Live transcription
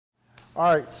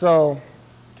All right, so,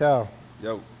 Cal,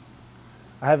 Yo,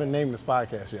 I haven't named this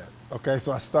podcast yet. Okay,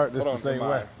 so I start this hold the on. same Am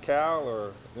way. I Cal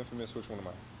or Infamous? Which one am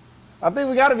I? I think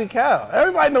we got to be Cal.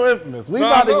 Everybody know Infamous. We No,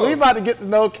 about I to know. we about to get to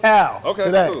know Cal Okay,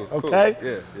 today. cool, cool. Okay,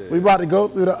 Yeah, we about to go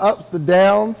through the ups, the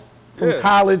downs from Yeah.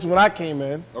 college when I came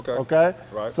in. Okay. Okay.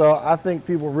 Right. So I think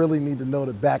people really need to know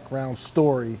the background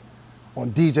story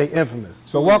on DJ Infamous.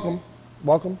 So Too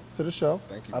welcome to the show.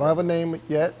 Thank you, I don't have a brother. name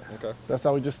yet. Okay. That's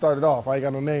how we just started off. I ain't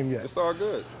got no name yet. It's all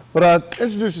good. But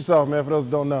introduce yourself, man, for those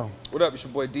who don't know. What up? It's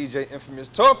your boy DJ Infamous.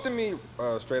 Talk to me.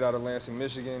 Straight out of Lansing,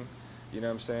 Michigan. You know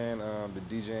what I'm saying?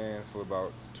 Been DJing for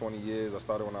about 20 years. I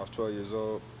started when I was 12 years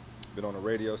old. Been on the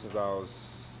radio since I was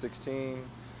 16.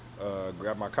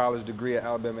 Got my college degree at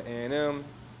Alabama A&M.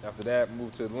 After that,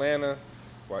 moved to Atlanta,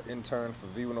 where I interned for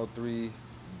V103,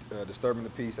 Disturbing the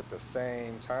Peace at the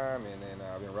same time, and then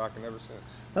I've been rocking ever since.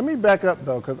 Let me back up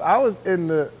though, because I was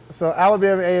in so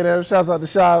Alabama A&M, shouts out to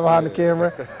Sean behind the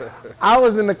camera. I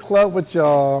was in the club with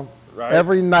y'all Right.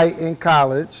 every night in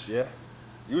college. Yeah.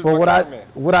 You was But my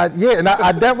cameraman. and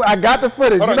I definitely, I got the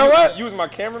footage. Hold You on, know what? You was my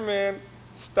cameraman,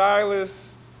 stylist,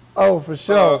 Oh, for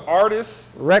sure. artist,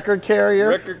 Record carrier.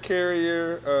 record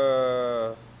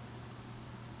carrier.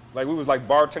 Like we was like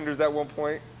bartenders at one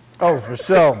point. Oh, for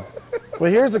sure.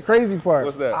 But here's the crazy part.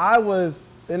 What's that? I was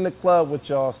in the club with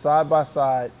y'all side by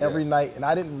side every Yeah. night, and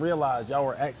I didn't realize y'all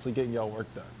were actually getting y'all work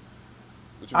done.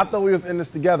 What you I mean? thought we was in this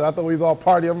together. I thought we was all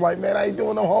partying. I'm like, man, I ain't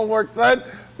doing no homework, son.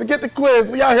 Forget the quiz.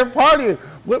 We out here partying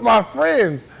with my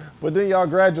friends. But then y'all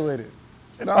graduated.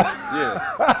 And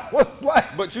Yeah. I was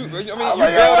like, But you, I mean, you I'm bailed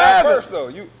like, out what happened? first though.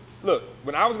 You look,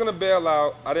 when I was gonna bail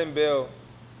out, I didn't bail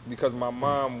because my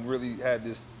mom really had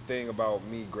this thing about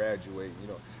me graduating. You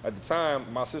know, at the time,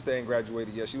 my sister ain't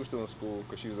graduated yet. She was still in school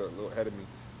because she was a little ahead of me,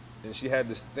 and she had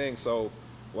this thing. So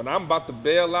when I'm about to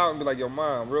bail out and be like, yo,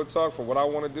 mom, real talk, for what I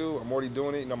want to do, I'm already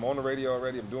doing it. You know, I'm on the radio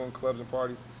already. I'm doing clubs and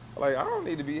parties. Like, I don't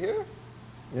need to be here.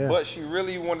 yeah. But she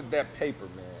really wanted that paper,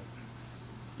 man.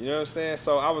 You know what I'm saying?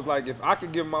 So I was like, if I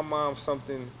could give my mom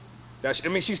something that I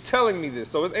mean, she's telling me this,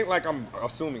 so it ain't like I'm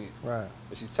assuming it. Right.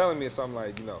 But she's telling me something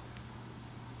like, you know,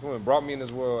 this woman brought me in this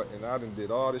world and I done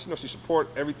did all this. You know, she support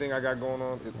everything I got going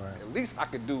on. Right. At least I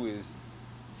could do is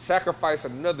sacrifice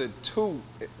another 2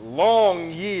 long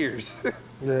years.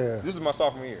 Yeah. This is my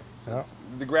sophomore year Yeah.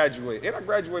 to graduate. And I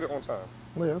graduated on time.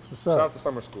 Yeah, that's what's Shout up. out to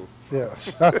summer school. Yeah,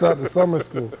 shouts out to summer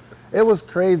school. It was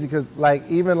crazy because, like,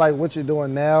 even like what you're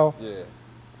doing now, Yeah.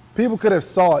 people could have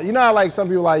saw it. You know how like some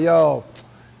people like, yo,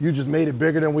 you just made it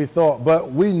bigger than we thought.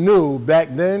 But we knew back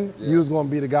then you was gonna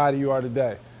be the guy that you are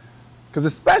today. Because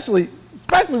especially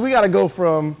we gotta go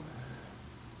from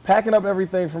packing up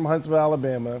everything from Huntsville,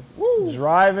 Alabama,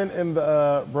 driving in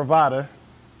the Bravada,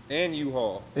 And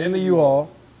U-Haul. in the U-Haul.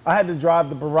 I had to drive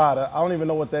the Bravada. I don't even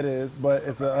know what that is, but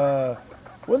it's a,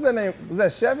 what's that name? Is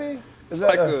that Chevy? Is It's that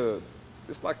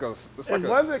like a it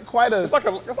wasn't quite a, It's like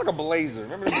a Blazer.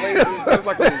 Remember the Blazers?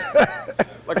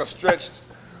 It's like a stretched.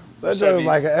 that Chevy. was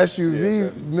like an SUV Yeah,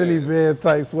 Chevy. minivan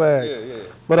type swag. Yeah.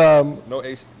 But No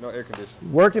AC, no air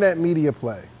conditioning. working at Media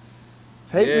Play.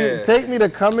 Yeah. Take me to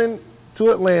coming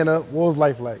to Atlanta. What was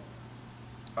life like?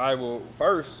 I will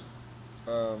first.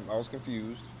 I was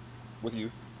confused with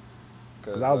you.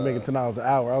 Because I was making $10 an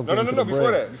hour. I was No. getting to the Before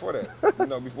bread. that. You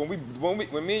know,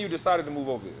 when me and you decided to move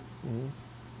over here.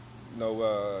 You know,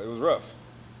 it was rough.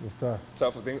 It's tough.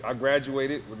 Tough things. I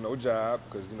graduated with no job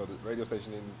because you know the radio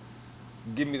station didn't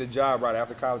give me the job right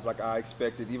after college like I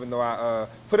expected. Even though I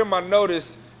put in my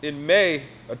notice in May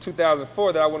of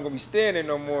 2004 that I wasn't gonna be staying there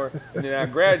no more, and then I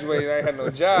graduated and I ain't had no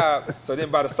job. So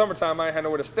then by the summertime I ain't had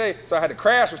nowhere to stay, so I had to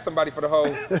crash with somebody for the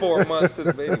whole 4 months.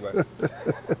 But anyway,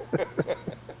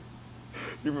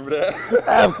 you remember that?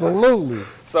 Absolutely.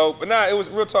 So, but nah, it was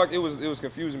real talk. It was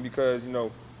confusing because you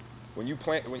know when you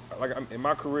plan, in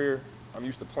my career, I'm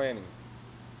used to planning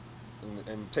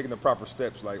and taking the proper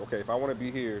steps. Like, okay, if I want to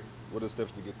be here, what are the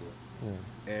steps to get there?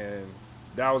 And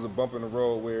that was a bump in the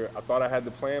road where I thought I had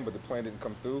the plan, but the plan didn't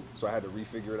come through, so I had to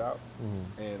refigure it out.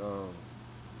 And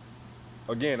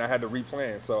again, I had to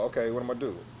replan. So, okay, what am I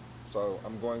gonna do? So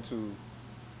I'm going to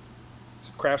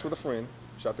crash with a friend,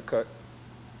 shot the cut.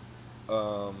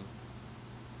 I'm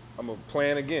gonna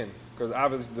plan again because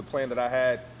obviously the plan that I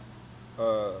had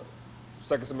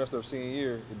second semester of senior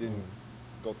year, it didn't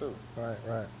go through.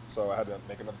 Right. So I had to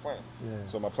make another plan. Yeah.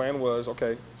 So my plan was,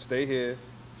 okay, stay here,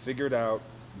 figure it out,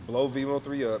 blow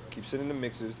V103 up, keep sending the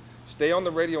mixes, stay on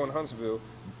the radio in Huntsville,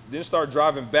 then start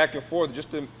driving back and forth just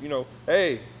to, you know,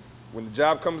 hey, when the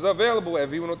job comes available at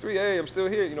V103, hey, I'm still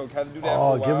here. You know, had to do that for a Oh,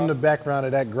 while. give them the background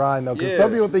of that grind though, because Yeah.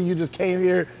 some people think you just came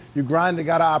here, you grinded,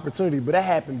 got an opportunity, but that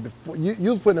happened before.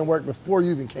 You was putting in work before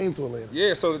you even came to Atlanta.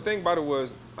 Yeah, so the thing about it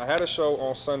was, I had a show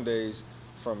on Sundays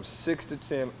from 6 to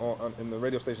 10 in the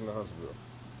radio station in Huntsville.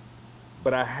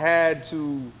 But I had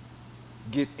to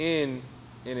get in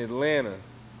Atlanta,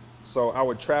 so I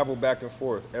would travel back and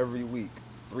forth every week,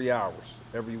 3 hours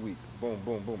every week. Boom,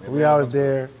 boom, boom. 3 hours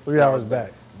there, 3 hours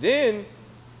back. Then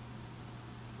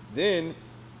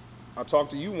I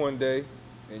talked to you one day,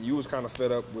 and you was kind of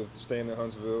fed up with staying in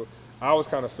Huntsville. I was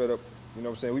kind of fed up. You know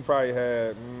what I'm saying? We probably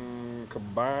had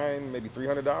combined maybe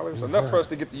 $300, enough for us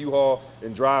to get the U-Haul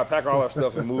and drive, pack all our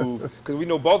stuff and move. Because we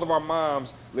know both of our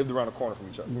moms lived around the corner from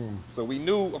each other. So we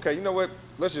knew, okay, you know what?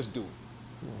 Let's just do it.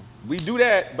 We do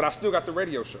that, but I still got the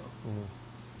radio show.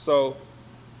 So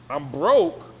I'm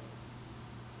broke,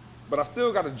 but I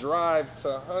still got to drive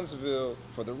to Huntsville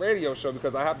for the radio show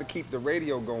because I have to keep the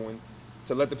radio going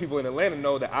to let the people in Atlanta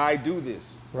know that I do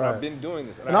this. Right. I've been doing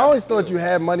this. And I always thought you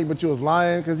had money, but you was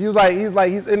lying, because he's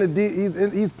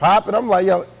he's popping. I'm like,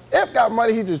 yo, F got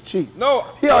money, he just cheap. No.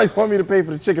 He always want me to pay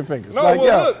for the chicken fingers. No, like,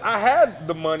 well, yo. look, I had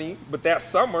the money, but that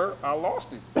summer I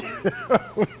lost it.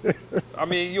 I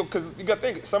mean, because you got to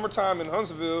think, summertime in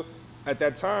Huntsville, at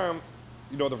that time,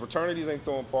 you know, the fraternities ain't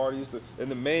throwing parties,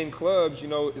 and the main clubs, you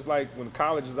know, it's like when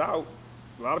college is out,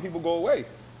 a lot of people go away.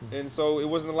 And so it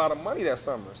wasn't a lot of money that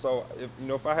summer. So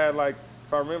if I had if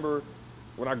I remember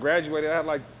when I graduated, I had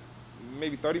like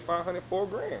maybe $3,500,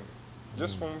 $4,000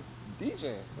 just from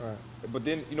DJing. Right. But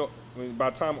then, by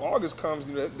the time August comes,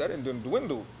 that didn't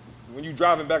dwindle. When you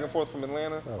driving back and forth from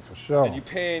Atlanta, Oh, for sure. and you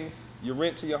paying your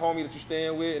rent to your homie that you're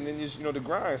staying with, and then just, the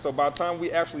grind. So by the time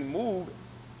we actually moved,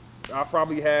 I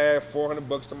probably had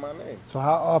 $400 to my name. So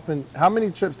how many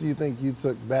trips do you think you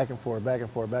took back and forth,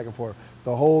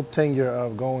 the whole tenure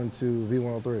of going to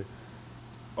V103?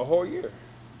 A whole year.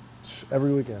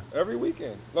 Every weekend. Every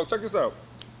weekend. Look, check this out.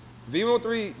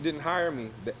 V103 didn't hire me.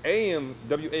 The AM,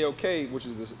 WAOK, which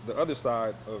is the other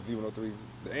side of V103,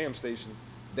 the AM station,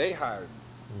 they hired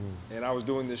me. And I was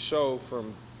doing this show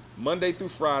from Monday through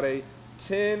Friday,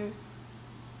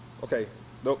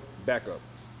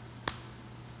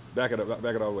 back it up,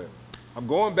 back it all the way up. I'm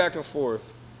going back and forth.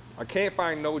 I can't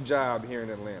find no job here in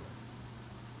Atlanta.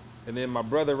 And then my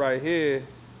brother right here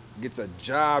gets a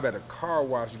job at a car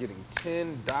wash getting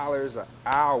 $10 an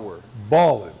hour.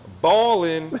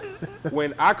 Balling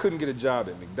when I couldn't get a job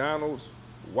at McDonald's,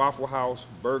 Waffle House,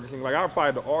 Burger King. Like, I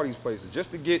applied to all these places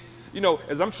just to get,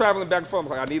 as I'm traveling back and forth,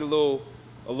 I'm like, I need a little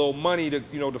money to,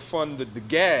 to fund the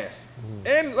gas.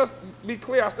 And let's be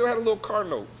clear, I still had a little car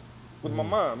note with my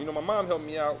mom. My mom helped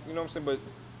me out, you know what I'm saying? But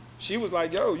she was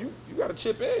like, yo, you got to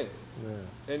chip in.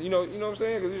 Yeah. And you know what I'm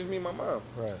saying? Because it's just me and my mom.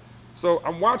 Right. So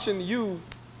I'm watching you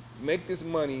make this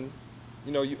money.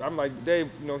 I'm like,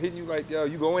 Dave, hitting you like, yo,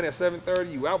 you go in at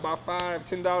 7:30, you out by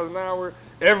 $5, $10 an hour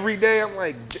every day. I'm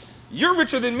like, you're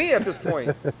richer than me at this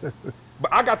point.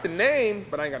 But I got the name,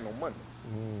 but I ain't got no money.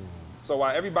 So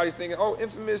while everybody's thinking, oh,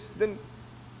 Infamous, then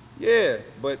yeah,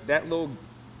 but that little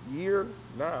year,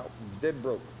 nah, dead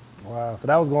broke. Wow. So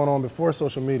that was going on before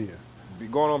social media. Be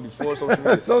going on before social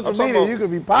media. Social media, you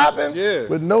could be popping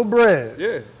with no bread.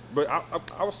 Yeah, but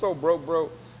I was so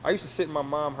broke. I used to sit in my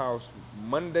mom's house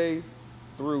Monday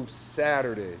through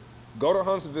Saturday. Go to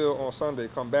Huntsville on Sunday,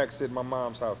 come back, sit in my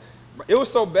mom's house. It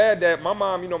was so bad that my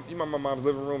mom, my mom's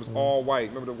living room is all white.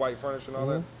 Remember the white furniture and all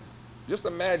that? Just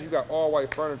imagine you got all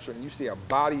white furniture and you see a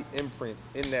body imprint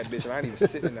in that bitch, and I ain't even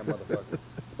sitting in that motherfucker.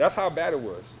 That's how bad it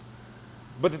was.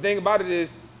 But the thing about it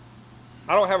is,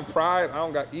 I don't have pride, I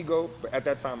don't got ego, but at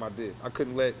that time I did. I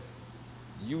couldn't let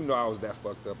you know I was that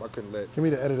fucked up. I couldn't let. Give me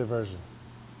the edited version.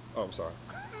 Oh, I'm sorry.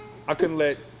 I couldn't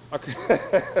let.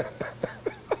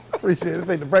 Appreciate it. This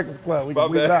ain't the Breakfast Club. We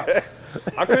can leave it out.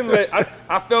 I couldn't let.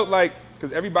 I felt like,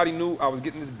 because everybody knew I was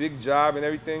getting this big job and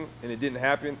everything, and it didn't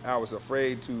happen. I was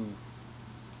afraid to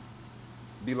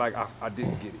be like, I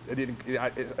didn't get it.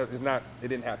 It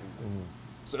didn't happen.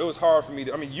 So it was hard for me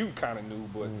to. I mean, you kind of knew,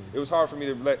 but it was hard for me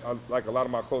to let like a lot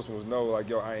of my close ones know, like,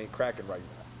 yo, I ain't cracking right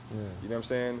now. Yeah. You know what I'm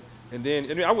saying? And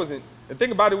then I wasn't. The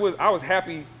thing about it was, I was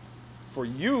happy for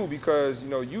you because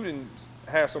you didn't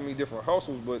have so many different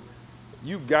hustles, but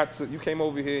you came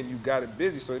over here and you got it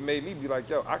busy. So it made me be like,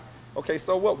 yo, okay,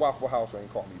 so what? Waffle House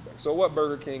ain't called me back. So what?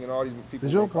 Burger King and all these people.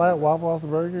 Did you apply at Waffle House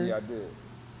and Burger King? Yeah, I did.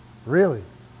 Really?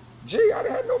 Gee, I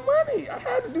had no money. I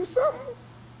had to do something.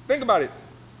 Think about it.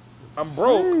 I'm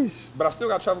broke, but I still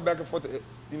got to travel back and forth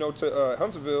to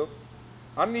Huntsville.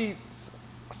 I need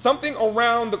something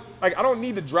around I don't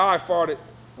need to drive far to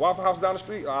Waffle House down the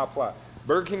street. I apply.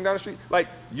 Burger King down the street. Like,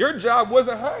 your job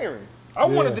wasn't hiring. I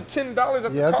wanted the $10 at the car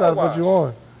wash. Yeah, I tried to put you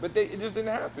on. But it just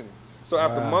didn't happen. So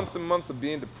after months and months of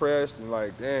being depressed and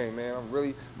like, dang, man,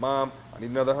 Mom, I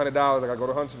need another $100. I got to go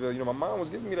to Huntsville. You know, my mom was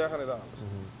giving me that $100.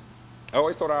 I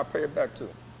always told her I'd pay it back too.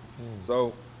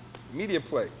 So, media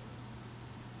play.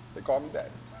 They called me back.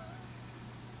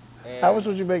 And how much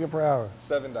would you make it per hour?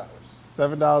 $7.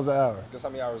 $7 an hour. Guess how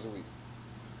many hours a week?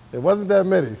 It wasn't that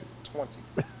many. 20.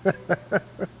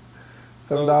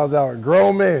 $7 an hour.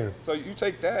 Grown man. So you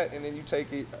take that and then you take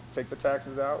the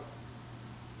taxes out.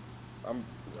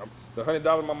 The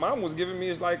 $100 my mom was giving me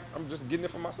is like, I'm just getting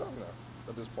it for myself now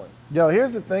at this point. Yo,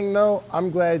 here's the thing though. I'm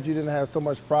glad you didn't have so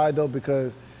much pride though,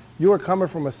 because you are coming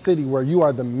from a city where you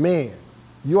are the man.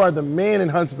 You are the man in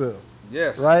Huntsville.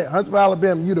 Yes. Right? Huntsville,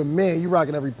 Alabama, you the man. You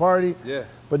rocking every party. Yeah.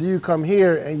 But you come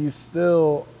here and you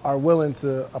still are willing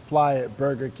to apply at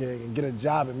Burger King and get a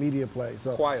job at Media Play.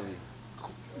 So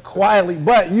quietly,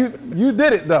 but you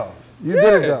did it though. You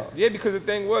did it though. Yeah, because the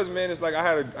thing was, man, it's like I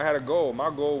had a goal. My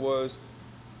goal was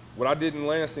what I did in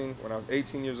Lansing when I was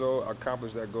 18 years old. I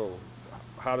accomplished that goal.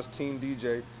 Hottest team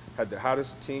DJ, had the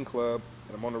hottest teen club,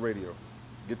 and I'm on the radio.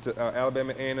 Get to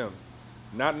Alabama A&M.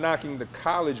 Not knocking the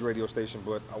college radio station,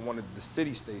 but I wanted the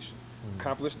city station.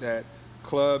 Accomplished that.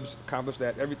 Clubs, accomplished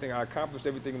that. Everything. I accomplished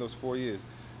everything in those 4 years.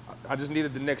 I just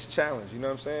needed the next challenge. You know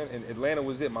what I'm saying? And Atlanta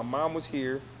was it. My mom was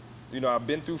here. You know, I've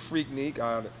been through Freaknik.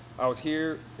 I was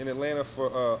here in Atlanta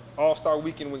for All-Star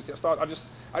Weekend.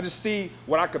 I just see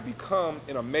what I could become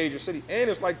in a major city. And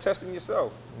it's like testing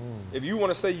yourself. If you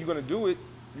want to say you're going to do it,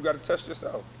 you got to test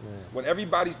yourself. When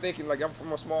everybody's thinking, like, I'm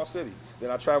from a small city,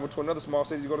 then I travel to another small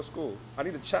city to go to school. I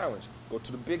need a challenge. Go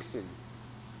to the big city.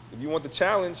 If you want the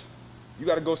challenge, you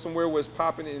got to go somewhere where it's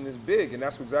popping and it's big. And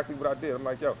that's exactly what I did. I'm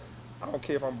like, yo, I don't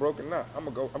care if I'm broke or not.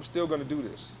 I'm still going to do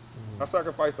this. I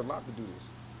sacrificed a lot to do this.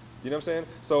 You know what I'm saying?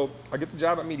 So I get the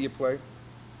job at Media Play.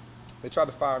 They tried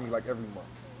to fire me like every month.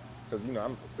 Because, you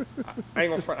know, I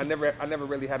ain't gonna front, I never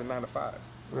really had a 9 to 5.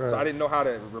 Right. So I didn't know how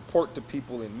to report to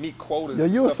people and meet quotas. Yeah,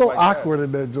 you were so like awkward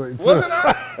in that joint too. Wasn't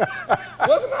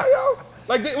I, yo?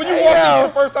 Like when you walked in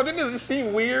the first time, didn't it just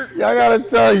seem weird? Yeah, I gotta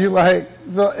tell you, like,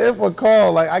 so if a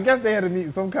call, like, I guess they had to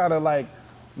meet some kind of like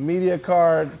media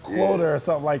card quota or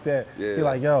something like that. Yeah. He's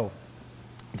like, yo,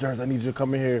 Jerz, I need you to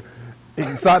come in here. You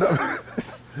can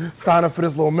sign up for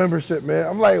this little membership, man.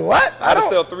 I'm like, what? I don't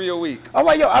sell 3 a week. I'm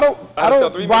like, yo, I don't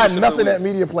buy nothing at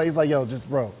Media Play. He's like, yo, just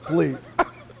bro, please.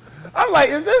 I'm like,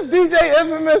 is this DJ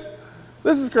Infamous?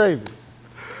 This is crazy.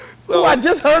 So I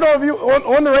just heard of you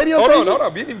on the radio station. No,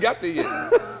 we didn't even got there yet.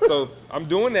 So I'm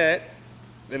doing that,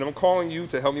 and I'm calling you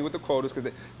to help me with the quotas,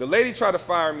 because the lady tried to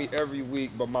fire me every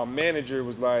week, but my manager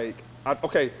was like,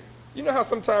 okay, you know how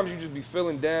sometimes you just be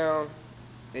feeling down,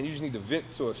 and you just need to vent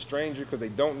to a stranger because they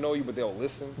don't know you, but they'll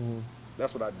listen?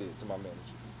 That's what I did to my manager.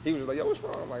 He was just like, yo, what's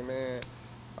wrong? I'm like, man,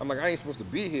 I ain't supposed to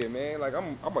be here, man. Like,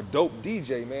 I'm a dope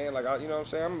DJ, man. Like, you know what I'm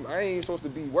saying? I ain't supposed to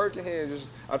be working here.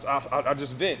 I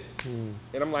just vent. And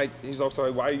I'm like, he's also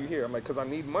like, why are you here? I'm like, because I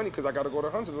need money, because I got to go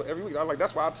to Huntsville every week. I'm like,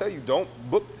 that's why I tell you, don't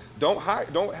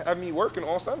have me working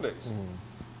on Sundays.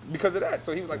 Because of that.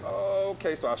 So he was like, oh,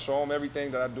 okay. So I show him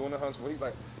everything that I do in the Huntsville. He's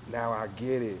like, now I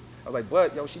get it. I was like,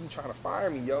 but, yo, she be trying to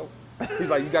fire me, yo. He's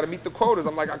like, you got to meet the quotas.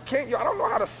 I'm like, I can't, yo, I don't know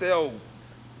how to sell.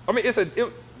 I mean,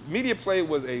 Media Play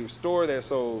was a store that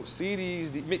sold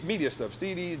CDs, media stuff,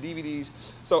 CDs, DVDs.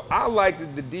 So I liked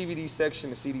the DVD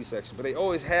section, the CD section, but they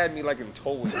always had me like in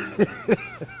toys.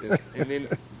 And then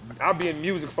I'll be in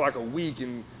music for like a week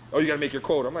and, oh, you got to make your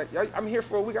quota. I'm like, I'm here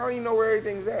for a week. I don't even know where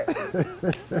everything's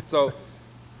at. So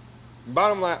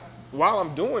bottom line, while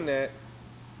I'm doing that,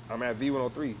 I'm at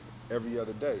V103 every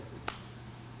other day.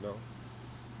 You know?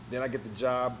 Then I get the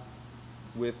job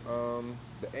with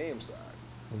the AM side.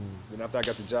 Then after I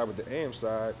got the job with the AM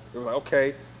side, it was like,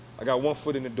 okay, I got one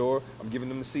foot in the door. I'm giving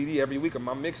them the CD every week of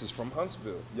my mixes from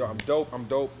Huntsville. Yo, I'm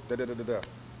dope, da-da-da-da-da.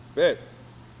 Bet.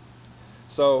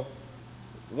 So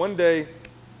one day,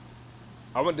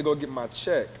 I went to go get my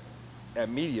check at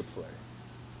Media Play.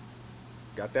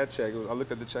 Got that check. I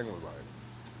looked at the check and was like,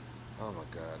 oh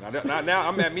my God. Now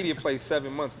I'm at Media Play 8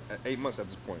 months at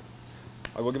this point.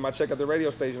 I go get my check at the radio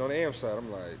station on the AM side.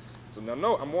 I'm like, so now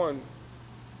no, I'm on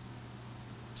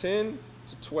 10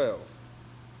 to 12,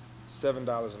 $7 an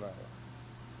hour.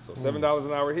 So $7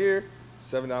 an hour here,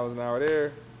 $7 an hour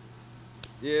there.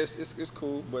 Yeah, it's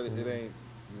cool, but it ain't,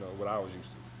 you know, what I was used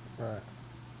to. Right.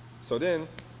 So then,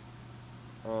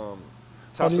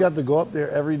 you have to go up there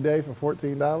every day for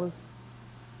 $14?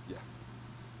 Yeah.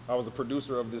 I was a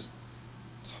producer of this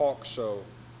talk show.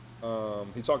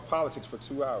 He talked politics for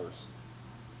 2 hours.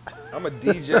 I'm a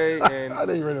DJ and I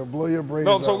didn't ready to blow your brains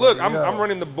No, so out. look, I'm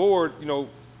running the board, you know,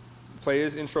 play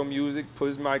his intro music, put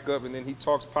his mic up, and then he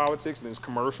talks politics, and then it's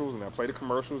commercials, and I play the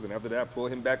commercials, and after that, pull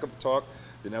him back up to talk.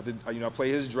 Then after, I play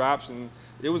his drops, and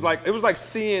it was like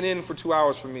CNN for 2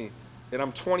 hours for me. And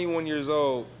I'm 21 years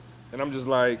old, and I'm just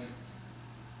like,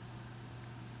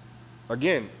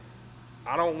 again,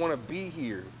 I don't want to be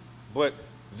here, but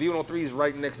V103 is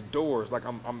right next door. It's like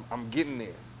I'm getting there.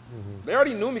 Mm-hmm. They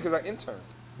already knew me because I interned.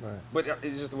 Right. But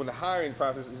it's just when the hiring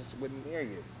process it just wasn't there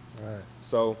yet. Right.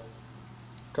 So,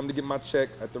 come to get my check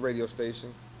at the radio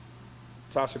station.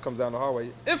 Tasha comes down the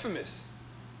hallway. Infamous,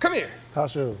 come here.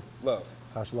 Tasha. Love.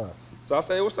 Tasha Love. So I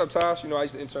say, hey, what's up, Tosh? I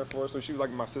used to intern for her, so she was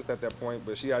like my sister at that point,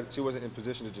 but she wasn't in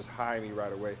position to just hire me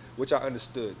right away, which I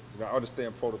understood. I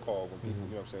understand protocol when people,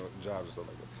 you know what I'm saying, with jobs and stuff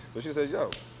like that. So she says,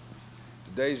 yo,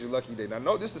 today's your lucky day. Now,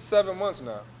 no, this is 7 months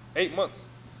now, 8 months.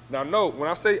 Now, no, when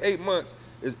I say 8 months,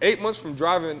 it's 8 months from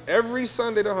driving every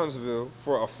Sunday to Huntsville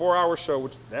for a 4-hour show,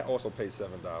 which that also pays $7.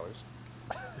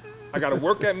 I got to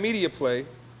work at Media Play,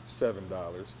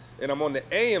 $7. And I'm on the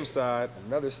AM side,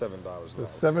 another $7. The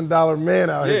 $7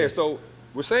 man out here. Yeah, so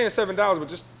we're saying $7, but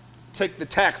just take the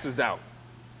taxes out.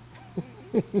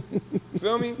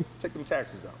 Feel me? Take them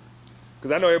taxes out.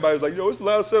 Because I know everybody's like, yo, it's a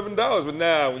lot of $7. But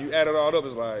now, when you add it all up,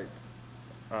 it's like,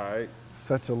 all right.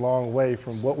 Such a long way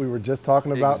from what we were just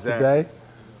talking about exactly.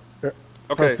 today.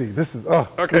 Okay. Let's see, this is,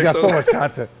 okay, we got so much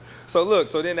content. So look,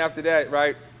 so then after that,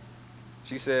 right,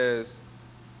 she says,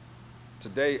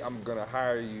 today I'm going to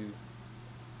hire you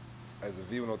as a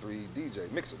V103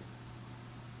 DJ, mixer.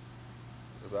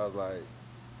 So I was like,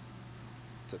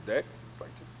 today? It's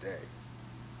like, today.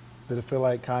 Did it feel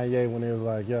like Kanye when he was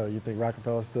like, yo, you think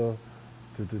Rockefeller still?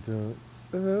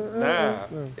 Nah.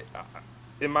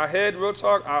 In my head, real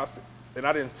talk, and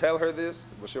I didn't tell her this,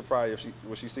 but she'll probably,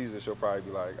 when she sees it, she'll probably be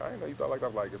like, I didn't know you thought like that.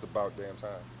 I'm like, it's about damn time.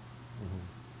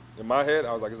 Mm-hmm. In my head,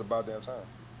 I was like, it's about damn time.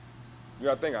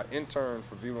 I think I interned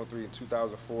for V103 in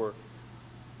 2004,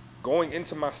 going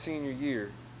into my senior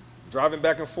year, driving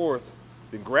back and forth,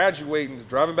 then graduating,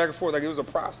 driving back and forth, like it was a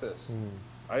process.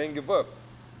 I didn't give up.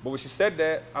 But when she said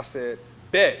that, I said,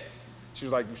 bet. She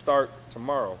was like, you start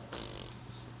tomorrow.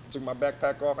 I took my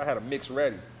backpack off, I had a mix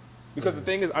ready. Because the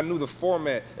thing is, I knew the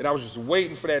format, and I was just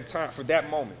waiting for that time, for that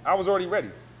moment. I was already ready.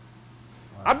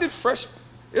 Wow. I did fresh,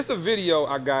 it's a video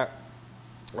I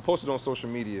posted on social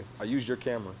media. I used your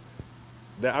camera.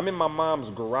 That I'm in my mom's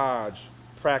garage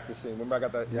practicing. Remember I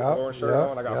got that orange shirt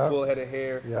on, I got a full head of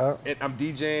hair. And I'm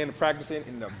DJing, practicing.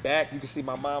 In the back, you can see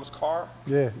my mom's car.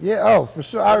 Yeah, oh, for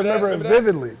sure. I remember it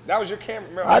vividly. That was your camera.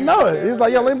 Remember, I know it. He's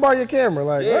like, yo, let me borrow your camera.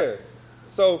 Like, yeah. What?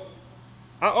 So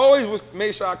I always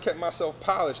made sure I kept myself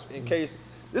polished in case.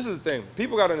 This is the thing.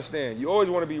 People got to understand. You always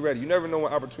want to be ready. You never know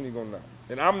when opportunity gonna knock.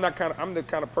 And I'm the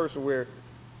kind of person where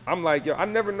I'm like, yo, I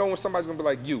never know when somebody's gonna be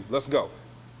like, you, let's go.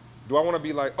 Do I want to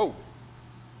be like, oh,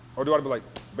 or do I be like,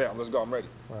 bam, let's go, I'm ready.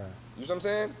 Right. You know what I'm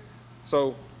saying?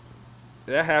 So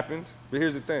that happened. But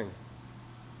here's the thing.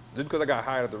 Just because I got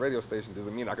hired at the radio station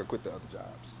doesn't mean I could quit the other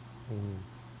jobs.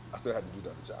 I still had to do the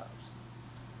other jobs.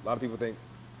 A lot of people think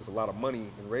there's a lot of money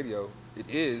in radio. It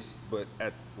is, but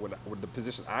with the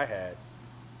position I had,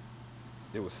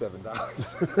 it was $7.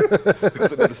 It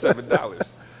was another $7.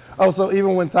 Oh, so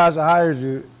even when Tasha hired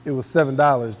you, it was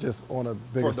 $7 just on a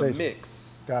bigger station? For the mix.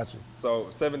 Gotcha. So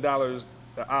 $7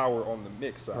 an hour on the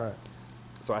mix side. Right.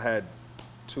 So I had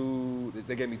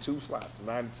they gave me 2 slots,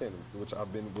 9 to 10, which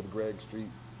I've been with Greg Street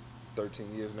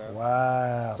 13 years now.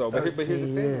 Wow. So, but here's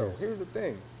the thing though, here's the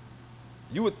thing.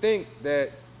 You would think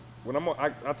that when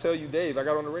I tell you, Dave, I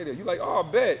got on the radio, you like, oh,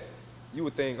 I bet. You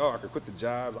would think, oh, I could quit the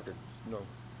jobs, I could, nah,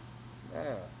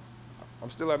 I'm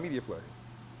still at Media Play.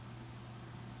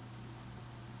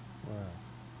 Wow.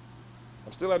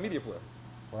 I'm still at Media Play.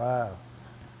 Wow.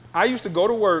 I used to go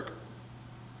to work,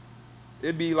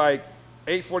 it'd be like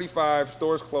 8:45,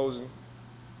 stores closing,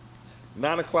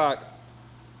 9 o'clock,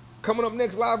 coming up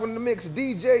next live on the mix,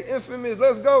 DJ Infamous,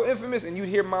 let's go, Infamous, and you'd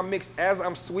hear my mix as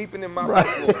I'm sweeping in my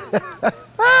floor.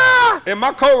 And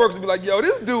my coworkers would be like, yo,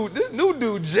 this new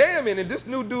dude jamming, and this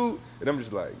new dude, and I'm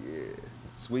just like, yeah,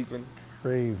 sweeping.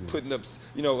 Crazy. Putting up,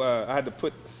 I had to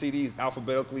put CDs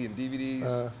alphabetically and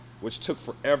DVDs, which took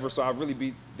forever, so I'd really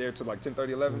be there till like 10:30,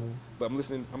 11, but I'm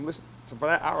listening, so for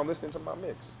that hour, I'm listening to my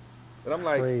mix. And I'm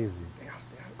like, crazy. Hey,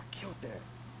 I killed that.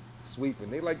 Sweeping.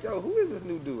 They like, yo, who is this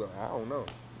new dude? I don't know.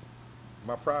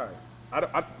 My pride.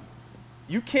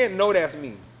 You can't know that's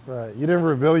me. Right. You didn't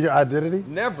reveal your identity?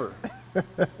 Never.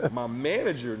 My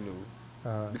manager knew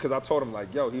because I told him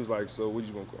like, yo, he was like, so what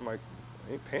you gonna quit? I'm like,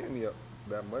 they ain't paying me up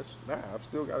that much. Nah, I've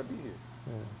still gotta be here.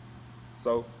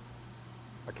 So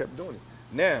I kept doing it.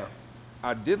 Now,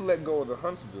 I did let go of the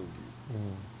Huntsville gig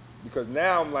because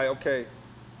now I'm like, okay,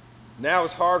 Now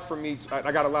it's hard for me.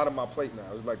 I got a lot on my plate now.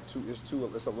 It's like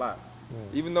it's a lot.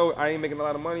 Even though I ain't making a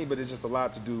lot of money, but it's just a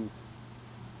lot to do.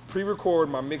 Pre-record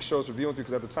my mix shows for V103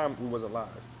 because at the time we wasn't live.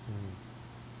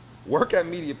 Work at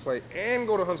Media Play and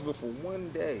go to Huntsville for one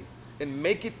day and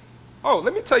make it. Oh,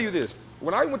 let me tell you this.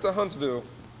 When I went to Huntsville,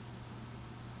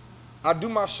 I do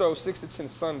my show 6 to 10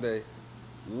 Sunday,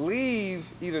 leave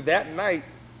either that night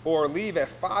or leave at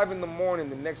 5 in the morning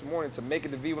the next morning to make it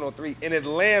to V103 in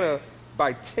Atlanta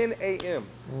by 10 a.m.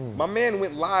 My man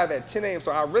went live at 10 a.m.,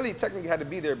 so I really technically had to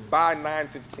be there by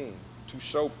 9:15 to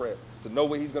show prep, to know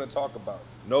what he's gonna talk about,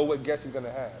 know what guests he's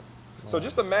gonna have. So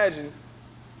just imagine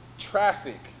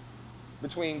traffic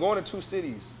between going to two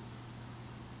cities.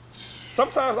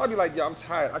 Sometimes I'll be like, yo, I'm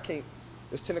tired, I can't,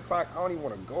 it's 10 o'clock, I don't even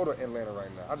wanna go to Atlanta right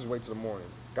now. I just wait till the morning.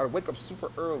 Gotta wake up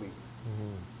super early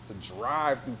to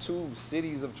drive through two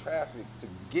cities of traffic to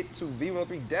get to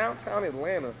V103 downtown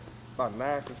Atlanta by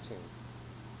 9:15.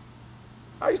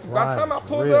 I used to, by the time I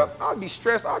pulled up, I'd be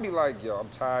stressed. I'd be like, yo, I'm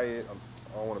tired.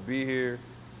 I don't want to be here.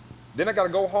 Then I got to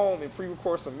go home and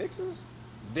pre-record some mixes.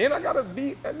 Then I got to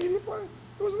be at Media Play.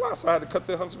 It was a lot, so I had to cut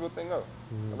the Huntsville thing up.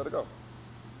 I let it go.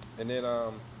 And then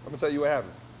I'm gonna tell you what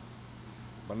happened.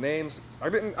 My name's, I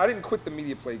didn't quit the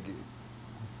Media Play gig.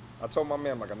 I told my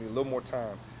man, like, I need a little more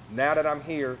time. Now that I'm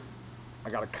here, I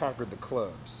got to conquer the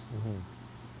clubs.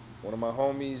 One of my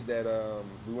homies that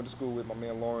we went to school with, my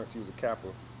man Lawrence, he was a Kappa.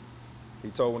 He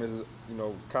told one of his,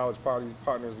 college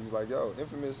partners, he was like, yo,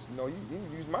 Infamous, you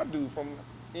used my dude from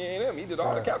E&M. He did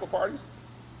all the Kappa parties.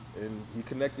 And he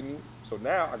connected me. So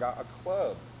now I got a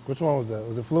club. Which one was that?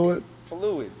 Was it Fluid?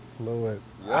 Fluid. Fluid.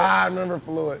 Yep. I remember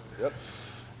Fluid. Yep.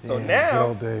 So Yeah, now, good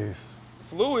old days.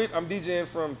 Fluid, I'm DJing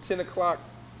from 10 o'clock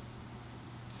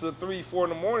to 3, 4 in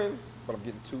the morning, but I'm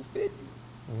getting $250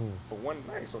 for one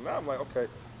night. So now I'm like, okay.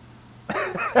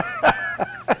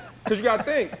 Because you got to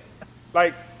think,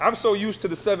 like, I'm so used to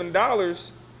the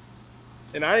 $7,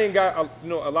 and I ain't got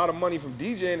a lot of money from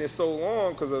DJing in so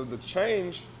long because of the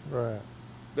change. Right.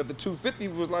 That the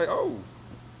 $250 was like, oh,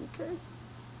 okay.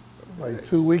 Like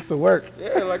 2 weeks of work.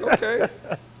 Yeah, like, okay.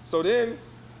 So then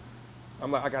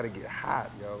I'm like, I gotta get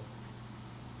hot, yo.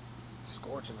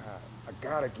 Scorching hot. I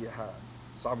gotta get hot.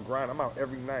 So I'm grinding. I'm out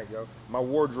every night, yo. My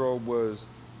wardrobe was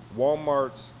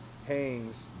Walmart's,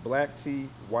 Hanes, black tee,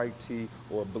 white tee,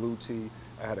 or blue tee.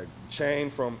 I had a chain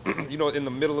from, in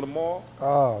the middle of the mall.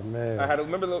 Oh, man. I had a,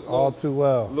 remember the all too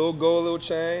well. Little gold, little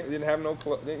chain. Didn't have no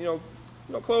clothes.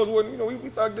 Clothes wouldn't, we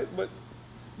thugged it, but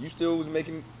you still was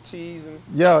making tees and.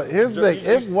 Yo, here's the thing.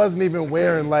 If wasn't even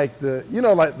wearing like the,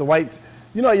 like the white,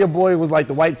 your boy was like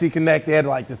the white tee connect. They had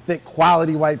like the thick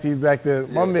quality white tees back then.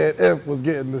 Yeah. My man If was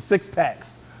getting the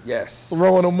 6-packs. Yes.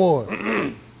 Throwing them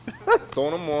on.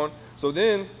 Throwing them on. So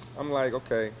then I'm like,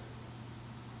 okay,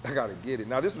 I gotta get it.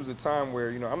 Now this was a time where,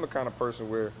 I'm the kind of person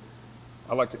where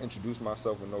I like to introduce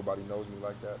myself when nobody knows me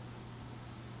like that.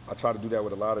 I try to do that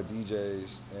with a lot of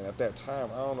DJs, and at that time,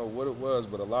 I don't know what it was,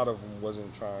 but a lot of them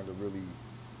wasn't trying to really.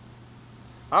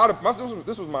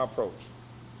 This was my approach.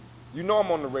 I'm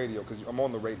on the radio because I'm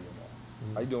on the radio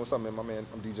now. How you doing? What's up, man? My man,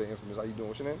 I'm DJ Infamous. How you doing?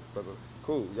 What's your name?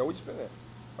 Cool. Yo, what you spend at?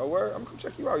 Oh, where? I'm gonna come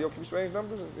check you out. Yo, can we exchange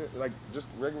numbers? Like just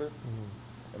regular.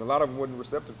 And a lot of them wasn't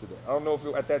receptive to that. I don't know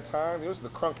if at that time, it was the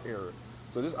crunk era.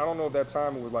 So I don't know if that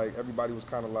time it was like everybody was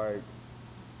kind of like,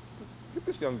 get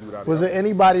this young dude out of here. Was there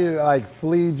anybody that like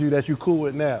fleed you that you cool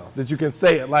with now? That you can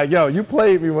say it? Like, yo, you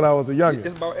played me when I was a youngin'.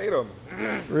 It's about 8 of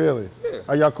them. Really? Yeah.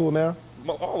 Are y'all cool now?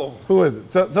 All of them. Who is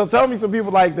it? So tell me some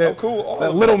people like that. I'm cool. All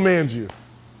that little man's you.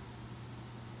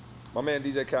 My man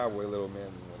DJ Cowboy, little man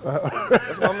me.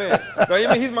 That's my man. No, I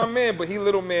mean, he's my man, but he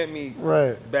little man me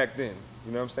back then.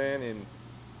 You know what I'm saying? And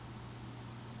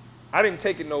I didn't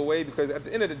take it no way because at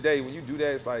the end of the day, when you do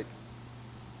that, it's like,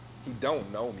 he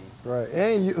don't know me. Right.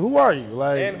 And who are you?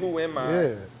 Like. And who am I?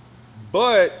 Yeah.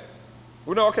 But,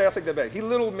 okay, I'll take that back. He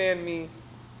little man me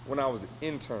when I was an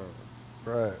intern.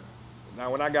 Right. Now,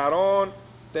 when I got on,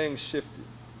 things shifted.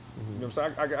 You know what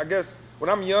I'm saying? I guess when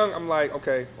I'm young, I'm like,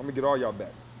 okay, I'm gonna get all y'all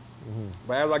back.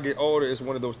 But as I get older, it's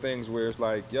one of those things where it's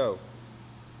like, yo,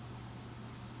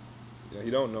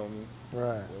 he don't know me.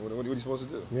 Right. What are you supposed to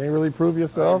do? You ain't really prove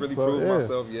yourself. I ain't really proved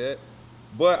myself yet.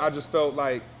 But I just felt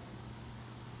like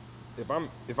if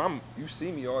I'm you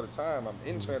see me all the time, I'm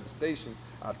intern at the station,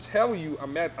 I tell you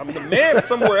I'm the man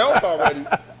somewhere else already.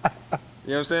 You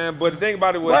know what I'm saying? But the thing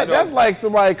about it was, that's like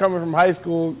somebody coming from high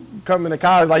school, coming to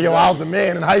college, like, yo, I was the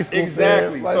man in high school.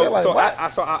 Exactly. Like,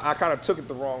 so I kind of took it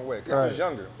the wrong way. I was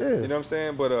younger. Yeah. You know what I'm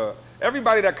saying? But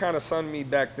everybody that kind of sunned me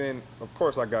back then, of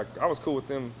course, I was cool with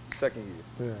them second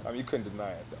year. Yeah. I mean, you couldn't deny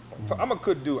it at that point. So I'm a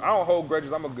good dude. I don't hold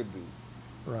grudges. I'm a good dude.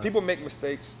 Right. People make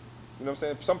mistakes. You know what I'm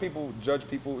saying? Some people judge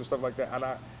people and stuff like that. And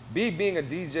being a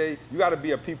DJ, you got to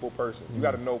be a people person. You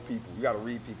got to know people. You got to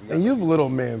read people. And you've little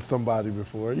man somebody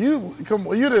before. You come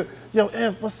on, yo,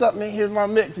 Imp, what's up, man? Here's my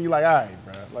mix. And you're like, all right,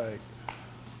 bro. Like,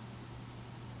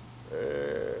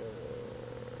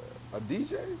 a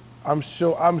DJ? I'm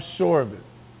sure of it.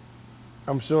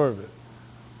 I'm sure of it.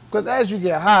 Because as you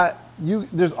get hot,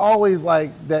 there's always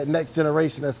like that next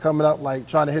generation that's coming up, like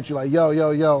trying to hit you, like, yo,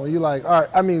 yo, yo. And you're like, all right.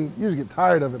 I mean, you just get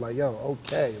tired of it, like, yo,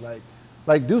 okay.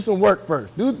 Like do some work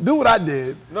first. Do what I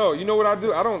did. No, you know what I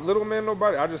do? I don't little man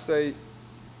nobody. I just say,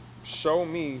 show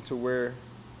me to where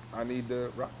I need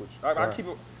to rock with you.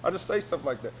 I just say stuff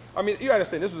like that. I mean, you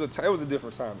understand, it was a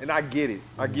different time. And I get it.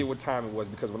 I get what time it was.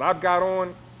 Because when I got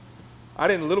on, I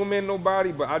didn't little man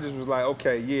nobody, but I just was like,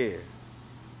 okay, yeah.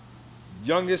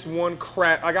 Youngest one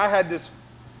crap. Like I had this,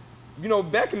 you know,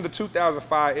 back in the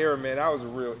 2005 era, man, that was a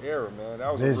real era, man.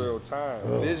 That was a real time.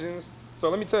 Visions. So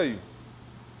let me tell you.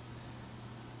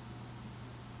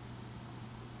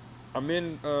 I'm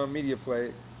in media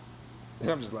play, and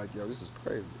I'm just like, yo, this is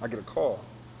crazy. I get a call.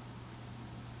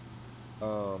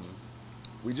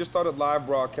 We just started live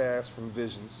broadcast from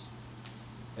Visions,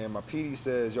 and my PD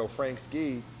says, yo, Frank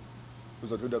Ski,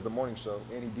 who does the morning show,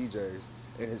 and he DJs,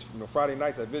 and his Friday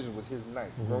nights at Visions was his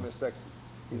night, Grown and Sexy.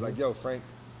 He's like, yo, Frank,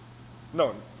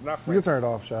 no, not Frank. You can turn it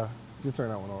off, Shy. You can turn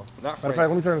that one off. Not Matter Frank. of fact,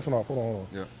 let me turn this one off. Hold on.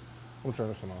 Yeah. Let me turn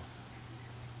this one off.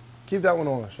 Keep that one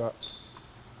on, Shy. Let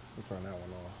me turn that one off.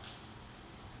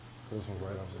 This one's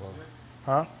right up below.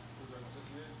 Huh?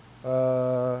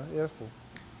 Yeah, that's cool.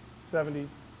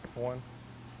 71.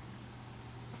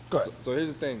 Go ahead. So here's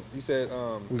the thing. He said,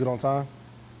 We good on time?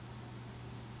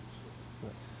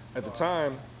 at the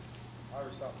time,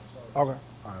 Okay. All right,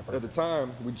 at perfect. the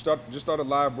time, we just started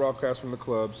live broadcast from the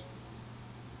clubs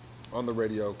on the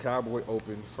radio. Cowboy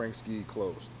opened, Frank Ski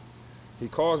closed. He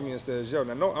calls me and says, yo,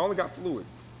 now no, I only got fluid.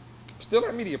 Still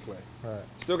at media play. Right.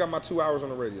 Still got my 2 hours on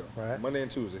the radio. Right. Monday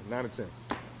and Tuesday, 9 to 10.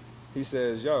 He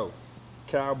says, yo,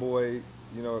 Cowboy,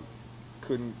 you know,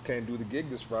 can't do the gig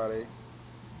this Friday.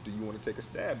 Do you want to take a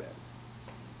stab at it?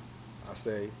 I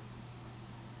say,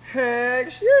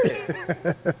 heck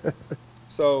shit.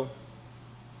 So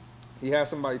he had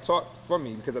somebody talk for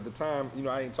me because at the time, you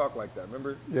know, I ain't talk like that.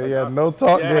 Remember? Yeah, no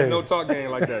talk game. game. I had no talk game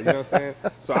like that. You know what I'm saying?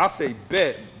 So I say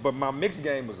bet, but my mix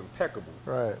game was impeccable.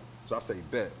 Right. So I say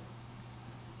bet,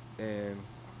 and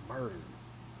I murdered.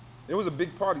 It was a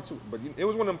big party too, but it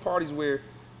was one of them parties where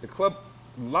the club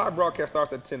live broadcast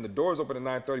starts at 10. The doors open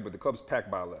at 9:30, but the club's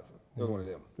packed by 11. It was one of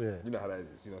them. Yeah. You know how that is.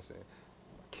 You know what I'm saying?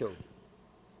 I killed it.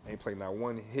 I ain't played not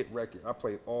one hit record. I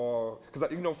played all,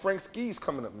 because, you know, Frank Ski's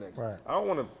coming up next. Right. I don't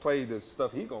want to play the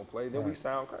stuff he going to play. Then we Right.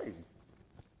 sound crazy.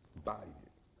 Bodied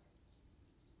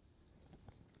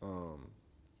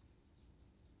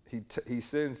it. He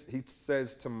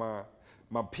says to my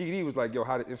PD was like, yo,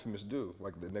 how did Infamous do?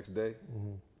 Like the next day.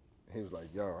 He was like,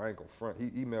 yo, I ain't going to front.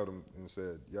 He emailed him and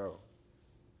said, yo,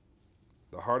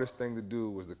 the hardest thing to do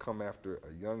was to come after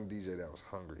a young DJ that was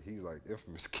hungry. He's like,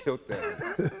 Infamous killed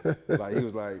that. Like, he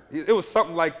was like, it was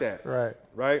something like that. Right.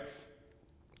 Right?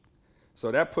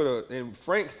 So that in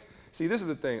Frank's, see, this is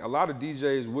the thing. A lot of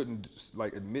DJs wouldn't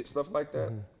like admit stuff like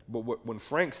that. But when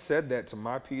Frank said that to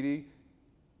my PD,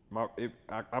 I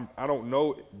don't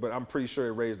know, but I'm pretty sure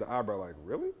it raised the eyebrow like,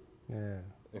 really? Yeah.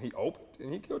 And he opened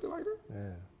and he killed it like that?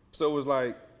 Yeah. So it was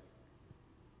like,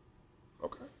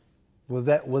 okay. Was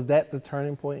that the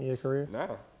turning point in your career?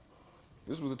 Nah,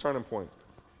 this was the turning point.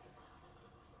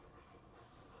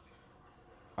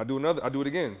 I do it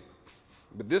again.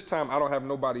 But this time I don't have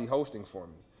nobody hosting for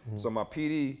me. So my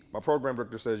PD, my program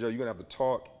director says, yo, you're gonna have to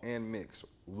talk and mix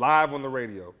live on the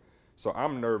radio. So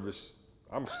I'm nervous.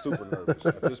 I'm super nervous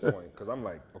at this point because I'm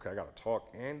like, okay, I gotta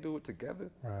talk and do it together.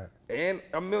 Right. And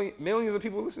millions of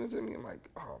people listening to me. I'm like,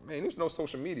 oh man, there's no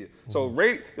social media. So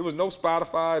there was no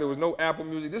Spotify, there was no Apple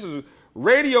Music.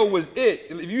 Radio was it.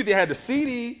 If you either had the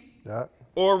CD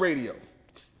or radio.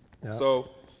 Yep. So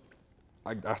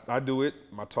I do it.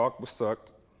 My talk was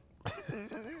sucked.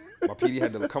 My PD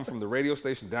had to come from the radio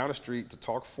station down the street to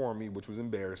talk for me, which was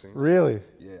embarrassing. Really?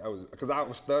 Yeah, because I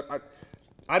was stuck.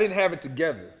 I didn't have it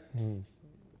together. You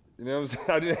know what I'm saying?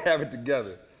 I didn't have it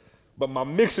together. But my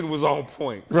mixing was on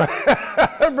point. Right.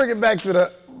 Bring it back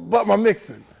to but my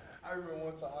mixing. I remember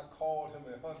one time I called him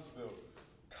in Huntsville.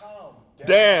 Calm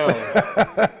down.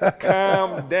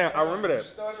 Calm down. I remember that. You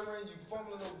stuttering, you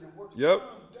fumbling over your words. Yep.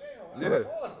 Calm down.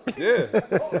 Yeah. I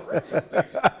called the radio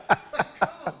station.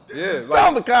 Calm down. Yeah. Tell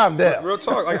him to calm down. Real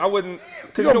talk. Like I wouldn't.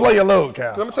 You don't play your load,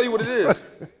 Cal. I'm gonna tell you what it is.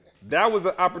 That was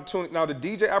the opportunity. Now the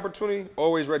DJ opportunity,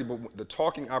 always ready, but the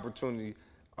talking opportunity,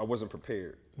 I wasn't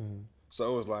prepared.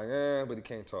 So it was like, but he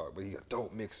can't talk. But he a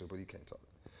dope mixer, but he can't talk.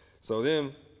 So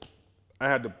then I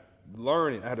had to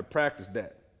learn it. I had to practice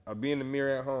that. I'd be in the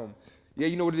mirror at home. Yeah,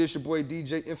 you know what it is, your boy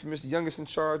DJ Infamous, youngest in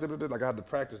charge. Like I had to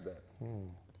practice that.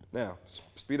 Now,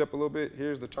 speed up a little bit.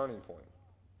 Here's the turning point.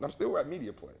 I'm still at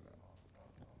media play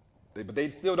now. But they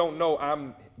still don't know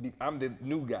I'm the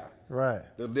new guy. Right.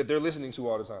 They're listening to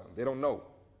all the time. They don't know.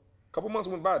 A couple months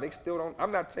went by, they still don't.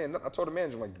 I'm not saying nothing. I told the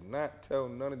manager, I'm like, do not tell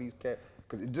none of these cats,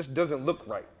 because it just doesn't look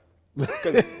right.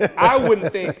 Because I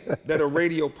wouldn't think that a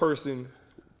radio person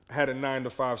had a 9 to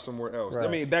 5 somewhere else. Right. I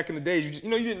mean, back in the days,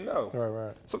 you didn't know.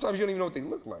 Right. Sometimes you don't even know what they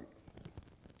look like.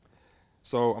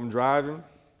 So I'm driving,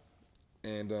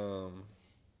 and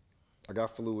I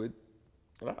got fluid.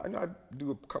 And I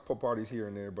do a couple parties here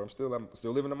and there, but I'm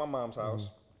still living in my mom's house,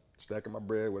 stacking my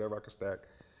bread, whatever I can stack.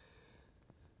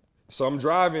 So I'm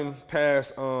driving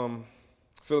past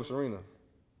Phillips Arena.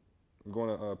 I'm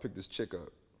going to pick this chick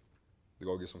up to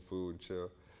go get some food and chill.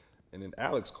 And then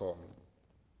Alex called me.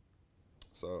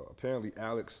 So apparently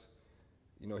Alex,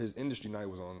 his industry night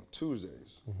was on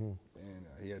Tuesdays. And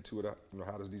he had 2 of the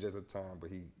hottest DJs at the time, but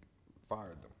he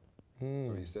fired them.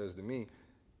 So he says to me,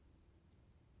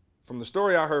 from the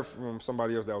story I heard from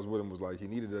somebody else that was with him, was like he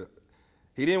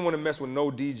didn't want to mess with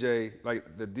no DJ.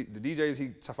 Like the DJs he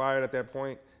fired at that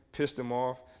point pissed him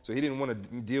off. So he didn't want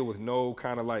to deal with no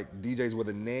kind of like DJs with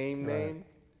a name.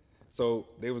 So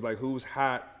they was like, who's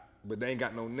hot, but they ain't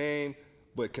got no name,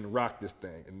 but can rock this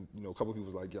thing. And a couple people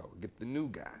was like, yo, get the new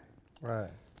guy. Right.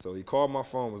 So he called my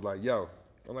phone, was like, yo.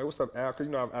 I'm like, what's up, Al? Cause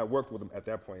I worked with him at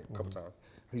that point a couple times.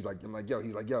 He's like,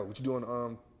 yo, what you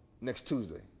doing next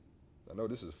Tuesday? I know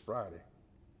this is Friday.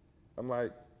 I'm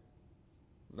like,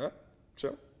 nah,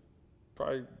 chill.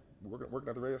 Probably working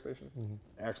at the radio station.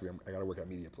 Actually, I gotta work at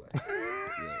Media Play.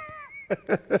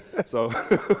 Yeah. So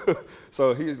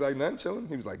he's like, nothing, chilling.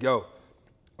 He was like, yo,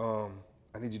 I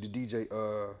need you to DJ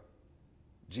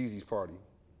Jeezy's party.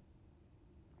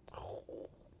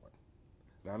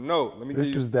 Now, no, let me give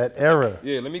you. This is that era.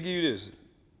 Yeah, let me give you this.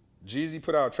 Jeezy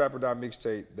put out a Trap or Die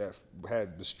mixtape that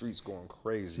had the streets going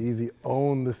crazy. Jeezy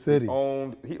owned the city.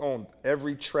 He owned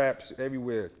every trap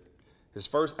everywhere. His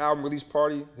first album release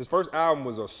party, his first album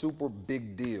was a super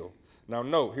big deal. Now,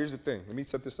 no, here's the thing. Let me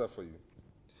set this up for you.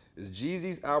 It's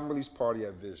Jeezy's album release party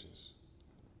at Visions,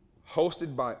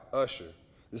 hosted by Usher.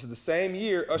 This is the same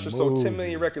year Usher sold 10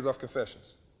 million records off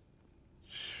Confessions.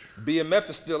 BMF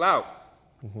is still out.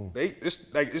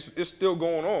 It's still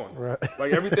going on. Right.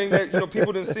 Like everything that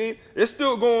people didn't see, it's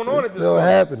still going on at this still point.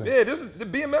 Happening. Yeah, this is the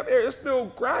BMF era. It's still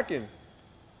cracking,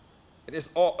 and it's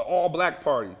all black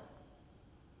party.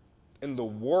 And the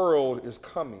world is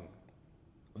coming.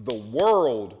 The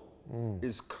world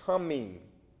is coming.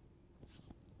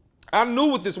 I knew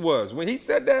what this was when he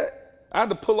said that. I had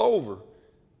to pull over.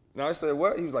 And I said,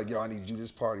 "What?" He was like, "Yo, I need you to do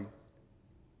this party."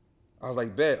 I was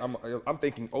like, "Bet." I'm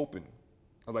thinking open.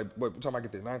 I was like, what time I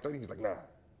get there? 9:30? He's like, nah.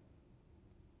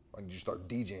 I need you to start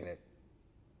DJing at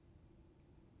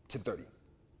 10:30.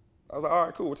 I was like, all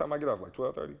right, cool. What time I get off? Like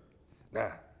 12:30?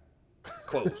 Nah.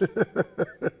 Close. I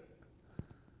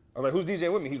was like, who's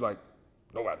DJing with me? He's like,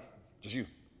 nobody. Just you.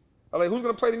 I was like, who's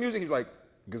gonna play the music? He's like,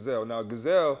 Gazelle. Now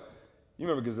Gazelle, you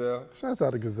remember Gazelle? Shouts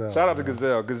out to Gazelle. Shout out to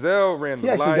Gazelle. Gazelle ran the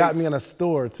lights. He actually got me in a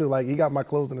store too. Like he got my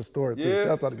clothes in the store too. Yeah.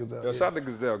 Shouts out to Gazelle. Yo, shout out to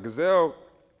Gazelle. Gazelle,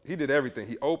 he did everything.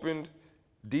 He opened,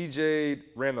 DJ'd,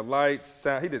 ran the lights,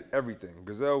 sound, he did everything.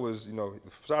 Gazelle was,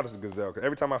 shout out to Gazelle. Cause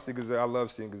every time I see Gazelle, I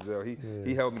love seeing Gazelle.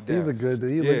 He held me down. He's a good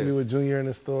dude. He looked at me with Junior in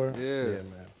the store. Yeah,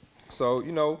 man. So,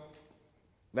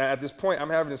 now at this point, I'm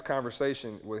having this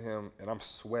conversation with him and I'm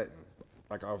sweating,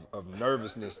 like of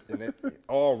nervousness and it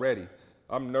already.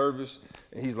 I'm nervous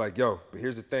and he's like, yo, but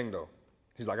here's the thing though.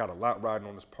 He's like, I got a lot riding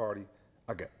on this party.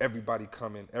 I got everybody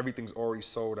coming. Everything's already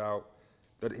sold out.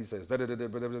 He says,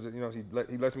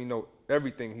 he lets me know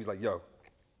everything. He's like, yo,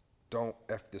 don't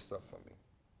F this up for me.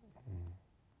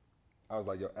 I was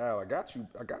like, yo, Al, I got you,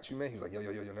 man. He's like, yo,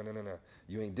 no.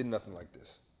 You ain't did nothing like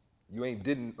this. You ain't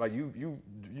didn't, like you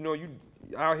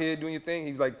out here doing your thing.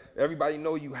 He's like, everybody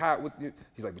know you hot with you.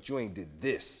 He's like, but you ain't did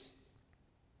this.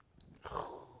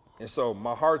 And so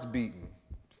my heart's beating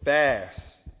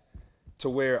fast to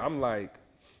where I'm like,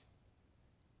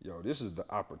 yo, this is the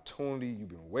opportunity you've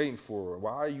been waiting for.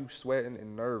 Why are you sweating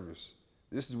and nervous?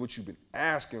 This is what you've been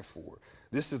asking for.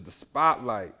 This is the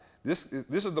spotlight. This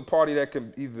is the party that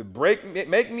can either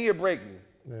make me or break me.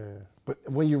 Yeah. But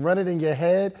when you run it in your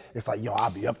head, it's like, yo,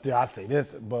 I'll be up there, I'll say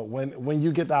this. But when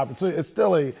you get the opportunity, it's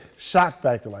still a shock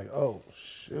factor, like, oh,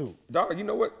 shoot. Dog, you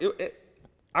know what?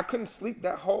 I couldn't sleep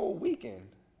that whole weekend.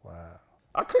 Wow.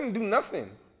 I couldn't do nothing.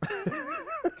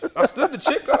 I stood the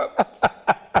chick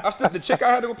up. The chick I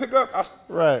had to go pick up,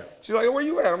 Right. she's like, where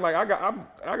you at? I'm like, I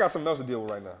got something else to deal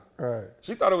with right now. Right.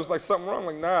 She thought it was like something wrong.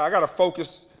 Like, nah, I gotta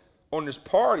focus on this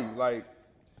party. Like,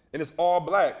 and it's all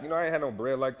black. You know, I ain't had no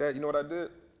bread like that. You know what I did?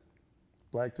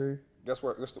 Black tea? Guess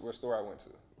where store I went to?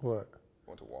 What?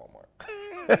 Went to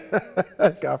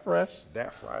Walmart. Got fresh?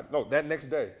 That Friday, no, that next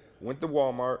day, went to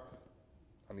Walmart.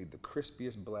 I need the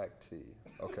crispiest black tea.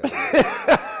 Okay.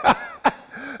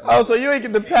 Oh, so you ain't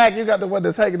get the pack, you got the one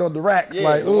that's hanging on the racks. Yeah,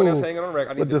 like, the one that's ooh, hanging on the rack.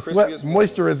 I need with the the sweat, crispiest one.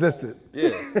 moisture resistant.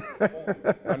 Yeah.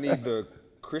 I need the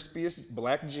crispiest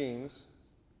black jeans.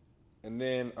 And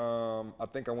then I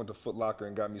think I went to Foot Locker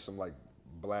and got me some like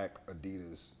black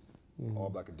Adidas, all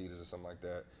black Adidas or something like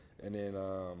that. And then,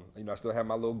 you know, I still have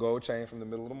my little gold chain from the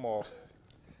middle of the mall.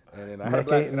 And then I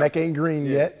had Neck ain't green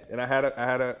yet. And I had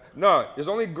a no, it's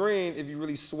only green if you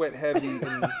really sweat heavy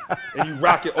and you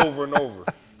rock it over and over.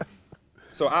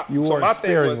 So my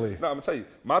thing was, no, I'm gonna tell you,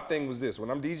 my thing was this: when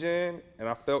I'm DJing and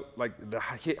I felt like the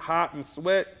hit hot and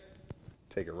sweat,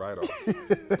 take it right off,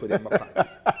 put it in my pocket,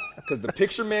 because the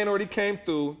picture man already came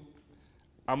through.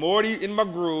 I'm already in my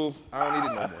groove. I don't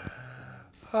need it no more.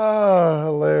 Oh,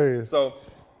 hilarious. So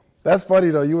that's funny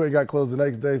though. You ain't got clothes the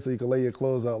next day, so you could lay your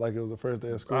clothes out like it was the first day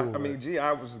of school. I mean, gee,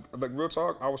 I was like, real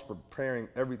talk. I was preparing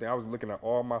everything. I was looking at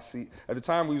all my at the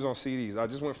time we was on CDs. I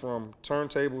just went from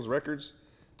turntables, records,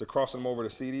 to crossing them over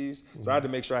to CDs. So I had to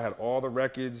make sure I had all the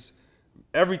records,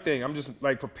 everything. I'm just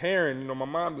like preparing. You know, my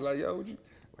mom be like, "Yo,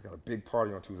 I got a big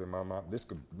party on Tuesday." My mom, this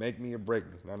could make me or break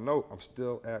me. And I know I'm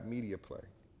still at Media Play.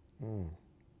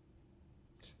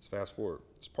 Let's fast forward.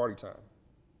 It's party time.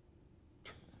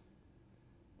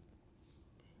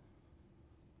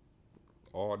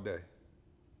 All day.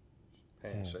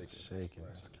 Hands shaking.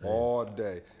 All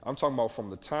day. I'm talking about from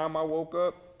the time I woke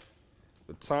up,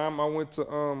 the time I went to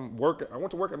work. I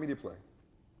went to work at Media Play.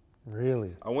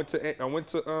 Really? I went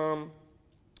to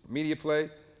Media Play,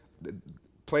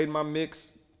 played my mix,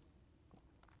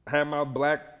 had my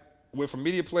black, went from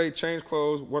Media Play, changed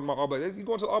clothes, wore my all black. You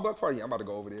going to the all black party? I'm about to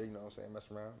go over there, you know what I'm saying, mess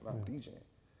around. I'm DJing.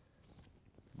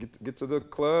 Get to the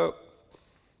club.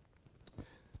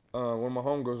 One of my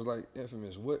homegirls was like,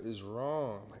 "Infamous, what is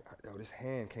wrong?" I'm like, "Yo, this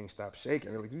hand can't stop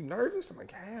shaking." They're like, "You nervous?" I'm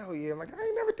like, "Hell yeah." I'm like, "I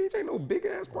ain't never DJ no big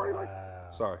ass party like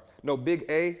this." Sorry, no big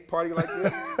A party like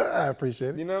this. I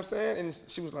appreciate it. You know what I'm saying? And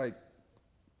she was like,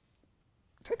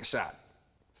 "Take a shot."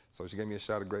 So she gave me a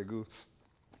shot of Grey Goose.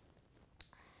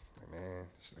 Like, man,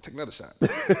 she's like, "Take another shot."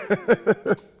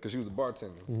 Because she was a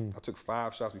bartender. I took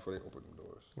 5 shots before they opened the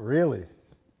doors. Really?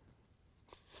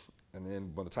 And then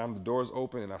by the time the doors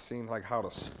opened and I seen like how the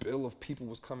spill of people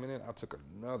was coming in, I took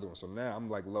another one. So now I'm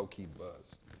like low-key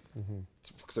buzzed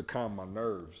to calm my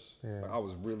nerves. Yeah. Like, I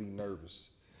was really nervous.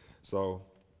 So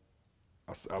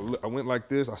I went like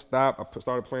this, I stopped, I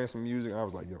started playing some music, and I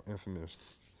was like, "Yo, Infamous,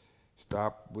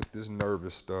 stop with this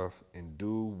nervous stuff and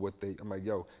do what I'm like,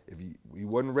 yo, if you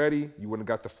wasn't ready, you wouldn't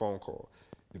have got the phone call.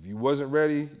 If you wasn't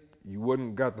ready, you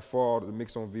wouldn't got the fall to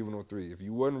mix on V103. If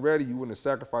you wasn't ready, you wouldn't have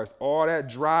sacrificed all that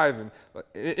driving."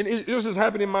 And it was just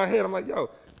happening in my head. I'm like,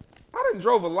 yo, I done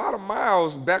drove a lot of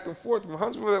miles back and forth from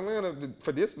Huntsville to Atlanta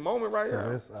for this moment right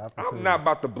here. I'm not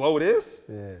about to blow this.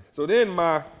 Yeah. So then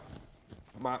my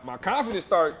confidence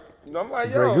start, you know, I'm like,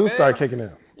 yo, Grey Goose man. start kicking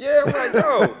in. Yeah, I'm like,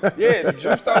 yo, yeah, the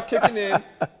juice starts kicking in.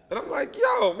 And I'm like,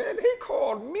 yo, man, he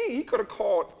called me. He could have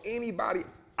called anybody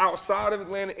outside of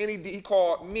Atlanta, he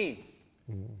called me.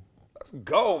 Let's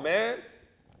go, man.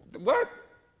 What?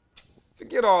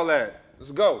 Forget all that.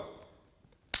 Let's go.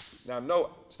 Now,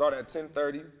 no, start at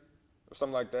 10:30 or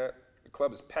something like that. The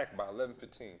club is packed by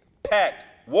 11:15. Packed,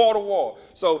 wall to wall.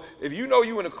 So if you know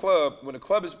you in a club, when the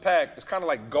club is packed, it's kind of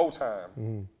like go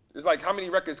time. It's like how many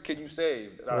records can you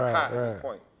save that are hot at this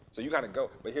point? So you gotta go.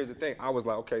 But here's the thing. I was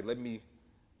like, okay, let me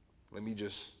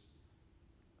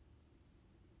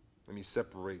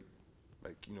separate.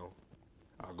 Like, you know,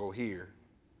 I'll go here.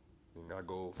 And I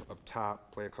go up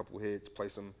top, play a couple hits, play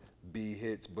some B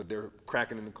hits, but they're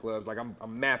cracking in the clubs. Like I'm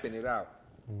mapping it out.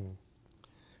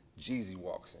 Jeezy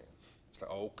walks in. It's like,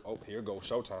 oh, here goes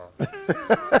showtime.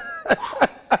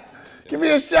 Give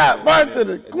me a shot,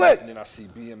 bartender, quick. And then I see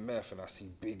BMF, and I see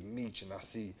Big Meech, and I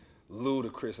see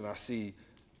Ludacris, and I see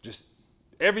just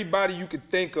everybody you could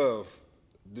think of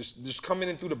just coming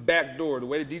in through the back door. The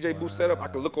way the DJ booth set up, I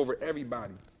could look over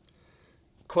everybody.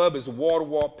 Club is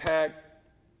wall-to-wall packed.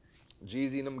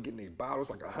 Jeezy and them getting their bottles,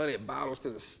 like 100 bottles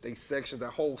to they section, that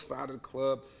whole side of the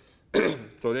club.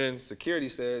 So then security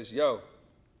says, "Yo,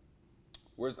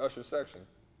 where's Usher's section?"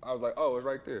 I was like, "Oh, it's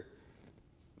right there."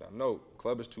 Now, no,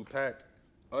 club is too packed.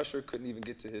 Usher couldn't even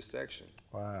get to his section.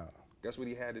 Wow. Guess what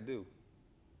he had to do?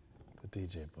 The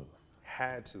DJ booth.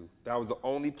 Had to. That was the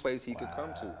only place he could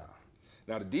come to.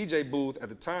 Now the DJ booth at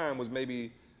the time was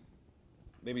maybe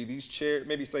these chairs,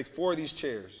 maybe it's like 4 of these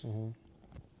chairs.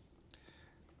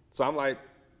 So I'm like,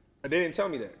 and they didn't tell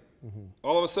me that.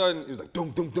 All of a sudden, it was like,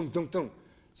 dum, dum, dum, dum, dum.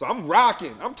 So I'm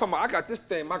rocking. I'm talking about, I got this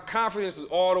thing. My confidence is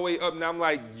all the way up. Now I'm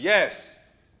like, yes.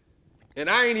 And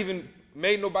I ain't even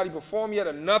made nobody perform yet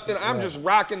or nothing. I'm just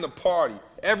rocking the party.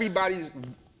 Everybody's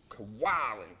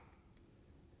wilding.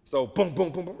 So boom,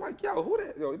 boom, boom, boom. I'm like, yo, who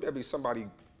that? Yo, it better be somebody.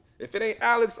 If it ain't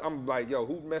Alex, I'm like, yo,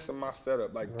 who messing my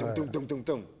setup? Like, dum, dum, dum, dum,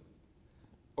 dum.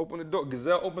 Open the door.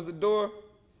 Gazelle opens the door.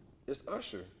 It's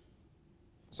Usher.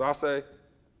 So I say,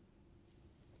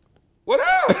 what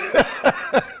up?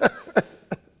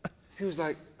 He was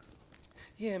like,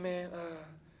 yeah, man,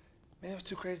 it was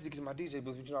too crazy to get to my DJ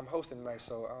booth, but you know, I'm hosting tonight,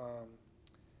 so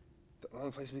the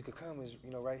only place we could come is,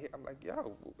 you know, right here. I'm like, yo,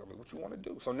 I mean, what you want to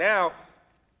do? So now,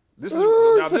 this is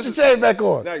put your chain back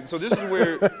on. Now, so this is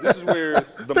where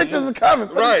the pictures are coming.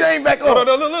 Put the chain back on.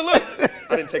 No, look.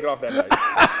 I didn't take it off that night.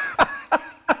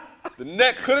 The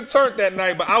neck could have turned that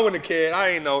night, but I wouldn't have cared. I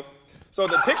ain't know. So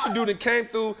the picture dude that came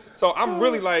through. So I'm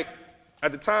really like,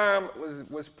 at the time,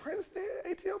 was Prince there?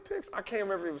 ATL Pics? I can't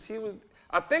remember if he was.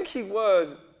 I think he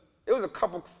was. It was a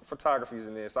couple photographies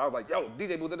in there. So I was like, yo,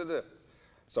 DJ booth, da da da.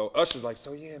 So Usher's like,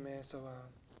 so yeah, man. So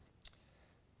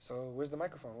where's the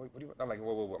microphone? What do you? I'm like,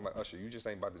 whoa. I'm like, Usher, you just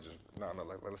ain't about to just no.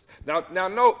 Like, let's. Now,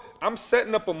 no. I'm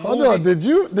setting up a movie. Hold on. Did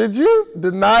you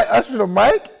deny Usher the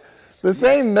mic? The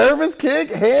same nervous kid,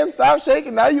 hands stop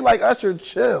shaking. Now you like, Usher,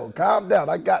 chill, calm down.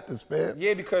 I got this, man.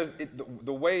 Yeah, because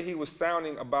the way he was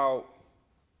sounding about,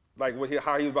 like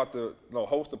how he was about to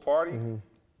host the party,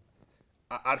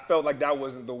 I felt like that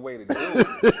wasn't the way to do it.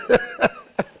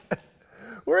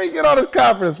 Where you get all this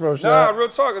confidence from, Sean? Nah, real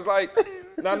talk. It's like,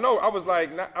 I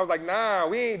was like, nah,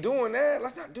 we ain't doing that.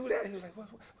 Let's not do that. He was like, what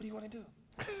do you want to do?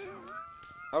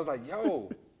 I was like,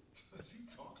 yo.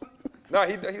 Nah,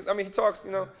 he talks, you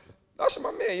know. Usher,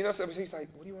 my man, you know, so he's like,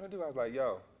 what do you want to do? I was like,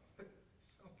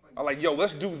 yo.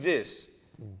 Let's do this.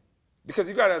 Because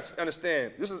you gotta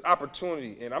understand, this is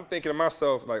opportunity. And I'm thinking to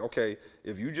myself, like, okay,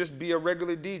 if you just be a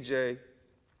regular DJ,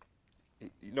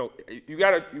 you know, you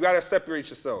gotta separate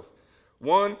yourself.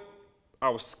 One, I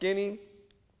was skinny,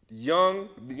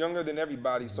 younger than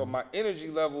everybody, so my energy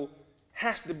level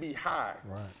has to be high.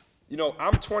 Right. You know,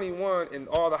 I'm 21 and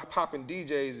all the popping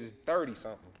DJs is 30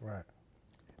 something. Right.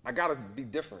 I gotta be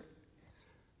different.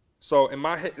 So in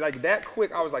my head, like that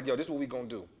quick, I was like, yo, this is what we gonna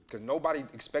do. Because nobody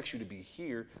expects you to be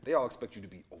here. They all expect you to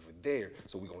be over there.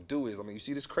 So what we gonna do is, I mean, you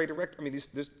see this crate erect? I mean, it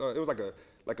was like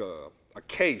a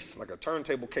case, like a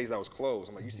turntable case that was closed.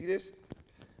 I'm like, you see this?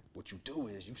 What you do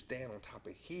is you stand on top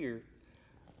of here.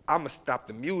 I'm gonna stop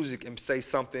the music and say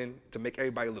something to make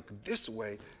everybody look this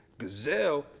way.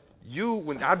 Gazelle,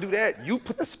 when I do that, you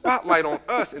put the spotlight on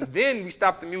us, and then we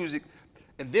stop the music,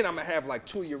 and then I'm gonna have like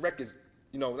 2 of your records.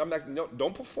 You know, I'm like, no,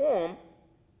 don't perform,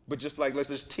 but just like, let's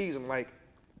just tease them like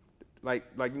you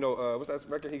know, what's that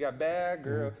record he got, Bad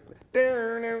Girl?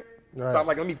 Right. So I'm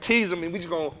like, let me tease them and we just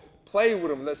gonna play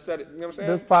with them. Let's set it, you know what I'm saying?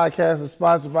 This podcast is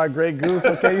sponsored by Grey Goose,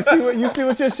 okay? You see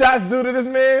what your shots do to this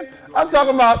man? I'm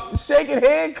talking about shaking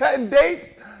hand, cutting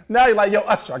dates. Now you're like, yo,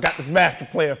 Usher, I got this master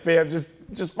plan, fam.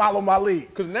 Just follow my lead.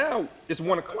 Because now it's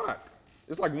 1 o'clock.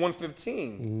 It's like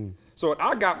 1:15. So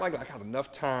I got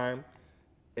enough time.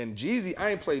 And Jeezy, I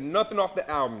ain't played nothing off the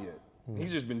album yet.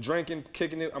 He's just been drinking,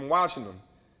 kicking it. I'm watching him.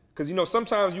 Because, you know,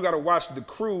 sometimes you got to watch the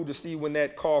crew to see when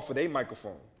that call for their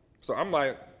microphone. So I'm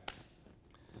like,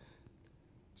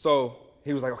 so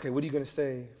he was like, okay, what are you going to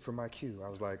say for my cue? I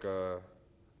was like, I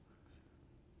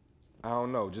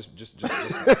don't know. Just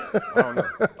I don't know.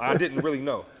 I didn't really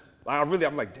know. I'm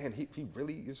like, damn, he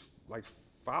really is like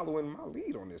following my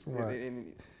lead on this. Right.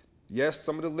 And yes,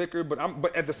 some of the liquor,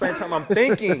 but at the same time, I'm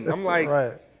thinking, I'm like,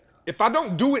 right. If I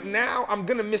don't do it now, I'm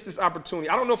gonna miss this opportunity.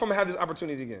 I don't know if I'm gonna have this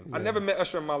opportunity again. Yeah. I never met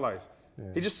Usher in my life.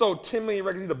 Yeah. He just sold 10 million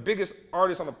records. He's the biggest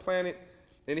artist on the planet.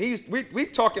 And we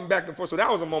talking back and forth. So that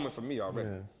was a moment for me already.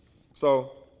 Yeah.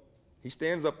 So he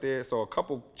stands up there. So a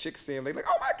couple chicks see him. They like,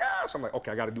 oh my gosh. I'm like,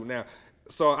 okay, I gotta do it now.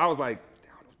 So I was like,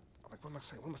 what am I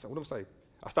saying?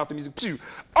 I stopped the music.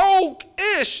 Oh,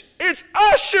 Ish, it's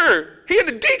Usher. He in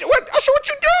the DJ. What, Usher, what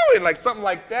you doing? Like something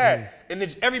like that. And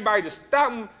then everybody just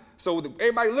stopped him. So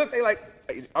everybody looked, they like,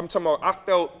 I'm talking about, I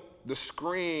felt the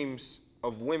screams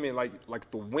of women like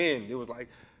the wind. It was like,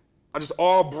 I just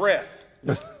all breath.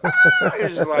 Just, it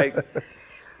was just like,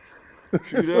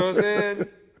 you know what I'm saying?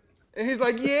 And he's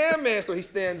like, yeah, man. So he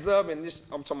stands up and just,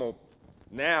 I'm talking about,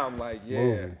 now I'm like, yeah.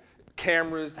 Movie.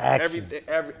 Cameras, action. Everything,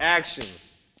 action.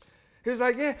 He was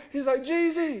like, yeah. He's like,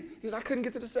 Jeezy. He's like, I couldn't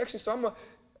get to the section, so I'm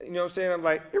you know what I'm saying? I'm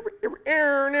like, I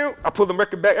pull the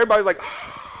record back. Everybody's like,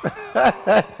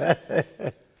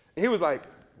 He was like,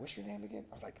 what's your name again?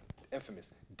 I was like, Infamous.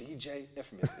 DJ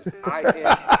Infamous. It's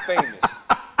I-N famous.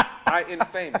 I-N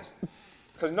famous.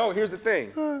 Because no, here's the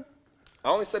thing. I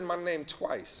only said my name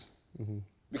twice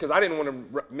because I didn't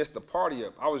want to miss the party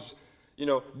up. I was,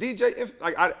 DJ,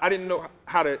 I didn't know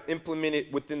how to implement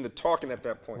it within the talking at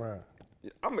that point. Right.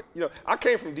 I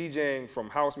came from DJing from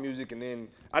house music, and then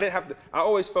I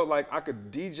always felt like I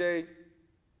could DJ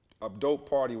a dope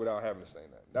party without having to say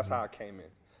that. That's how I came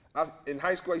in. In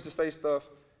high school, I used to say stuff.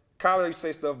 College, I used to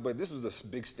say stuff, but this was a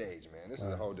big stage, man. This is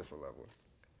a whole different level.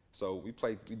 So we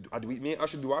played, me and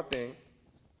Usher do our thing.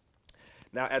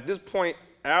 Now, at this point,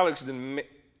 Alex didn't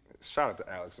shout out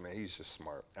to Alex, man, he's just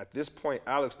smart. At this point,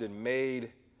 Alex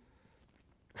made,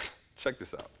 check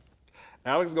this out.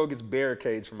 Alex gets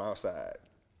barricades from outside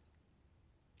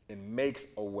and makes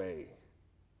a way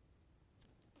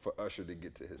for Usher to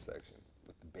get to his section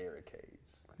with the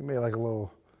barricades. He made like a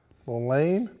little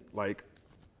lane? Like,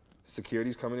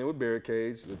 security's coming in with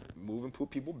barricades, they're moving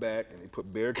people back, and they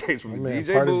put barricades from the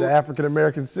DJ part booth. Of the African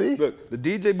American Sea? Look, the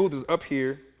DJ booth is up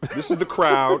here. This is the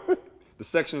crowd. The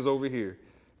section is over here.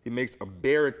 He makes a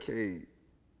barricade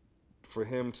for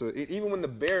him to, even when the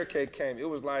barricade came, it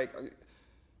was like,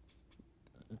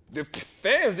 the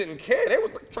fans didn't care. They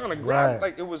was like trying to grab,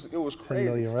 like it was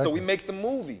crazy. So we make the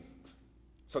movie.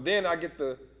 So then I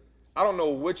don't know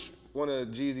which one of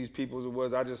Jeezy's people it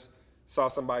was. I just saw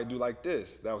somebody do like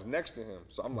this that was next to him.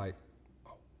 So I'm like,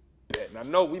 oh, bet. And I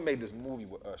know we made this movie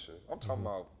with Usher. I'm talking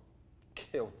about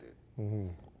killed it.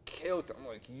 Killed it. I'm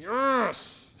like,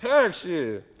 yes, heck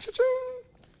yeah. Cha-ching.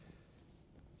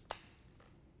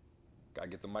 Gotta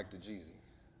get the mic to Jeezy.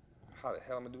 How the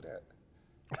hell am I gonna do that?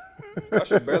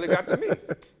 Usher barely got to me.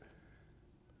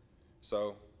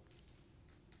 So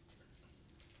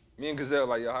me and Gazelle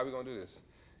like, yo, how we gonna do this?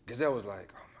 Gazelle was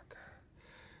like, oh my God.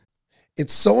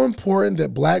 It's so important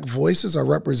that Black voices are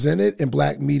represented in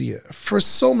Black media for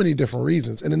so many different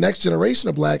reasons. And the next generation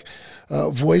of Black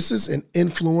voices and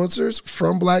influencers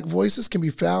from Black voices can be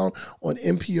found on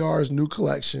NPR's new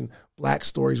collection, Black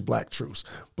Stories, Black Truths.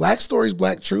 Black Stories,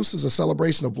 Black Truths is a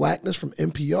celebration of Blackness from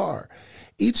NPR.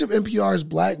 Each of NPR's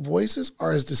Black voices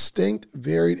are as distinct,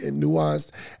 varied, and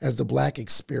nuanced as the Black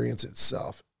experience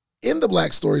itself. In the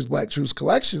Black Stories, Black Truths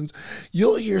collections,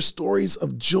 you'll hear stories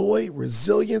of joy,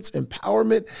 resilience,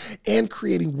 empowerment, and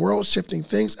creating world-shifting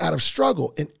things out of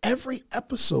struggle. And every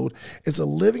episode is a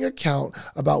living account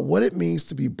about what it means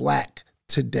to be Black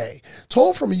today,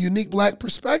 told from a unique Black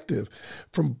perspective.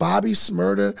 From Bobby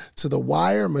Shmurda to The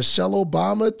Wire, Michelle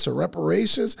Obama to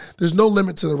reparations, there's no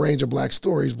limit to the range of Black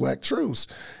stories, Black truths.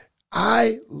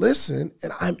 I listen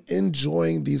and I'm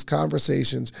enjoying these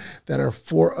conversations that are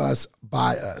for us,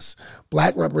 by us.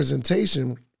 Black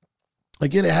representation,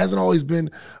 again, it hasn't always been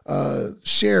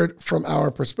shared from our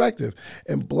perspective.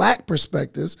 And Black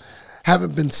perspectives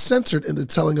haven't been censored in the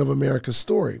telling of America's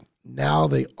story. Now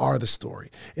they are the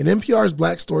story. In NPR's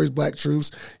Black Stories, Black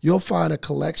Truths, you'll find a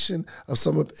collection of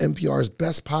some of NPR's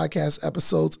best podcast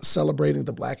episodes celebrating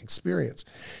the Black experience.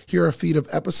 Here are a feed of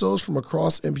episodes from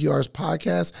across NPR's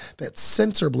podcasts that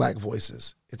center Black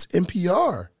voices. It's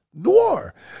NPR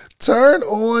Noir. Turn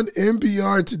on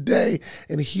NPR today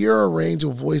and hear a range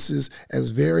of voices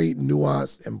as varied,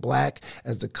 nuanced, and Black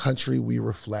as the country we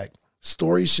reflect.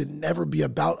 Stories should never be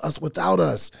about us without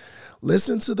us.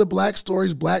 Listen to the Black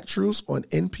Stories, Black Truths on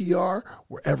NPR,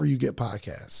 wherever you get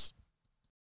podcasts.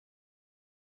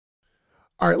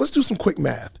 All right, let's do some quick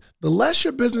math. The less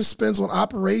your business spends on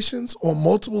operations, on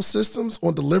multiple systems,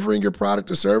 on delivering your product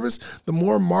or service, the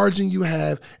more margin you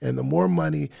have and the more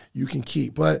money you can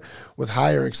keep. But with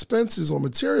higher expenses on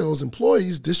materials,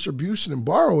 employees, distribution, and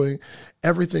borrowing,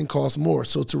 everything costs more.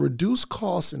 So to reduce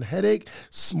costs and headache,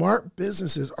 smart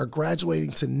businesses are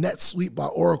graduating to NetSuite by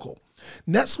Oracle.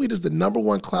 NetSuite is the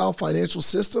 #1 cloud financial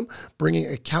system, bringing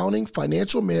accounting,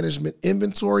 financial management,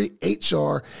 inventory,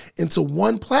 HR into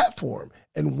one platform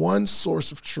and one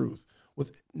source of truth.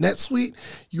 With NetSuite,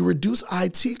 you reduce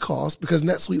IT costs because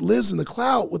NetSuite lives in the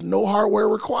cloud with no hardware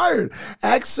required.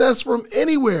 Access from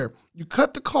anywhere. You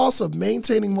cut the cost of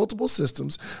maintaining multiple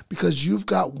systems because you've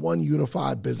got one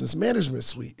unified business management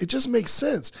suite. It just makes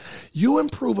sense. You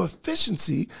improve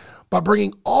efficiency by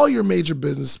bringing all your major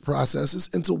business processes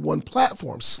into one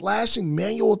platform, slashing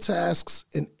manual tasks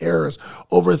and errors.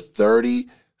 Over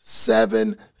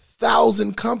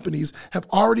 37,000 companies have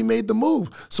already made the move.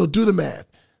 So do the math.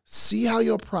 See how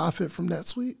you'll profit from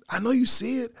NetSuite? I know you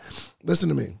see it. Listen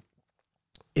to me.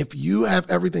 If you have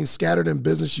everything scattered in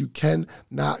business, you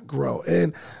cannot grow.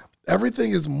 And Everything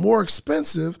is more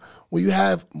expensive when you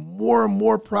have more and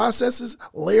more processes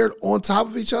layered on top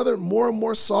of each other, more and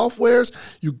more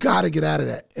softwares. You got to get out of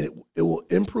that. And it will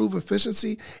improve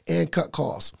efficiency and cut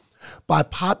costs. By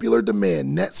popular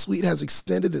demand, NetSuite has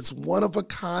extended its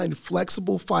one-of-a-kind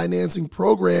flexible financing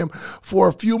program for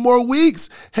a few more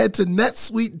weeks. Head to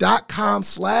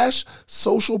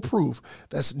netsuite.com/socialproof.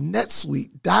 That's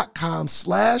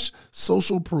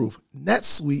netsuite.com/socialproof.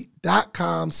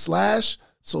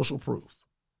 netsuite.com/socialproof.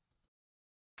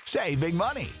 Save big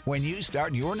money when you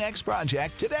start your next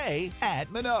project today at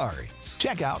Menards.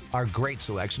 Check out our great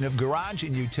selection of garage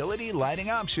and utility lighting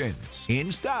options.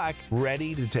 In stock,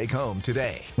 ready to take home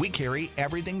today. We carry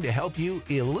everything to help you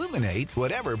illuminate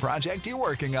whatever project you're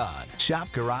working on. Shop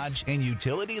garage and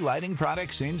utility lighting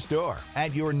products in store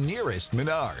at your nearest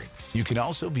Menards. You can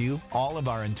also view all of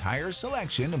our entire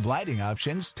selection of lighting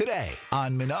options today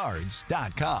on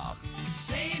Menards.com.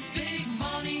 Save big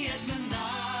money at Menards.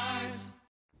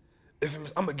 If I'm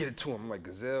gonna get it to him, I'm like,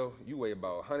 Gazelle, you weigh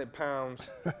about 100 pounds.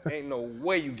 Ain't no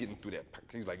way you getting through that.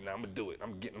 He's like, nah, I'm gonna do it.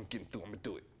 I'm getting through. I'm gonna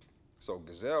do it. So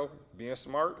Gazelle, being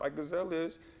smart like Gazelle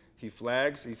is, he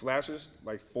flashes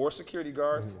like 4 security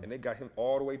guards, and they got him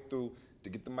all the way through to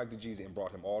get the mic to Jeezy and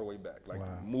brought him all the way back, like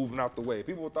moving out the way.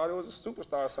 People thought it was a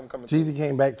superstar or something coming through. Jeezy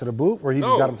came back to the booth, or he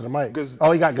just got him to the mic?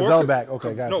 he got Gazelle back.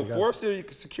 Okay, got you. No, 4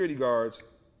 security guards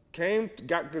came,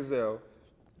 got Gazelle.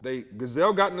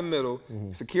 Gazelle got in the middle.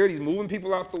 Security's moving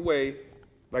people out the way,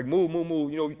 like move.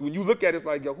 You know, when you look at it, it's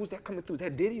like, yo, who's that coming through? Is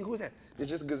that Diddy? Who's that? It's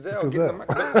just Gazelle getting the mic.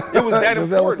 But it was that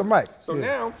Gazelle with important. the mic. So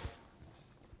now,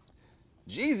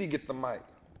 Jeezy get the mic.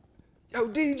 Yo,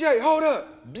 DJ, hold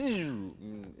up.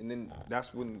 And then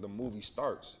that's when the movie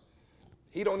starts.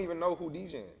 He don't even know who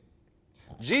DJing.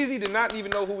 Jeezy did not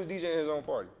even know who was DJing his own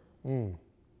party.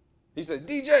 He says,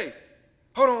 DJ,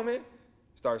 hold on, man.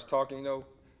 Starts talking, you know.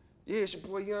 Yeah, it's your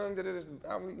boy Young,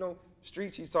 you know,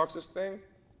 streets, he talks this thing.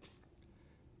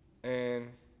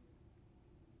 And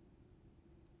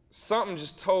something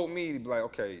just told me to be like,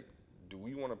 okay, do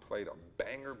we want to play the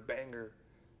banger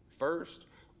first?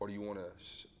 Or do you want to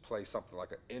play something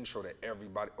like an intro that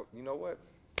everybody, you know what?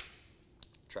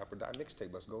 Trap or Die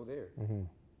mixtape, let's go there.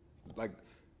 Like,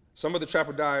 some of the Trap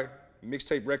or Die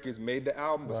mixtape records made the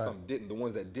album, but some didn't. The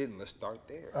ones that didn't, let's start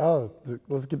there. Oh,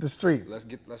 let's get the streets. Let's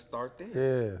start there.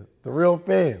 Yeah, the real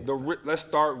fans. Let's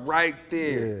start right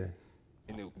there. Yeah.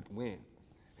 And then win.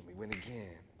 And we win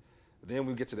again. Then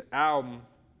we get to the album.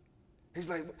 He's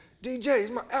like, DJ,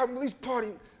 it's my album release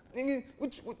party. Nigga,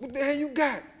 what the hell you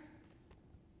got?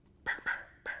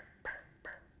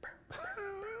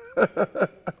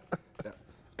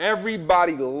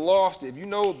 Everybody lost it. If you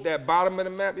know that bottom of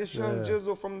the map, it's Young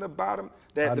Jizzle from the bottom.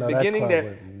 That the beginning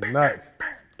that nuts.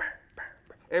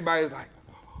 Everybody's like,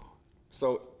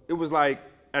 so it was like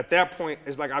at that point,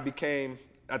 it's like I became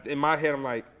in my head. I'm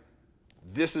like,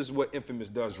 this is what Infamous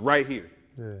does right here.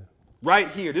 Yeah. Right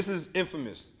here. This is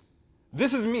Infamous.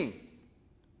 This is me.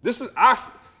 This is I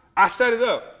set it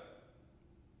up.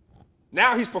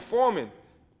 Now he's performing.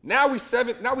 Now we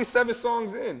 7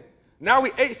 songs in. Now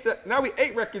we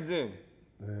 8 records in.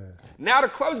 Yeah. Now the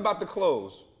club's about to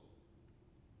close.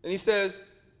 And he says,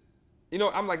 you know,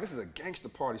 I'm like, this is a gangster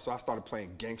party. So I started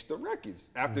playing gangster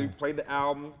records. After he played the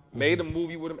album, made a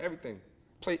movie with him, everything.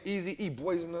 Played Easy-E,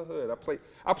 Boys in the Hood.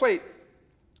 I played,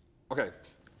 okay,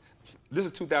 this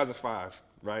is 2005,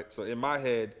 right? So in my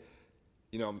head,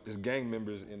 you know, there's gang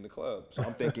members in the club. So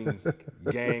I'm thinking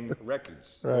gang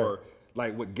records, or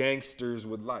like what gangsters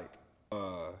would like.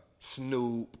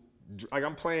 Snoop, like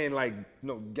I'm playing like, you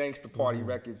know, gangster party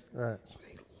records. Right. So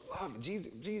they love it.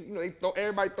 Jeezy, you know,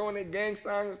 everybody throwing their gang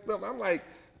signs and stuff. I'm like,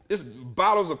 there's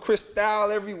bottles of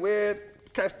Cristal everywhere.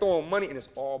 Cats throwing money, and it's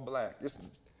all black. There's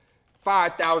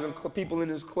 5,000 people in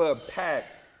this club,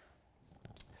 packed.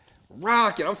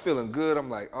 Rocking, I'm feeling good. I'm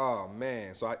like, oh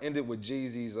man. So I ended with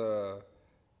Jeezy's,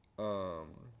 I'm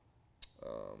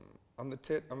gonna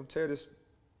tear this,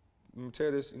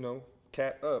 you know,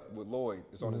 Cat Up with Lloyd.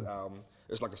 It's on his album.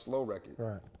 It's like a slow record.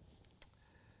 Right.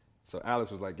 So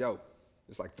Alex was like, yo,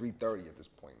 it's like 3:30 at this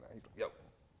point now. He's like, yo,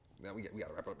 now we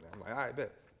gotta wrap up now. I'm like, all right,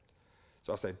 bet.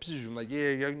 So I say, I'm like, yeah,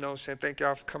 you know, saying thank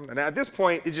y'all for coming. And at this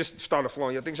point, it just started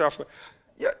flowing. Thanks y'all for,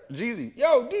 yeah, Jeezy,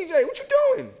 yo, DJ, what you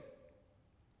doing?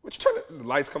 What you turning, the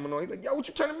lights coming on. He's like, yo, what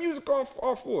you turning music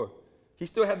off for? He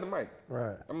still had the mic.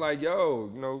 Right. I'm like, yo,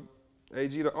 you know,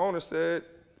 AG, the owner, said,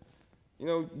 you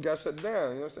know, you got shut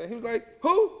down. You know what I'm saying? He was like,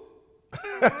 who?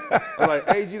 I'm like,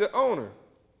 AG, the owner.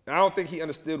 And I don't think he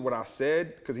understood what I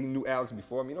said because he knew Alex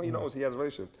before me. You know, he knows he has a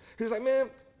relationship. He was like,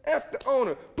 man, F the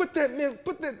owner. Put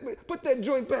that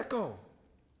joint back on.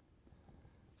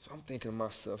 So I'm thinking to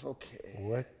myself, okay.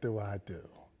 What do I do?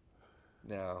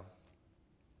 Now,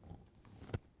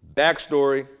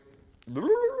 backstory.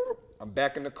 I'm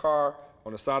back in the car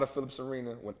on the side of Phillips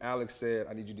Arena when Alex said,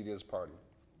 I need you to do this party.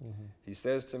 He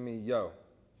says to me, yo,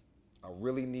 I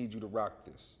really need you to rock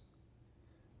this.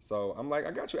 So I'm like,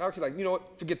 I got you. Alex is like, you know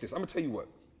what, forget this. I'm gonna tell you what.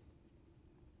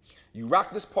 You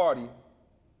rock this party,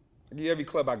 I give you every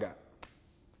club I got.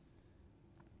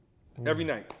 Every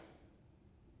night.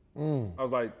 I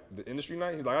was like, the industry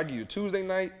night? He's like, I give you a Tuesday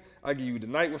night, I give you the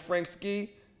night with Frank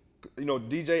Ski, you know,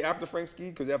 DJ after Frank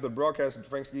Ski, because after the broadcast,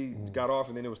 Frank Ski got off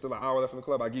and then there was still an hour left in the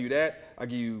club. I give you that. I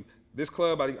give you this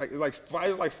club. It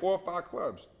was like 4 or 5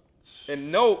 clubs.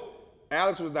 And note,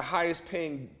 Alex was the highest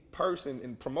paying person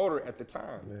and promoter at the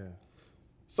time. Yeah.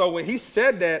 So when he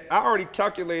said that, I already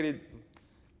calculated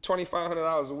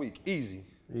 $2,500 a week, easy.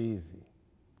 Easy.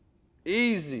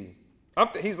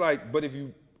 He's like, but if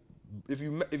you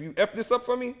F this up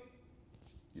for me,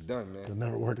 you're done, man. You'll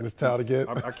never work in this town again.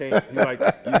 I can't.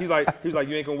 He's like,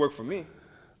 you ain't gonna work for me.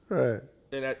 Right.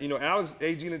 And you know, Alex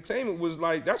AG Entertainment was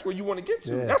like, that's where you want to get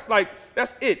to. Yeah.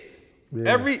 That's it.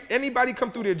 Yeah. Anybody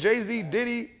come through there, Jay-Z,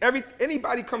 Diddy,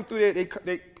 anybody come through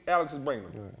there, Alex is bringing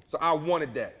them. Right. So I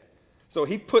wanted that. So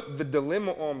he put the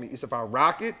dilemma on me. It's if I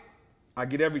rock it, I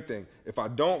get everything. If I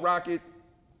don't rock it,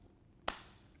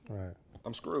 Right.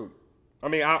 I'm screwed. I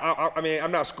mean,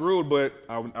 I'm not screwed, but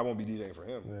I won't be DJing for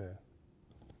him. Yeah.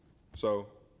 So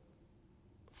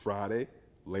Friday,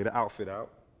 lay the outfit out.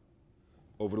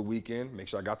 Over the weekend, make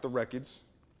sure I got the records.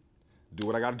 Do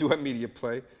what I got to do at Media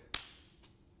Play.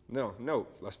 No,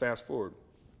 let's fast forward.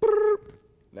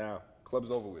 Now, club's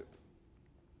over with.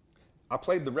 I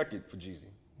played the record for Jeezy.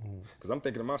 Because I'm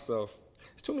thinking to myself,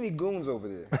 there's too many goons over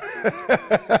there.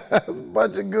 It's a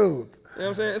bunch of goons. You know what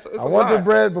I'm saying? It's I want the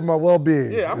bread, but my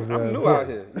well-being. Yeah, is, I'm new out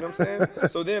here. You know what I'm saying?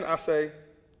 So then I say,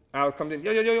 Alex comes in,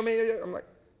 yo, man, yo. I'm like,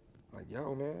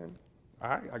 yo, man, all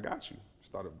right, I got you.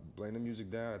 Started playing the music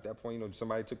down. At that point, you know,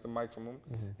 somebody took the mic from him.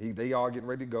 They all getting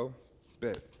ready to go.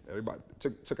 Bet. Everybody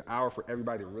took an hour for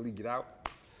everybody to really get out.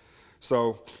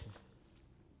 So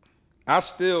I'm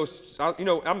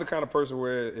the kind of person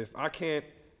where if I can't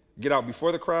get out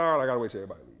before the crowd, I gotta wait till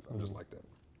everybody leave. I'm just like that.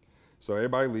 So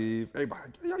everybody leave. Everybody,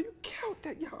 yo, you count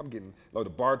that? Yo, I'm getting, the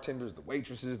bartenders, the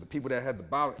waitresses, the people that had the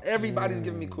bottle. Everybody's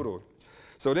giving me kudos.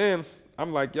 So then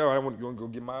I'm like, yo, I want to go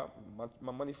get my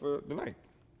money for the night.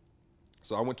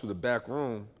 So I went to the back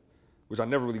room, which I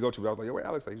never really go to. But I was like, yo, where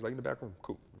Alex at? He was like, in the back room.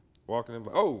 Cool. Walking in,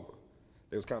 like, oh,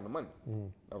 they was counting the money.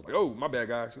 I was like, oh, my bad,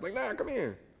 guy. She's like, nah, come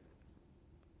here.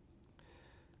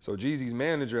 So Jeezy's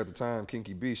manager at the time,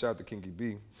 Kinky B, shout out to Kinky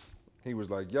B, he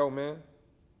was like, yo, man,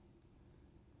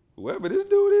 whoever this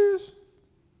dude is,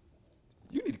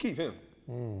 you need to keep him.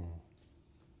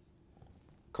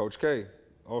 Coach K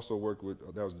also worked with,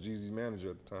 that was Jeezy's manager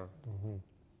at the time.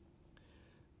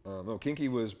 No, Kinky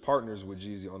was partners with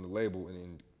Jeezy on the label, and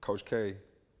then Coach K,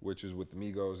 which is with the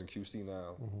Migos and QC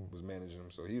now, was managing him.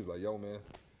 So he was like, yo, man,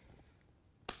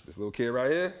 this little kid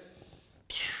right here,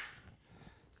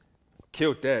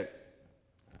 killed that.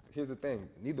 Here's the thing,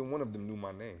 neither one of them knew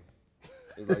my name.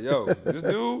 It was like, yo, this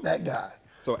dude. That guy.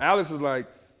 So Alex is like,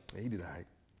 hey, he did all right.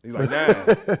 He's like,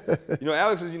 nah. You know,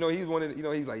 Alex is, he's one of the,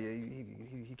 he's like, yeah,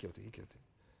 he killed it.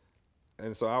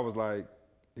 And so I was like,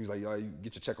 he was like, yo, you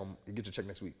get your check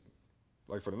next week.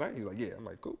 Like for the night? He was like, yeah. I'm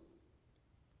like, cool.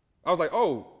 I was like,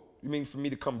 oh, you mean for me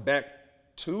to come back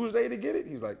Tuesday to get it?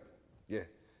 He's like, yeah.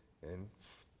 And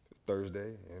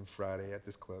Thursday and Friday at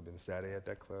this club and Saturday at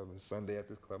that club and Sunday at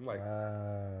this club. I'm like,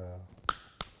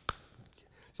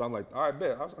 so I'm like, all right,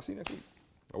 bet. I'll see you next week.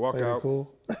 I walk out.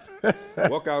 Cool.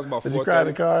 Walk out was about 4:30. Did you cry in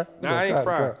the car? Nah, I ain't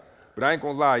crying. But I ain't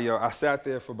gonna lie, yo. I sat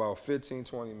there for about 15,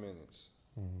 20 minutes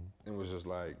and was just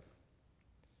like,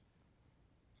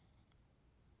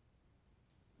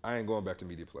 I ain't going back to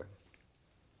Media Play.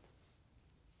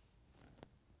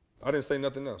 I didn't say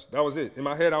nothing else. That was it. In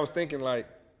my head, I was thinking about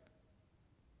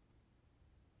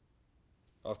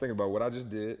what I just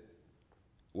did,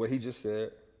 what he just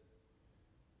said.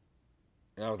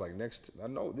 And I was like, I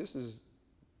know this is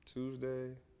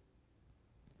Tuesday,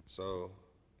 so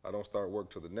I don't start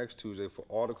work till the next Tuesday for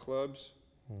all the clubs.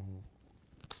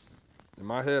 In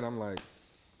my head, I'm like,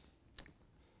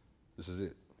 this is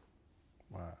it.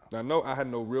 Wow. Now, no, I had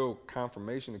no real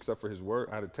confirmation except for his word.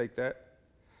 I had to take that.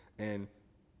 And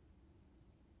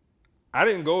I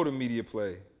didn't go to Media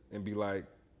Play and be like,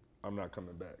 I'm not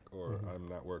coming back or I'm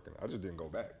not working. I just didn't go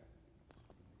back.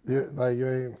 You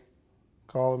ain't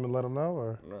call him and let him know,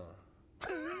 or? Nah.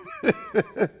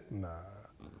 Nah.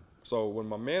 So when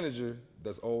my manager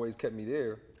that's always kept me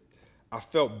there, I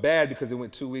felt bad because it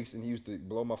went 2 weeks and he used to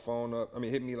blow my phone up. I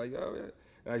mean, hit me like, yo,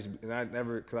 And I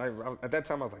never, cause at that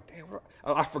time I was like, damn,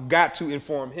 I forgot to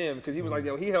inform him because he was like,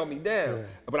 yo, he held me down. Yeah.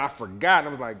 But I forgot, and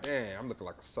I was like, damn, I'm looking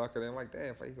like a sucker. And I'm like,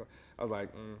 damn, I was like,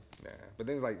 nah. But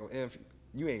then he's like, oh,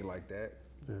 you ain't like that.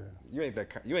 Yeah. You ain't that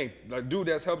kind. You ain't like dude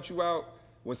that's helped you out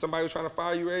when somebody was trying to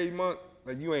fire you every month.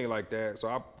 Like you ain't like that. So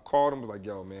I called him, was like,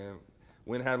 yo, man,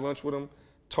 went and had lunch with him,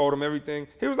 told him everything.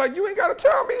 He was like, you ain't gotta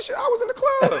tell me shit. I was in the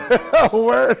club.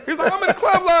 Word. He's like, I'm in the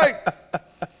club like,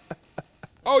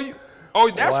 oh,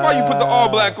 that's why you put the all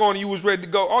black on and you was ready to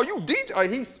go. Oh, you DJ.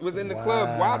 Like he was in the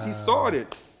club while he saw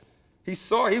it. He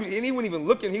saw it, and he wasn't even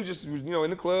looking. He was just, in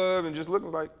the club and just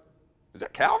looking like, is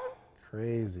that Calvin?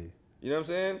 Crazy. You know what I'm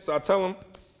saying? So I tell him,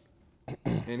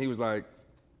 and he was like,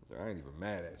 I ain't even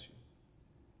mad at you.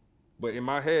 But in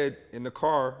my head, in the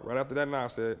car, right after that night, I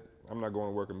said, I'm not going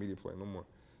to work at Media Play no more.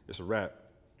 It's a wrap.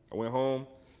 I went home.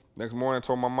 Next morning, I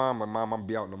told my mom, Mom, I'm going to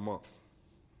be out in a month.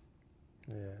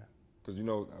 Yeah. Because,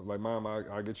 like, Mom,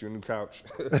 I'll get you a new couch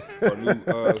or new,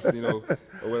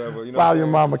 or whatever. Buy your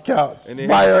mama couch. And then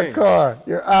buy her here's a the car.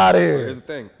 You're out of So here. here's the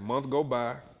thing. A month go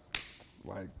by.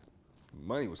 Like,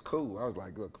 money was cool. I was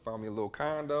like, look, found me a little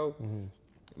condo. And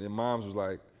then Mom's was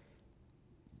like,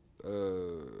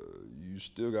 you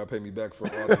still got to pay me back for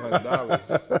all the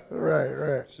 $100.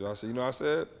 Right. So I said, you know what I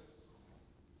said?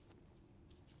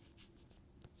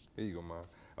 Here you go, Mom.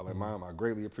 I'm like, Mom, I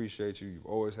greatly appreciate you. You've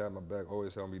always had my back,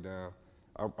 always held me down.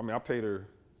 I paid her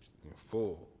in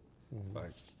full.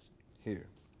 Like, here.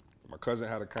 My cousin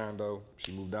had a condo.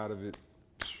 She moved out of it.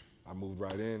 I moved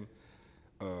right in.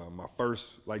 My first,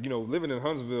 living in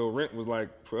Huntsville, rent was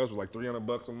for us was like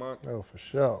 $300 a month. Oh, for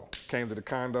sure. Came to the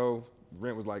condo,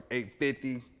 rent was like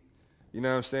 $850. You know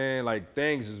what I'm saying? Like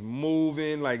things is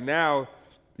moving. Like now,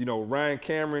 Ryan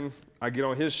Cameron, I get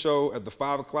on his show at the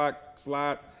 5 o'clock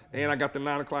slot, and I got the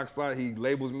 9 o'clock slot. He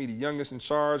labels me the youngest in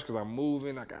charge because I'm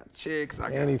moving. I got chicks.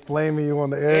 And he flaming you on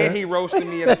the air. And he roasting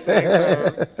me at the same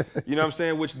time. You know what I'm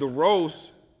saying? Which the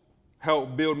roast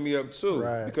helped build me up too.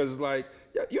 Right. Because it's like,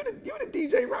 yeah, you the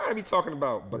DJ Ryan be talking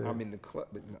about, but I'm in the club.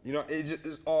 But,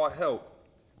 it's all help.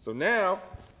 So now,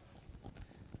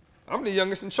 I'm the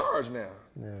youngest in charge now.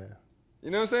 Yeah. You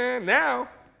know what I'm saying? Now,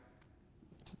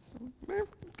 man,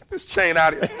 get this chain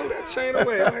out of here. Throw that chain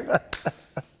away. Like,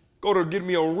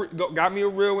 got me a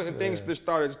real one, and things just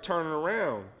started turning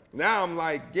around. Now I'm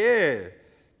like, yeah.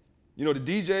 The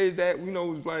DJs that,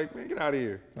 was like, man, get out of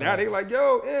here. Now they like,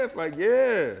 yo, F, like,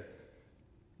 yeah.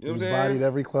 You know what I'm saying? Bodied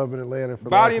every club in Atlanta for the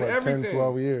Bodied last, everything. 10,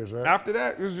 12 years, right? After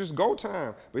that, it was just go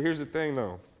time. But here's the thing,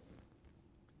 though.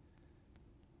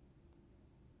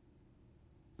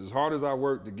 As hard as I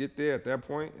worked to get there at that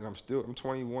point, and I'm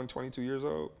 21, 22 years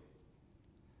old,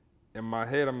 in my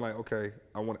head, I'm like, okay,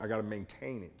 I got to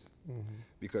maintain it.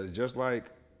 Because just like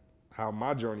how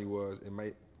my journey was,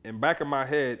 in back of my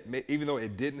head, even though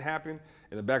it didn't happen,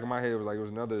 in the back of my head, it was like,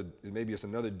 maybe it's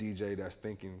another DJ that's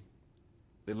thinking,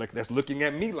 that's looking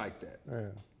at me like that. Yeah.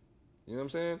 You know what I'm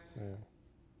saying? Yeah.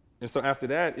 And so after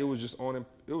that, it was just on.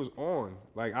 It was on.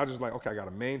 Like I just like, okay, I got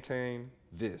to maintain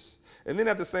this. And then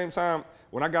at the same time,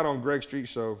 when I got on Greg Street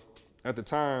show, at the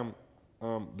time,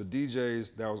 the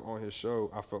DJs that was on his show,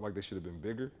 I felt like they should have been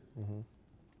bigger. You know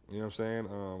what I'm saying?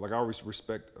 Like I always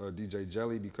respect DJ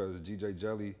Jelly because DJ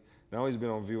Jelly, not only has been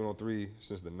on V103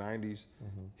 since the 90s,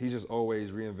 he's just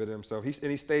always reinvented himself.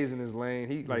 He stays in his lane.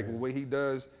 He the way he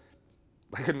does,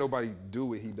 like could nobody do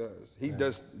what he does. He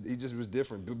just was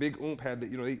different. Big Oomp had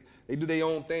they do their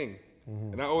own thing.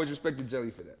 And I always respected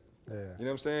Jelly for that. Yeah. You know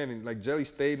what I'm saying? And like Jelly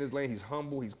stayed in his lane. He's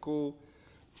humble, he's cool.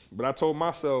 But I told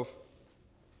myself,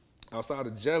 outside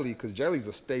of Jelly, because Jelly's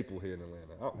a staple here in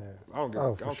Atlanta. I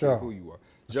don't care who you are.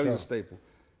 Jelly's a staple.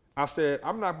 I said,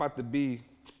 I'm not about to be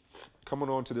coming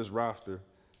onto this roster,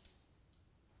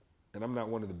 and I'm not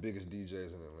one of the biggest DJs in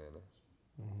Atlanta.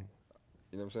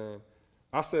 You know what I'm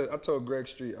saying? I told Greg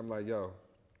Street, I'm like, yo,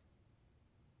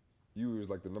 you was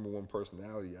like the #1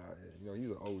 personality out here. He's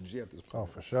an OG at this point. Oh,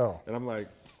 for sure. And I'm like,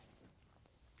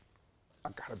 I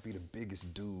gotta be the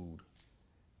biggest dude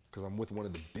because I'm with one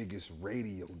of the biggest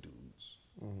radio dudes.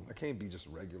 I can't be just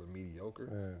regular mediocre.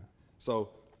 Yeah. So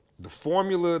the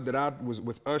formula that I was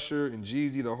with Usher and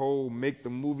Jeezy, the whole make the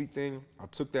movie thing, I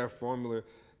took that formula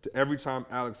to every time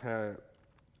Alex had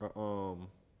a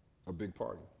big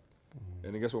party.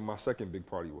 And then guess what my second big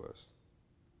party was?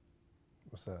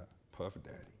 What's that? Puff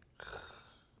Daddy.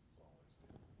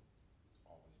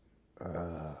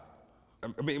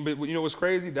 I mean, but you know what's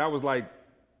crazy? That was like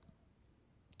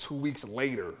 2 weeks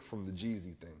later from the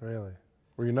Jeezy thing. Really?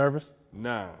 Were you nervous?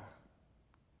 Nah,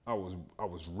 I was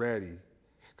ready,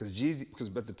 because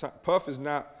at the time Puff is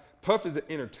an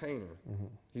entertainer.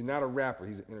 He's not a rapper.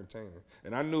 He's an entertainer,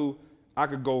 and I knew I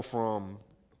could go from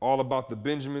All About the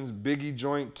Benjamins, Biggie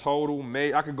joint, Total,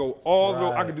 May. I could go all the,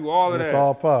 I could do all of And that. it's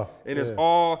all Puff. And it's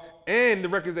all, and the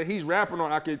records that he's rapping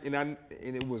on,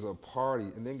 and it was a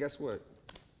party. And then guess what?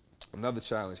 Another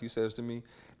challenge. He says to me,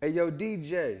 "Hey, yo,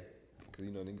 DJ," because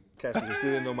you know the cats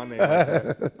still didn't know my name like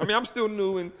that. I mean, I'm still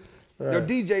new, and yo,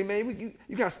 DJ, man,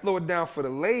 you gotta slow it down for the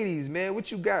ladies, man.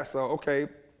 What you got? So okay,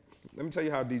 let me tell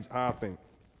you how I think.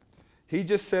 He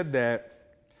just said that.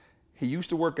 He used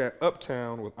to work at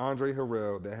Uptown with Andre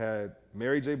Harrell that had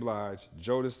Mary J. Blige,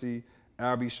 Jodeci,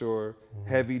 Albie Shore,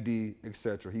 Heavy D,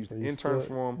 etc. He used to intern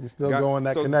for him. You still going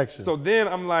that connection. So then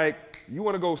I'm like, you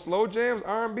want to go slow jams,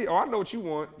 R&B? Oh, I know what you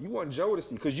want. You want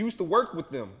Jodeci because you used to work with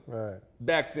them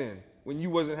back then when you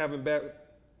wasn't having bad.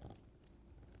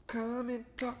 Come and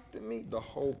talk to me. The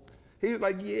whole. He was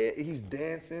like, yeah. He's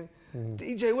dancing.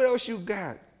 DJ, what else you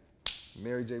got?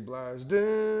 Mary J. Blige.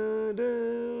 Dun,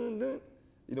 dun, dun.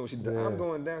 You know what she did? I'm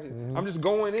going down. I'm just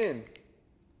going in.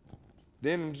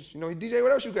 Then, you know, DJ,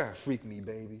 what else you got? Freak me,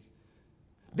 baby.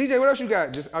 DJ, what else you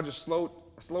got? I'll just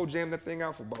slow jam that thing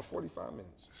out for about 45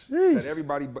 minutes. Sheesh. Let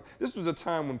everybody, this was a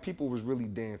time when people was really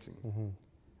dancing.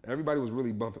 Everybody was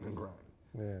really bumping and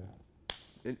grinding.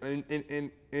 Yeah.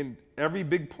 And every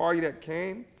big party that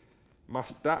came, my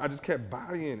style, I just kept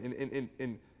bodying.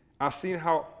 And I seen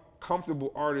how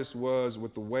comfortable artists was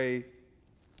with the way.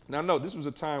 Now, no, this was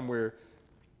a time where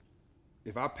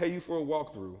if I pay you for a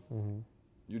walkthrough,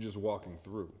 you're just walking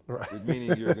through. Right.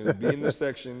 Meaning you're going to be in the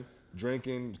section,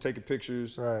 drinking, taking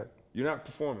pictures. Right. You're not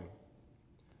performing.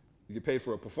 You get paid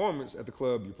for a performance at the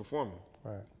club, you're performing.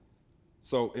 Right.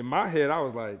 So in my head, I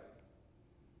was like,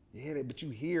 yeah, but you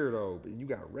here though, but you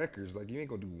got records. Like you ain't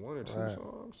gonna do one or two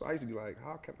songs. So I used to be like,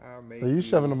 how can I make? So you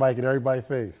shoving the mic in everybody's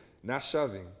face? Not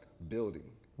shoving, building.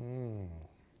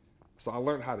 So I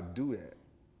learned how to do that.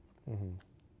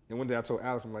 And one day I told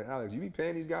Alex, I'm like, Alex, you be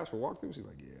paying these guys for walkthroughs? She's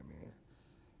like, yeah, man.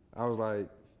 I was like,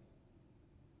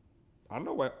 I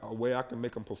know a way I can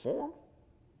make them perform.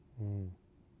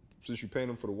 Since you paying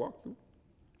them for the walkthrough.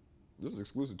 This is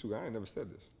exclusive too. I ain't never said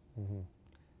this.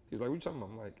 He's like, what you talking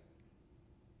about?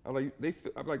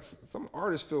 I'm like, some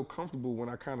artists feel comfortable when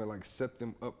I kind of like set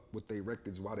them up with their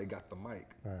records while they got the mic.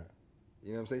 Right.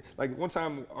 You know what I'm saying? Like one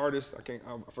time, artist, I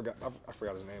forgot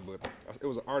his name, but it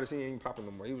was an artist. He ain't even popping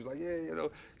no more. He was like, yeah, you know,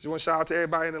 just want to shout out to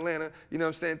everybody in Atlanta. You know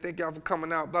what I'm saying? Thank y'all for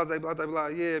coming out. Blah blah blah blah blah.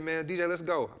 Yeah, man, DJ, let's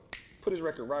go. Put his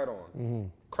record right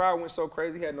on. Crowd went so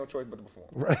crazy, he had no choice but to perform.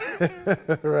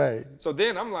 Right. Right. So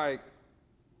then I'm like,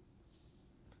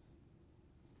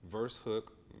 verse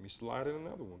hook. Let me slide in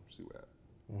another one. See what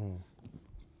happens.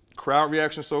 Crowd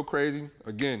reaction so crazy.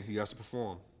 Again, he has to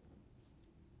perform.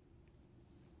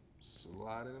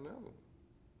 Slide in another one.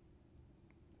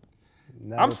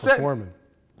 Now I'm we're performing.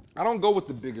 I don't go with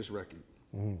the biggest record.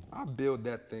 I build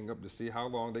that thing up to see how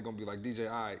long they're gonna be like, DJ,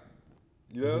 all right.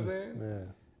 You know what I'm saying?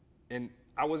 Yeah. And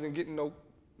I wasn't getting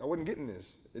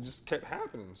this. It just kept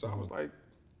happening. So I was like,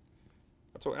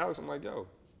 I told Alex, I'm like, yo,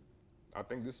 I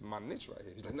think this is my niche right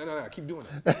here. He's like, no, keep doing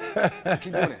it.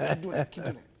 Keep doing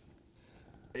it.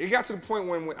 It got to the point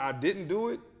when I didn't do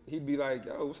it, he'd be like,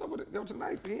 yo, what's up with it? Yo,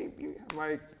 tonight, I'm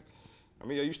like, I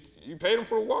mean, yo, you paid him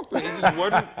for a walkthrough. He just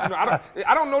wasn't, you know,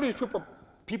 I don't know these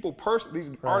people personally,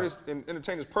 these artists and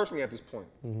entertainers personally at this point.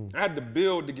 I had to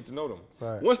build to get to know them.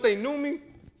 Right. Once they knew me,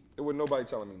 there was nobody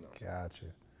telling me no. Gotcha.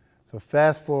 So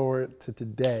fast forward to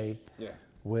today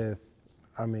with,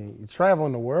 I mean, you're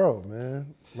traveling the world,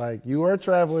 man. Like you were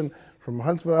traveling from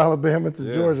Huntsville, Alabama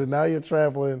to Georgia. Now you're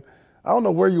traveling, I don't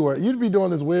know where you were. You'd be doing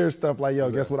this weird stuff like,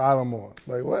 yo, guess what island I'm on?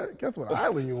 Like what? Guess what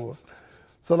island you on?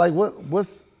 So like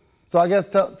so I guess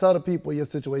tell the people your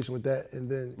situation with that and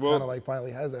then kind of like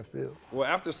finally, how does that feel? Well,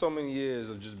 after so many years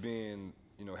of just being,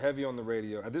 you know, heavy on the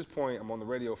radio, at this point I'm on the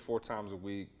radio 4 times a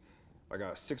week. I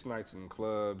got 6 nights in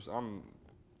clubs.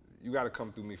 You got to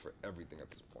come through me for everything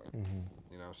at this point.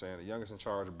 You know what I'm saying? The youngest in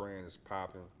charge of brand is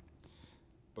popping.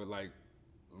 But like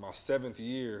my 7th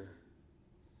year,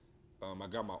 I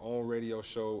got my own radio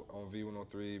show on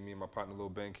V103. Me and my partner Lil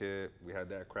Bankhead, we had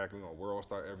that cracking. We on World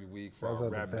Star every week for our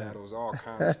rap battles, all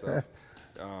kinds of stuff.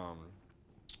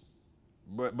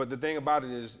 But the thing about it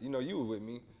is, you know, you were with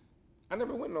me. I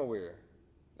never went nowhere.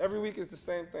 Every week is the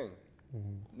same thing.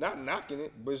 Not knocking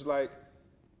it, but it's like,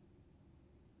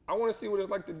 I want to see what it's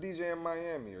like to DJ in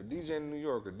Miami or DJ in New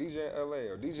York or DJ in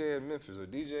LA or DJ in Memphis or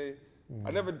DJ.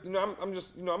 I never, you know, I'm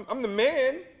just, you know, I'm the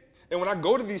man. And when I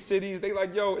go to these cities, they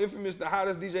like, yo, Infamous, the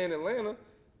hottest DJ in Atlanta.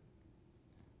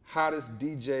 Hottest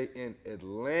DJ in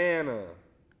Atlanta.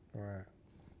 Right.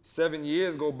 7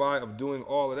 years go by of doing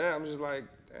all of that. I'm just like,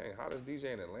 dang, hottest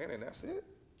DJ in Atlanta and that's it?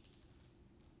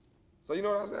 So you know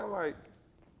what I'm saying? I'm like,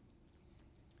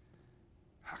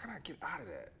 how can I get out of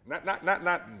that?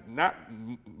 Not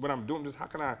what I'm doing, just how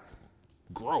can I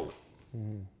grow?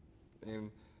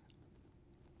 And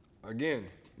again,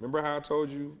 remember how I told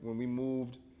you when we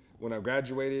moved, when I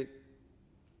graduated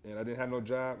and I didn't have no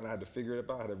job and I had to figure it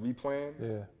out, I had to replan?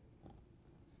 Yeah.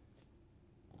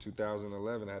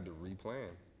 2011, I had to replan.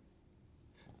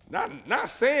 Not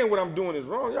saying what I'm doing is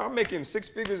wrong. I'm making 6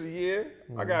 figures a year.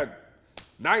 I got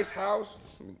nice house,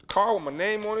 car with my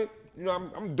name on it.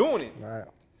 I'm doing it. Right.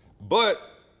 But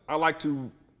I want to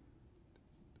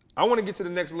get to the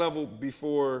next level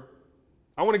before,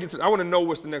 I want to know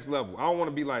what's the next level. I don't want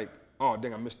to be like, oh,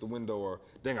 dang, I missed the window, or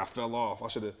dang, I fell off. I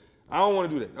don't want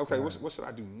to do that. Okay, what should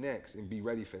I do next and be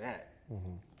ready for that?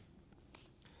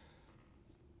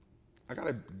 I got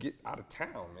to get out of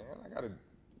town, man. I got to,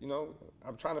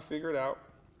 I'm trying to figure it out.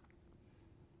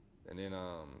 And then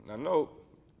I know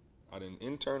I didn't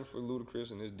intern for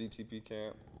Ludacris in his DTP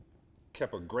camp,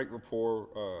 kept a great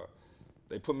rapport.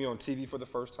 They put me on TV for the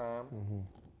first time.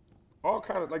 All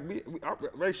kind of, like, our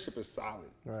relationship is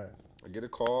solid. Right. I get a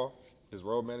call, his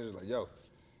road manager's like, yo,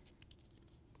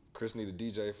 Chris need a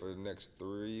DJ for the next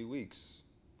 3 weeks.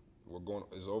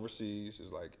 It's overseas,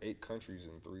 it's like 8 countries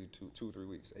in 2 or 3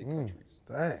 weeks, 8 countries.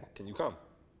 Dang. Can you come?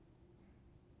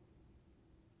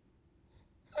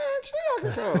 Actually, I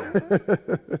can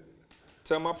come.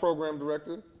 Tell my program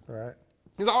director. Right.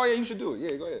 He's like, oh yeah, you should do it.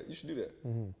 Yeah, go ahead, you should do that.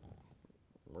 I'm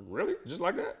like, really? Just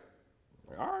like that? I'm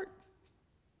like, all right.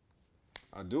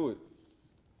 I do it.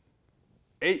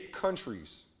 8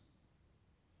 countries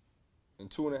in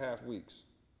 2.5 weeks.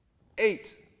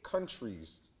 8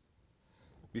 countries.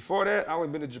 Before that, I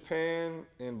had been to Japan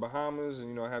and Bahamas,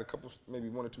 and I had a couple, maybe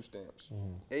 1 or 2 stamps.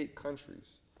 8 countries.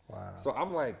 Wow. So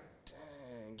I'm like,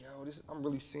 dang, yo, I'm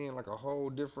really seeing like a whole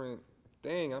different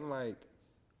thing. I'm like,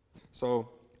 so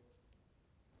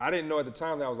I didn't know at the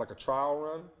time that was like a trial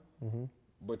run,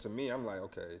 but to me, I'm like,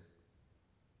 okay,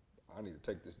 I need to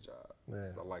take this job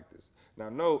because I like this. Now,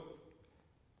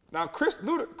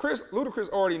 Ludacris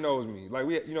already knows me. Like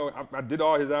I did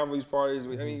all his album release parties. I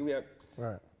mean, we had.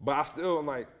 Right. But I still am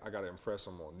like, I gotta impress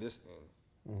him on this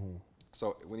end.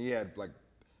 So when he had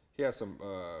some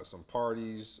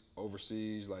parties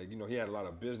overseas, like he had a lot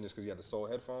of business because he had the Soul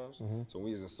headphones. So when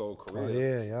he was in Seoul,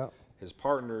 Korea, Yeah. his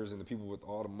partners and the people with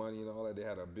all the money and all that, they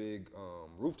had a big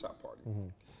rooftop party,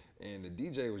 and the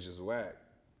DJ was just whack.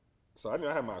 So I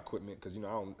had my equipment because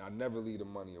I never leave the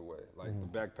money away. Like the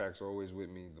backpacks are always with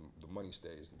me. The money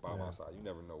stays by my side. You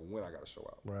never know when I gotta show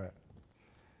out. Right.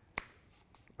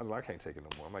 I was like, I can't take it no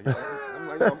more. I'm like,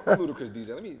 I'm Ludacris DJ.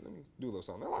 Let me do a little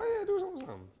something. They're like, yeah, do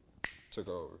something. Took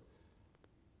over.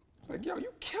 Like, yo,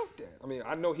 you killed that. I mean,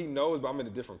 I know he knows, but I'm in a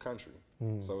different country.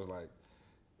 So it's like,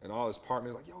 and all his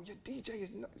partners like, yo, your DJ is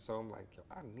nuts. So I'm like, yo,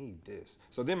 I need this.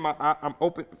 So then I'm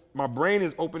open. My brain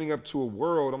is opening up to a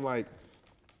world. I'm like,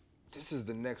 this is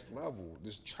the next level.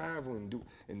 Just traveling,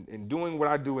 and doing what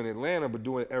I do in Atlanta, but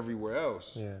doing it everywhere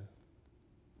else. Yeah.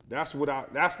 That's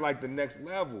like the next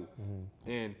level.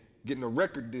 And getting a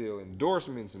record deal,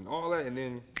 endorsements and all that. And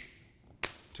then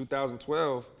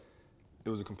 2012, it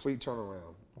was a complete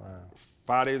turnaround. Wow.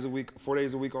 4 days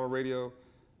a week on radio,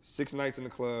 6 nights in the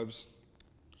clubs.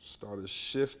 Started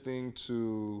shifting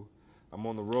to, I'm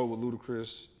on the road with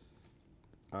Ludacris.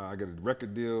 I get a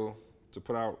record deal to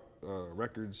put out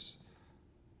records.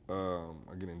 I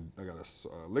got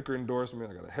a liquor endorsement.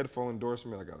 I got a headphone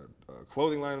endorsement. I got a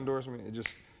clothing line endorsement.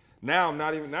 Now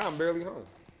I'm barely home.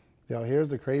 Yo, here's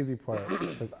the crazy part,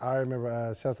 because I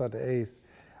remember, shouts out to Ace,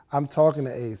 I'm talking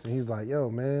to Ace, and he's like,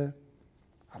 yo, man,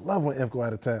 I love when Imp go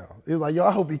out of town. He was like, yo,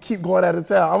 I hope he keep going out of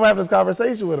town. I'm having this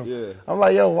conversation with him. Yeah. I'm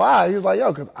like, yo, why? He was like,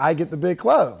 yo, because I get the big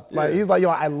clubs. Yeah. Like, he's like, yo,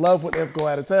 I love when Imp go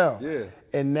out of town. Yeah.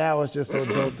 And now it's just so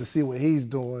dope to see what he's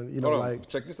doing, Hold on, like.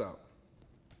 check this out.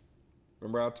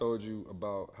 Remember I told you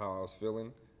about how I was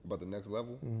feeling about the next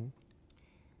level?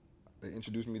 They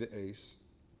introduced me to Ace.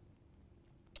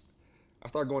 I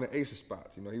started going to Ace's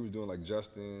spots. He was doing like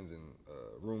Justin's and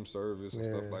room service and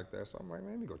stuff like that. So I'm like,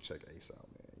 man, let me go check Ace out,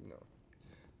 man.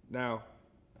 Now,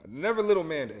 I never little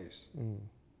man to Ace.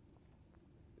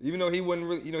 Even though he wasn't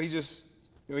really, he's just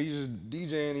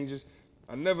DJing.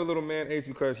 I never little man Ace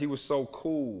because he was so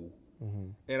cool.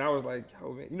 And I was like,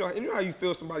 yo, man, you know how you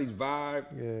feel somebody's vibe?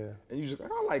 Yeah. And you just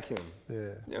like, I like him. Yeah. You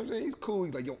know what I'm saying? He's cool.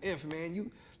 He's like, yo, Inf,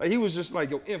 man, he was just like,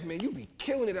 yo, Inf, man, you be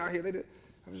killing it out here.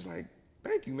 I'm just like,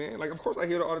 thank you, man. Like, of course I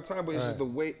hear it all the time, but it's just the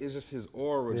way, it's just his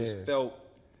aura just felt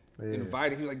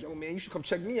inviting. He was like, yo, man, you should come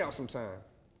check me out sometime.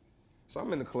 So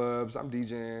I'm in the clubs, I'm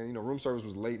DJing, room service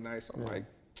was late night, so I'm like,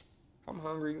 I'm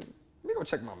hungry. Let me go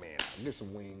check my man out, get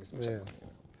some wings.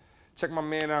 Check my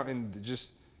man out and just,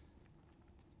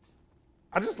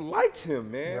 I just liked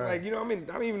him, man. Right. Like, you know, I mean,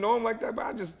 I don't even know him like that, but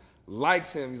I just liked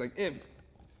him. He's like, Imp.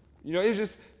 You know, it was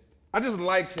just, I just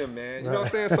liked him, man. You know what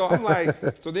I'm saying? So I'm like,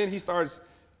 so then he starts,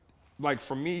 like,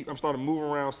 for me, I'm starting to move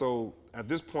around. So at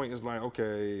this point, it's like,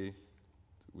 okay,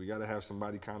 we got to have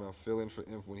somebody kind of fill in for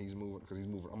Imp when he's moving, because he's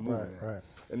moving. I'm moving now. Right.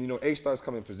 And, you know, Ace starts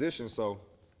coming in position. So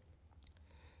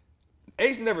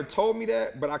Ace never told me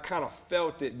that, but I kind of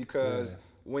felt it because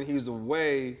when he's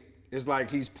away, it's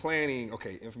like he's planning,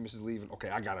 okay, Infamous is leaving. Okay,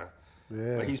 I got to.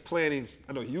 Yeah. Like he's planning,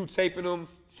 I know you taping him.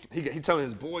 He telling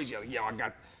his boys, yo, I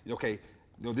got, okay, you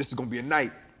know, this is going to be a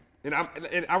night. And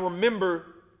I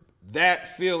remember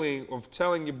that feeling of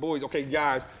telling your boys, okay,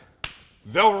 guys,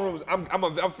 Velvet Rooms, I'm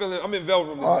in Velvet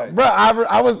Room this night. Bro,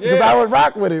 I was, because I would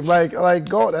rock with him. Like,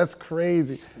 go, that's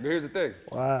crazy. But here's the thing.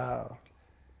 Wow.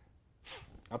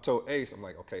 I told Ace, I'm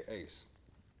like, okay, Ace,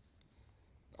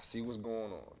 I see what's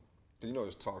going on. Cause you know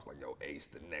there's talks like, yo, Ace,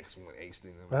 the next one, Ace.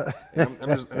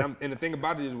 And the thing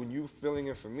about it is when you filling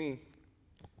in for me,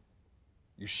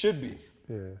 you should be.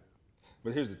 Yeah.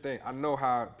 But here's the thing, I know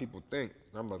how people think.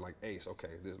 And I'm like, Ace, okay,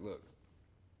 look.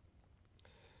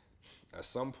 At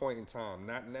some point in time,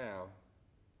 not now,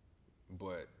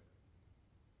 but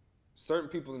certain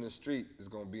people in the streets is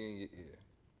gonna be in your ear.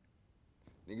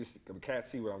 Niggas,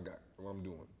 cats see what I'm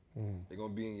doing. They're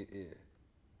gonna be in your ear.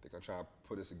 They're gonna try to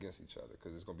put us against each other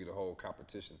because it's gonna be the whole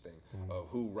competition thing of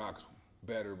who rocks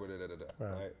better,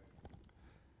 right?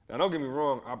 Now don't get me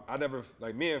wrong, I never,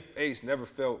 like me and Ace never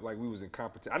felt like we was in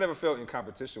competition. I never felt in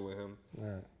competition with him.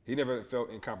 Right. He never felt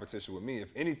in competition with me. If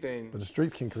anything. But the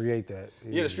streets can create that.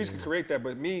 Yeah, the streets can create that,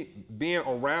 but me being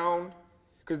around,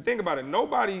 because think about it,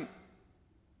 nobody,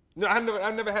 no, I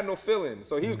never had no feelings.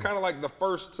 So he was kind of like the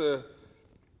first to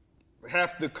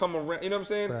have to come around, you know what I'm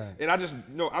saying? Right. And I just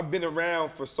know, I've been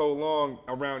around for so long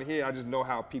around here, I just know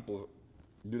how people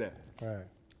do that. Right.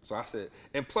 So I said,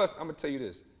 and plus, I'm gonna tell you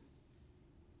this.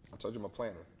 I told you I'm a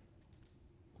planner.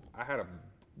 I had a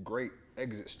great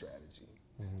exit strategy.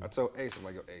 I told Ace, I'm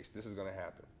like, yo, Ace, this is gonna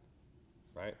happen,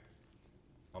 right?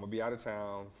 I'm gonna be out of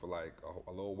town for like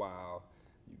a little while.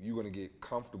 You're gonna get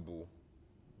comfortable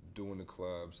doing the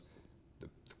clubs.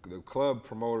 The club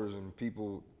promoters and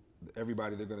people,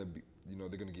 everybody, they're gonna be, you know,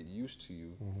 they're gonna get used to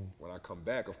you. When I come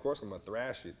back, of course I'm gonna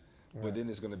thrash it, but then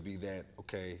it's gonna be that,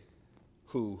 okay,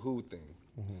 who thing.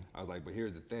 I was like, but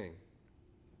here's the thing.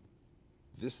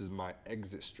 This is my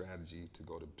exit strategy to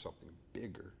go to something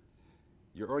bigger.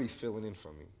 You're already filling in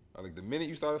for me. Like the minute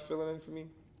you started filling in for me,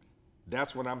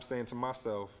 that's when I'm saying to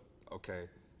myself, okay,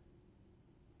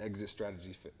 exit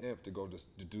strategy for Imp to go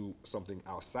to do something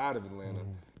outside of Atlanta.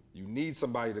 You need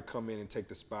somebody to come in and take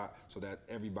the spot so that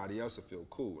everybody else will feel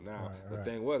cool. Now, the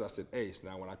thing was, I said, Ace,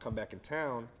 now when I come back in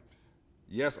town,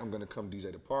 yes, I'm gonna come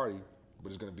DJ the party, but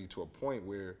it's gonna be to a point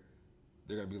where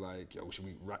they're gonna be like, yo, should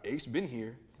we, Ace been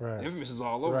here. Right. Infamous is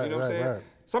all over, you know what I'm saying? Right.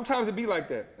 Sometimes it be like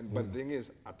that. But the thing is,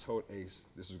 I told Ace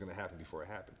this was gonna happen before it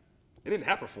happened. It didn't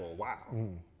happen for a while.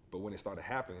 But when it started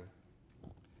happening,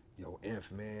 yo,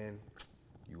 Inf, man,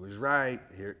 you was right.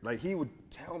 Here, like he would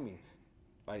tell me,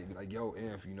 like yo,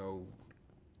 Inf, you know,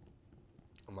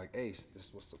 I'm like, Ace,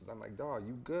 this was, I'm like, dawg,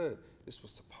 you good. This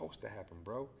was supposed to happen,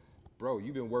 bro. Bro,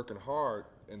 you've been working hard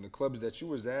in the clubs that you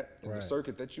was at, in the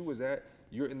circuit that you was at.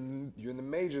 You're in the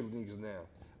major leagues now.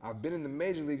 I've been in the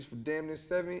major leagues for damn near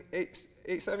 7, 8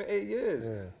 years.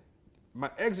 Yeah.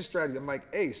 My exit strategy, I'm like,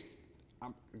 Ace,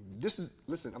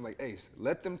 listen, I'm like, Ace,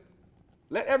 let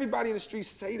everybody in the streets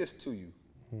say this to you.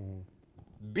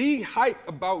 Be hype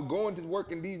about going to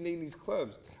work in these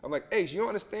clubs. I'm like, Ace, you don't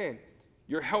understand.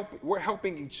 We're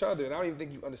helping each other, and I don't even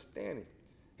think you understand it.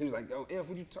 He was like, yo, Inf,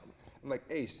 what you talking about? I'm like,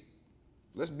 Ace,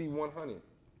 let's be 100.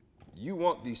 You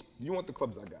want the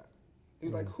clubs I got. He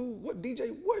was like, what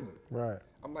DJ wouldn't? Right.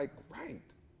 I'm like, right.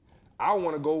 I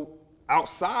want to go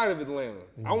outside of Atlanta.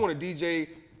 I want to DJ.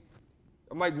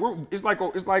 I'm like, it's like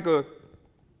a,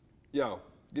 yo,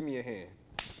 give me your hand.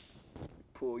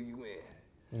 Pull you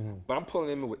in. But I'm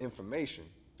pulling him in with information.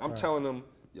 I'm telling them,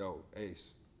 yo, Ace,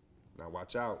 now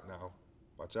watch out now.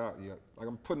 Watch out. Yeah. Like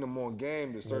I'm putting him on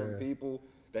game to certain people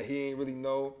that he ain't really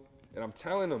know. And I'm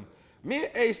telling him, me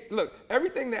and Ace, look,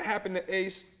 everything that happened to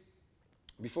Ace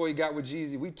before he got with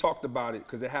Jeezy, we talked about it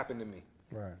because it happened to me.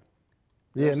 Right.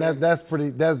 Yeah, and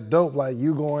that's dope. Like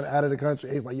you going out of the country,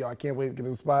 Ace like, yo, I can't wait to get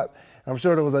in spots. I'm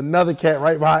sure there was another cat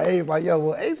right behind Ace like, yo,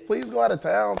 will Ace please go out of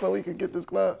town so we can get this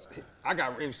club? I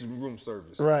got Ace room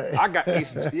service. Right. I got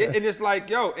Ace. And it's like,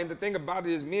 yo, and the thing about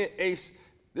it is me and Ace,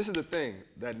 this is the thing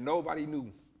that nobody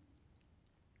knew.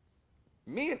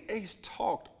 Me and Ace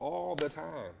talked all the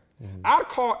time. I'd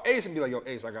call Ace and be like, yo,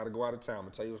 Ace, I gotta go out of town. I'm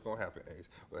gonna tell you what's gonna happen, Ace.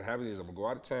 What happened is I'm gonna go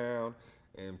out of town,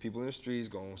 and people in the streets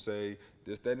gonna say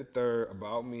this, that, and the third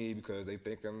about me because they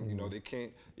think I'm, you know, they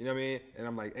can't, you know what I mean? And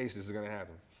I'm like, Ace, this is gonna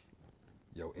happen.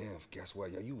 Yo, Inf, guess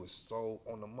what? Yo, you was so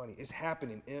on the money. It's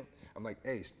happening, Inf. I'm like,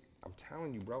 Ace, I'm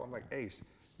telling you, bro. I'm like, Ace,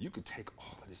 you could take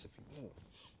all of this if you want.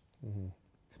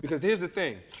 Because here's the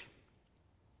thing.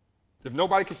 If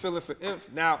nobody can feel it for Inf,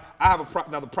 now I have a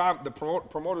problem. Now the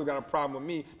promoter's got a problem with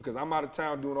me because I'm out of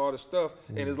town doing all this stuff,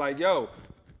 and it's like, yo,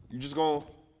 you just gonna,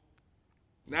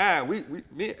 nah,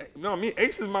 me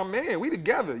Ace is my man. We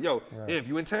together, yo. Inf,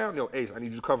 you in town? Yo, Ace, I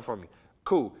need you to cover for me.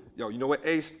 Cool. Yo, you know what,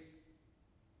 Ace?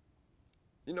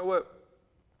 You know what?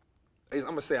 Ace, I'm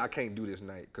gonna say I can't do this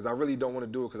night because I really don't want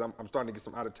to do it because I'm starting to get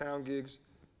some out of town gigs.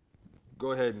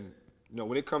 Go ahead and, you know,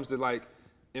 when it comes to like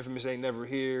Infamous ain't never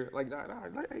here, like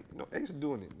like, hey, no, Ace is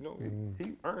doing it. You know,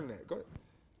 he earned that. Go ahead.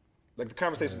 Like the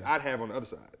conversations I'd have on the other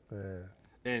side. Yeah.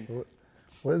 And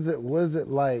what is it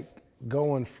like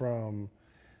going from,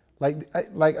 like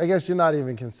I guess you're not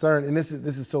even concerned, and this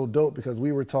is so dope because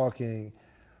we were talking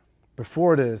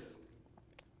before this,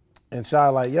 and Shy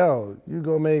like, yo, you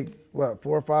go make what,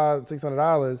 $400, $500,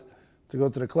 $600 to go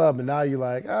to the club, and now you're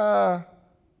like, I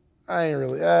ain't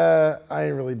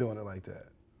really doing it like that,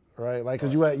 right? Like,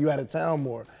 cause you out of town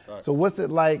more. Right. So what's it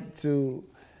like to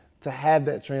have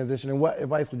that transition, and what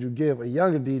advice would you give a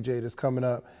younger DJ that's coming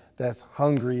up, that's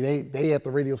hungry, they at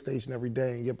the radio station every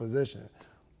day and get positioned?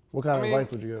 What kind of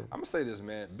advice would you give? I'm gonna say this,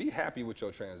 man. Be happy with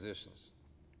your transitions.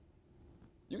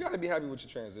 You gotta be happy with your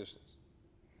transitions.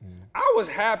 I was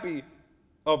happy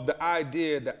of the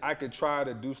idea that I could try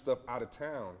to do stuff out of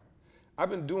town. I've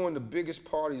been doing the biggest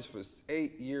parties for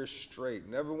 8 years straight.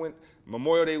 Never went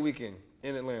Memorial Day weekend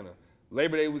in Atlanta,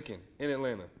 Labor Day weekend in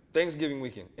Atlanta, Thanksgiving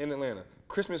weekend in Atlanta,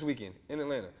 Christmas weekend in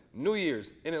Atlanta, New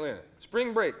Year's in Atlanta,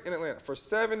 spring break in Atlanta for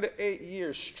 7 to 8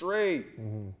 years straight.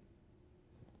 And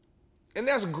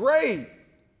that's great.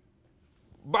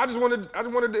 But I just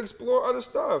wanted to explore other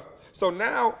stuff. So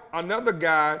now another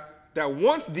guy that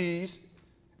wants these,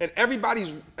 and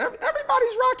everybody's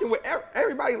rocking with,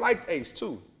 everybody liked Ace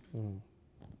too.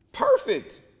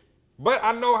 Perfect. But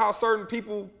I know how certain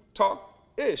people talk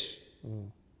ish.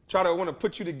 Try to want to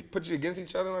put you against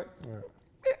each other. Like, man,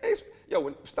 Ace, yo,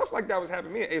 when stuff like that was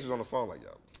happening, me and Ace was on the phone like,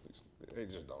 yo, they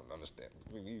just don't understand.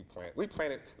 We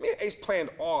planned it. Me and Ace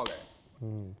planned all that.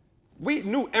 We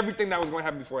knew everything that was going to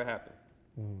happen before it happened.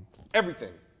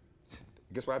 Everything.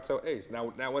 Guess what I tell Ace?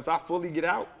 Now once I fully get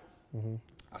out,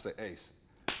 I say, Ace,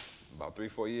 about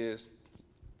 3-4 years,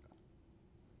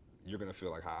 you're gonna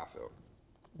feel like how I felt.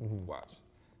 Watch.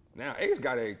 Now Ace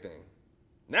got everything.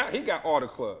 Now he got all the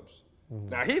clubs.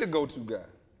 Now he the go-to guy.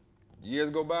 Years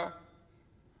go by.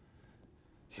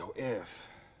 Yo, Inf,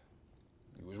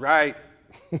 you was right.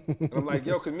 And I'm like,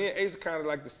 yo, cause me and Ace are kind of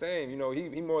like the same. You know,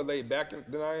 he more laid back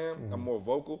than I am. I'm more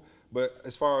vocal. But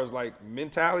as far as like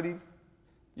mentality,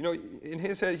 you know, in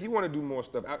his head, he want to do more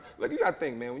stuff. Look, you gotta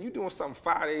think, man, when you're doing something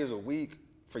 5 days a week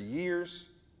for years,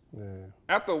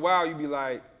 after a while, you be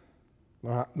like,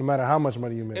 no matter how much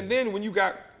money you make. and then when you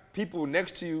got people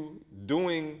next to you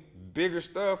doing bigger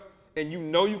stuff, and you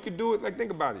know you could do it, like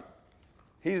think about it.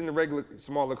 He's in the regular,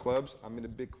 smaller clubs. I'm in the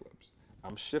big clubs.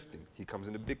 I'm shifting. He comes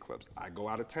in the big clubs. I go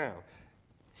out of town.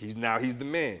 He's the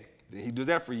man. He does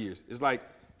that for years. It's like,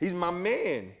 he's my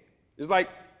man. It's like,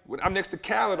 when I'm next to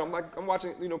Khaled, I'm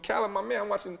watching, you know, Khaled, my man, I'm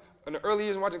watching, in the early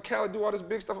years, I'm watching Khaled do all this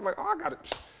big stuff. I'm like, oh, I got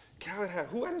it. Khaled had,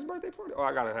 who at his birthday party? Oh,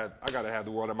 I gotta have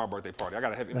the world at my birthday party. I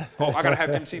gotta have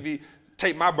MTV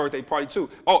tape my birthday party too.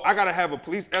 Oh, I gotta have a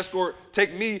police escort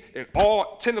take me and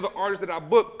all 10 of the artists that I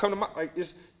booked come to my, like,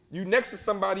 it's, you next to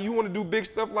somebody, you wanna do big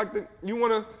stuff like that, you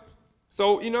wanna,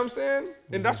 so, you know what I'm saying?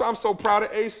 And that's why I'm so proud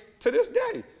of Ace to this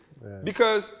day.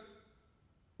 Because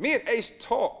me and Ace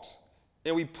talked,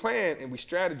 and we planned and we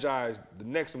strategized the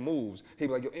next moves. He'd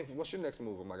be like, yo, Infant, what's your next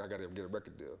move? I'm like, I gotta get a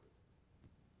record deal.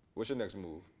 What's your next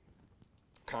move?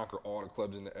 Conquer all the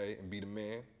clubs in the A and be the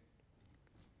man.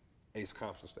 Ace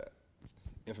accomplished that.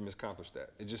 Infamous accomplished that.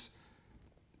 It just,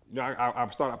 you know, I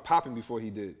started popping before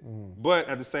he did. But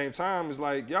at the same time, it's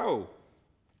like, yo,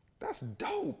 that's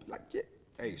dope. Like, yeah,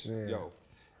 Ace, yo.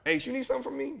 Ace, you need something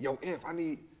from me? Yo, Inf, I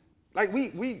need, like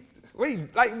we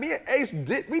like me and Ace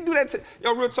we do that to,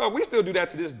 yo, real talk, we still do that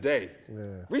to this day.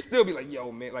 We still be like,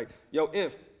 yo, man, like, yo,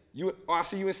 Inf, I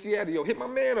see you in Seattle, yo, hit my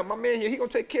man up, my man here, he gonna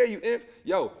take care of you, Inf.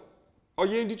 Yo, oh,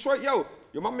 you in Detroit? Yo,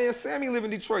 my man Sammy live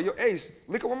in Detroit. Yo, Ace,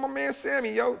 look at what my man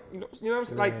Sammy, yo. You know what I'm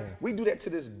saying? Like, we do that to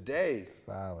this day.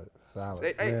 Solid.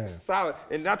 Solid.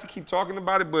 And not to keep talking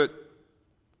about it, but,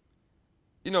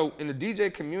 you know, in the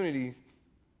DJ community,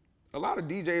 a lot of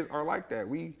DJs are like that.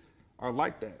 We are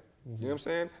like that. You know what I'm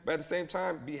saying? But at the same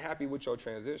time, be happy with your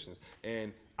transitions.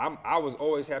 And I was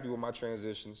always happy with my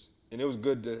transitions. and it was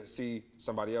good to see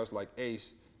somebody else like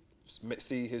Ace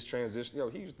see his transition.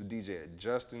 He used to DJ at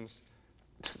Justin's.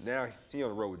 Now he on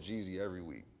the road with Jeezy every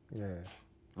week. Yeah.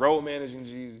 Road managing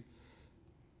Jeezy.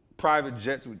 Private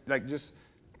jets, like just,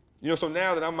 so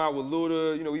now that I'm out with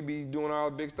Luda, we be doing all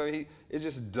the big stuff. It's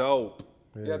just dope.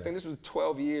 Yeah, I think this was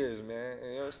 12 years, man. You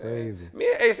know what I'm saying? Crazy.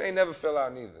 Me and Ace ain't never fell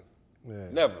out neither. Yeah.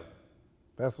 Never.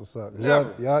 That's what's up.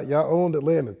 Never. Y'all owned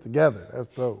Atlanta together. That's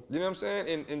dope. You know what I'm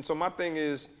saying? And so my thing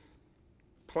is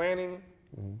planning,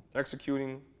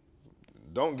 executing,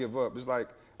 don't give up. It's like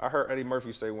I heard Eddie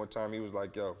Murphy say one time, he was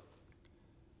like, yo,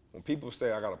 when people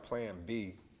say I got a plan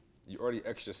B, you already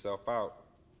X yourself out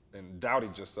and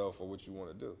doubted yourself for what you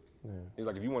want to do. Yeah. He's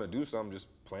like, if you want to do something, just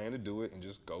plan to do it and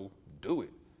just go do it.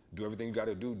 Do everything you got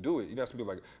to do it. You know, some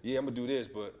people like, yeah, I'm gonna do this,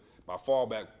 but my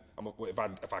fallback,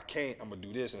 if I can't, I'm gonna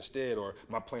do this instead, or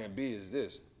my plan B is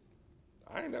this.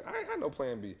 I ain't had no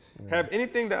plan B. Yeah. Have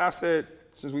anything that I said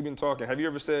since we've been talking, have you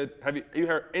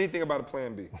heard anything about a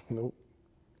plan B? Nope.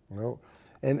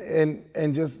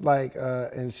 And just like,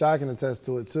 and Shaq can attest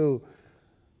to it too,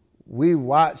 we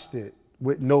watched it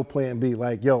with no plan B.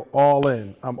 Like, yo, all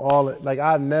in. I'm all in. Like,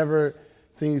 I've never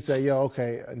seen you say, yo,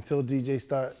 okay, until DJ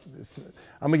start,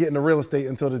 I'm gonna get into real estate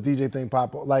until this DJ thing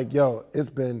pop up. Like, yo, it's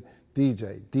been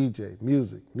DJ,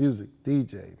 music,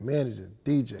 DJ, manager,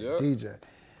 DJ,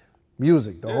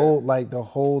 music, the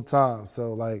whole time.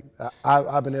 So like,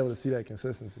 I've been able to see that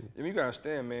consistency. And you gotta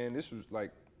understand, man, this was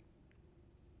like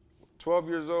 12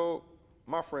 years old,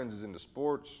 my friends is into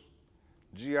sports,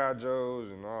 G.I.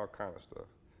 Joes, and all kind of stuff.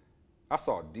 I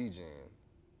saw DJing.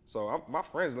 So my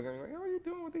friends looking at me like, yo, what are you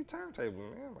doing with these turntables,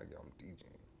 man? I'm like, yo, I'm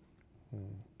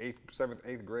DJing. 7th,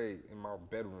 8th grade in my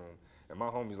bedroom. And my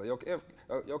homie's like, yo,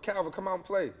 Calvin, come out and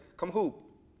play. Come hoop.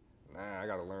 Nah, I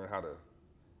got to learn how to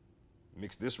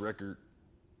mix this record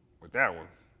with that one.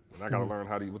 And I got to learn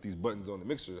how to, with these buttons on the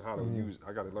mixer, how to use,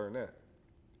 I got to learn that.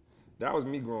 That was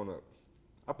me growing up.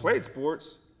 I played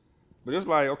sports, but it was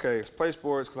like, okay, play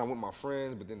sports because I'm with my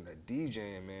friends, but then that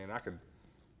DJing, man, I could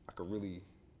really,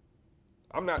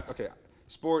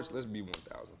 sports, let's be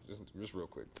 1,000, just real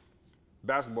quick.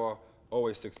 Basketball,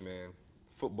 always 6-man.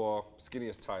 Football,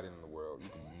 skinniest tight end in the world. You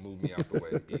can move me out the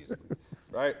way easily,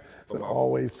 right? But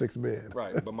always 6-man.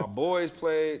 Right, but my boys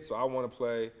played, so I want to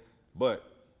play. But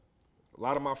a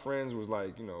lot of my friends was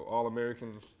like,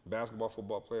 all-American basketball,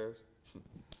 football players.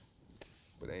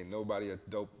 But ain't nobody a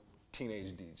dope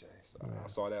teenage DJ. So I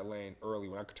saw that lane early.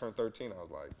 When I turned 13, I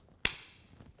was like,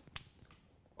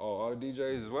 oh, all the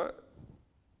DJs is what?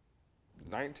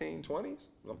 19, 20s?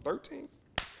 I'm 13?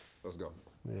 Let's go.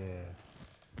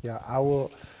 Yeah, I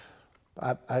will.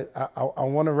 I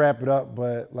want to wrap it up,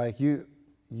 but like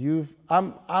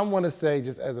I want to say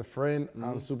just as a friend,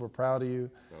 I'm super proud of you.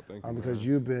 Oh, thank you, because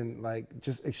you've been like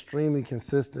just extremely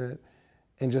consistent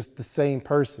and just the same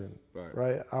person,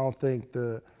 right? I don't think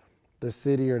the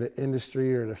city or the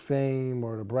industry or the fame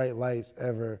or the bright lights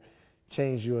ever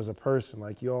changed you as a person.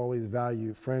 Like, you always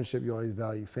value friendship, you always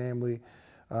value family.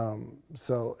 Just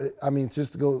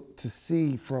to go to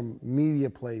see from media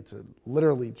play to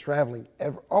literally traveling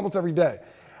almost every day.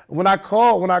 When I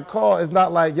call, it's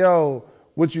not like, yo,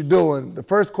 what you doing? The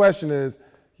first question is,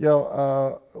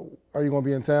 yo, are you gonna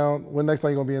be in town? When next time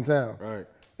you gonna be in town? Right.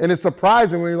 And it's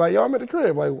surprising when you're like, yo, I'm at the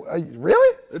crib. Like,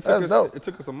 really? That's dope. It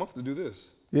took us a month to do this.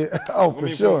 Yeah. Oh, for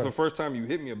sure. The first time you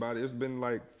hit me about it, it's been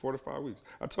like 4 to 5 weeks.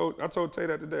 I told Tay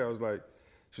that today. I was like,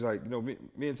 she's like, me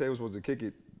and Tay was supposed to kick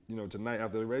it, tonight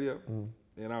after the radio.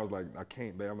 And I was like, I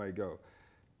can't, babe. I'm like, go.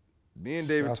 Me and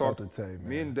David talked.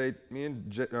 Me and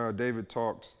David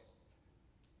talked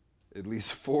at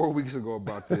least 4 weeks ago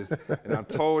about this, and I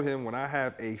told him when I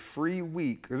have a free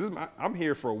week, because I'm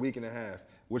here for a week and a half,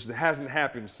 which hasn't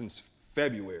happened since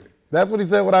February. That's what he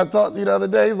said when I talked to you the other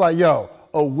day. He's like, yo,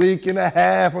 a week and a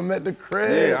half, I'm at the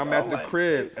crib. Yeah, I'm at the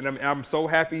crib, and I'm so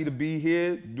happy to be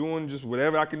here doing just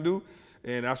whatever I can do.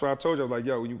 And that's what I told you. I was like,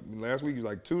 yo, last week you was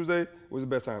like, Tuesday was the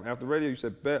best time. After radio, you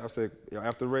said, bet. I said,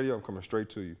 after the radio, I'm coming straight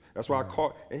to you. That's why I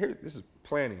called. And this is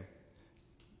planning.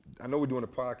 I know we're doing a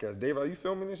podcast. David, are you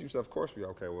filming this? You said, of course we are.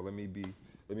 Okay, well, let me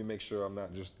make sure I'm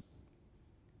not just,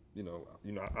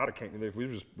 out of camp. If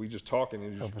we just talking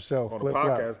and just for sure. on Flip the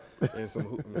podcast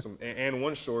flops. and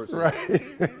one shorts. Right.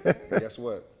 And guess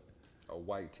what? A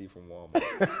white tee from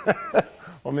Walmart.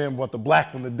 My man bought the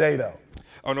black one today, though.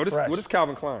 Oh, no, this is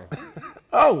Calvin Klein.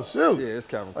 Oh, shoot. Yeah, it's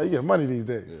Calvin Oh, Klein. you get money these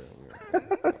days.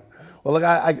 Yeah. Well, look,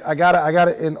 I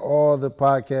gotta end all the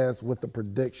podcasts with a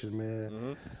prediction,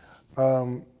 man.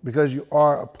 Because you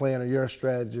are a planner, you're a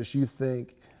strategist. You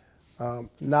think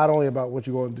not only about what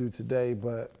you're going to do today,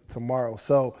 but tomorrow.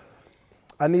 So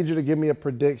I need you to give me a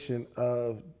prediction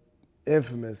of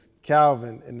Infamous,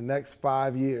 Calvin in the next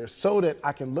 5 years, so that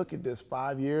I can look at this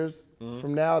 5 years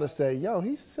from now to say, yo,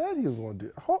 he said he was going to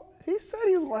do. He said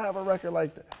he was going to have a record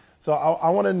like that. So I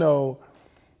want to know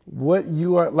what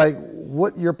you are like.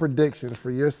 What your prediction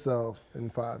for yourself in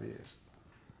 5 years?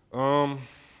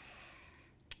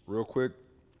 Real quick,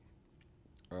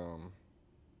 I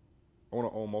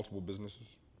want to own multiple businesses,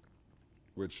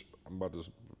 which I'm about to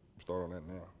start on that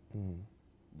now.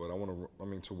 But I want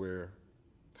to, to where,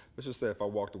 let's just say if I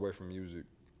walked away from music,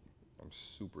 I'm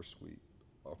super sweet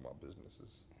off my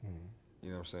businesses.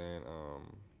 You know what I'm saying? I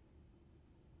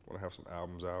want to have some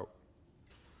albums out.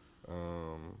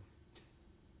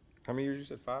 How many years you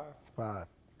said? 5?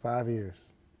 5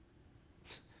 years.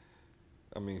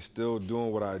 Still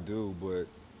doing what I do, but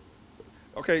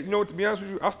okay, you know what, to be honest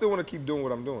with you, I still want to keep doing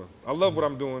what I'm doing. I love what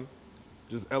I'm doing.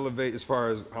 Just elevate as far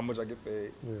as how much I get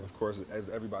paid, of course, as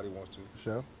everybody wants to.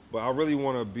 Sure. But I really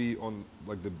want to be on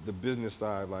like the business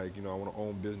side, like, I want to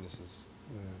own businesses.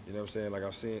 You know what I'm saying? Like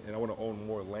I've seen, and I want to own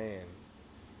more land.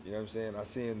 You know what I'm saying? I've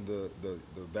seen the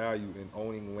value in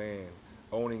owning land,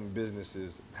 owning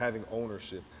businesses, having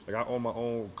ownership. Like I own my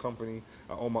own company,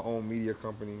 I own my own media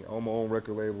company, I own my own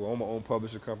record label, I own my own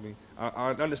publisher company.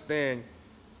 I understand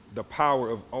the power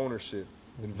of ownership,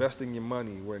 investing your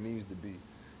money where it needs to be.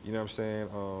 You know what I'm saying?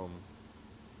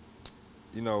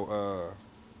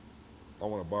 I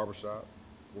want a barbershop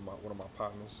with one of my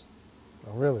partners.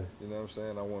 Oh, really? You know what I'm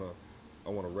saying? I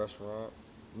want a restaurant,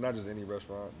 not just any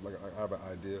restaurant. Like I have an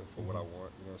idea for what I want.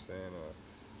 You know what I'm saying?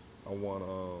 I want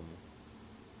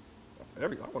I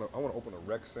want to open a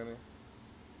rec center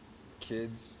for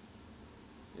kids.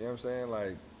 You know what I'm saying?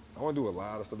 Like I want to do a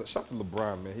lot of stuff. Shout out to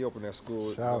LeBron, man. He opened that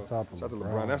school. Shout out to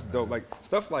LeBron. That's dope. Like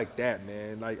stuff like that,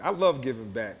 man. Like I love giving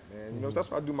back, man. You know,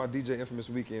 that's why I do my DJ Infamous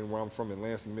weekend where I'm from in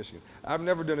Lansing, Michigan. I've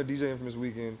never done a DJ Infamous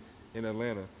weekend in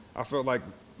Atlanta. I felt like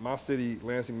my city,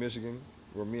 Lansing, Michigan,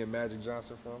 where me and Magic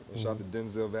Johnson from, and shout out to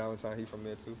Denzel Valentine, he from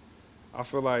there too. I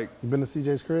feel like You been to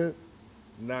CJ's crib?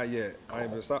 not yet. I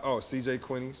ain't been. CJ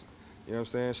Quinny's. You know what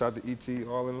I'm saying? Shout out to ET,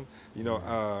 all of them. You know,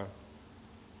 I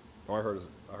heard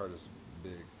it's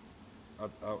big. I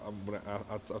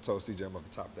told CJ I'm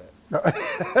about to top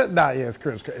that. Nah, yeah, it's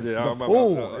Chris. It's Yeah, the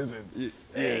pool is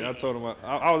insane. Yeah, I told him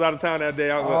I was out of town that day.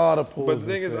 The pool But is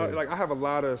the thing is, insane. like, I have a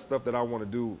lot of stuff that I want to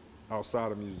do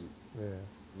outside of music. Yeah.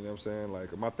 You know what I'm saying?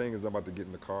 Like my thing is I'm about to get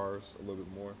in the cars a little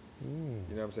bit more.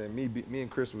 You know what I'm saying? Me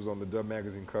and Chris was on the Dub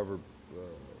magazine cover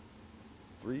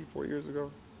 3-4 years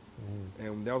ago,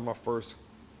 and that was my first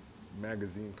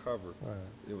magazine cover. Right.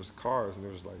 It was cars, and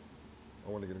it was like I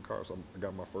wanted to get in cars, so I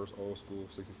got my first old school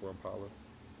 '64 Impala.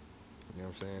 You know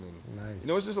what I'm saying? And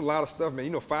Nice. it's just a lot of stuff,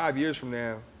 man. 5 years from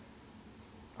now,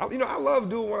 I love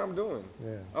doing what I'm doing.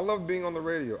 Yeah. I love being on the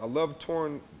radio. I love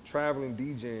touring, traveling,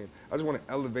 DJing. I just want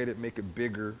to elevate it, make it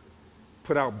bigger,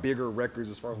 put out bigger records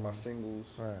as far as my singles,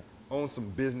 Right. own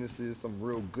some businesses, some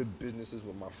real good businesses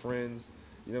with my friends.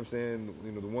 You know what I'm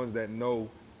saying? The ones that know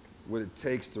what it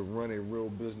takes to run a real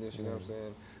business. You know what I'm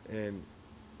saying?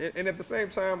 And at the same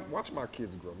time, watch my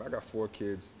kids grow. I got 4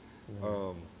 kids,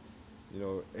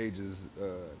 ages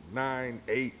 9,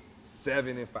 8,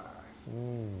 7, and 5.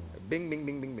 Bing, bing,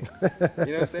 bing, bing, bing. You know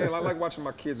what I'm saying? I like watching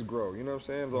my kids grow. You know what I'm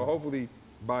saying? So hopefully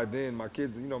by then my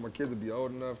kids will be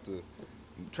old enough to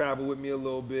travel with me a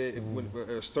little bit. When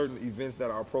there's certain events that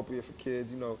are appropriate for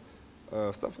kids,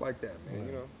 stuff like that,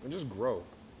 man. And just grow.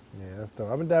 Yeah, that's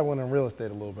dope. I've been dabbling in real estate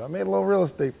a little bit. I made a little real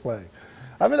estate play.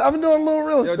 I've been doing a little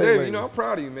real estate. Dave, lately. I'm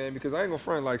proud of you, man, because I ain't gonna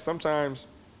front. Like sometimes,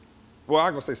 well, I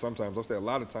ain't gonna say sometimes. I'll say a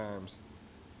lot of times,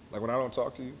 like when I don't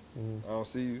talk to you, I don't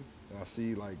see you, and I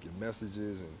see like your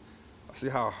messages, and I see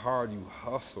how hard you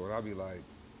hustle, and I'll be like,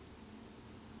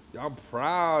 yo, I'm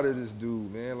proud of this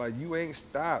dude, man. Like you ain't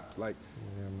stopped. Like,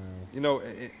 Yeah,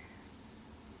 man.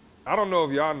 I don't know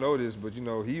if y'all know this, but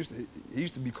he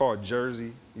used to be called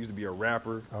Jersey. He used to be a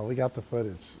rapper. Oh, we got the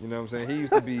footage. You know what I'm saying? He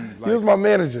used to be like, He was my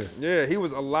manager. yeah, he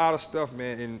was a lot of stuff,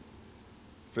 man. And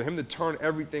for him to turn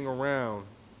everything around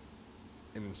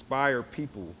and inspire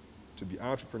people to be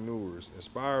entrepreneurs,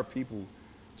 inspire people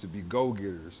to be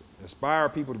go-getters, inspire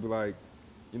people to be like,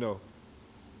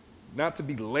 not to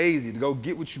be lazy, to go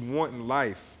get what you want in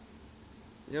life.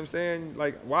 You know what I'm saying?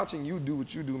 Like watching you do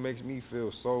what you do makes me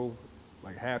feel so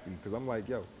like happy, because I'm like,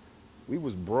 yo, we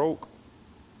was broke.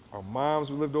 Our moms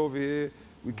lived over here.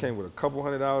 We came with a couple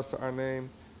 $100 to our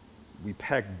name. We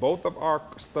packed both of our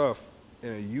stuff in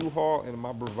a U-Haul and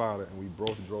my Bravada, and we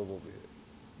both drove over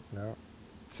here Yeah.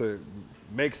 to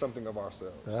make something of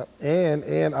ourselves. Yep.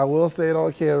 And I will say it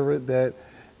on camera that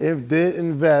it did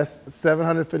invest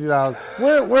 $750.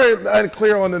 We're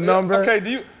unclear on the number.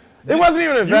 Okay, It wasn't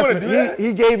even an You wanna investment. do that?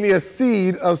 He gave me a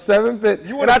seed of $750, You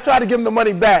and wanna- I tried to give him the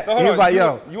money back. No, He hold was on. like,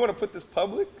 yo. You want to put this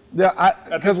public? Yeah, At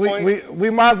because this point? we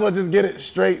might as well just get it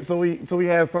straight so we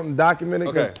have something documented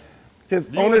because Okay. his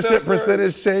Do you wanna tell ownership the story?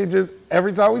 percentage changes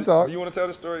every time we talk. Do you want to tell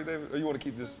the story, David, or you want to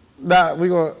keep this? Nah, we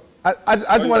gonna. I just you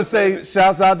want to gonna say save it?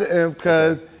 shouts out to him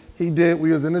because he did.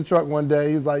 We was in the truck one day.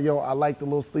 He was like, "Yo, I like the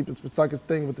little Sleepers for Suckers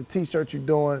thing with the T-shirt you're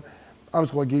doing. I'm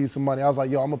just gonna give you some money." I was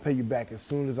like, "Yo, I'm gonna pay you back as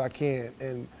soon as I can."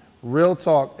 And real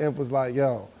talk, Imp was like,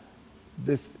 "Yo,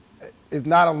 this is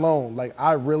not a loan. Like,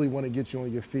 I really want to get you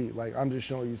on your feet. Like, I'm just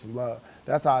showing you some love."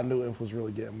 That's how I knew Imp was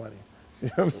really getting money. You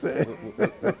know what I'm saying?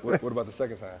 What about the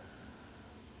second time?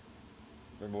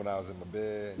 Remember when I was in my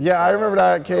bed? Yeah, I remember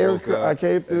that. woke up, I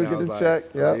came through, and I get was the like, check.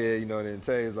 oh, Yeah. yeah, you know, and then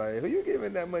Tay was like, who you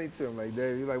giving that money to? I'm like,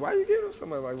 Dave. He's like, why you giving him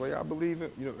something? I'm like, well, yeah, I believe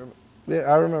it. You know, remember? Yeah,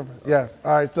 I remember. Yes.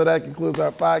 All right, so that concludes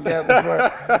our podcast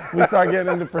before we start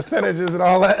getting into percentages and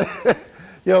all that.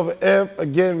 Yo, but Imp,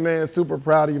 again, man, super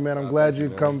proud of you, man. I'm glad you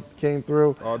came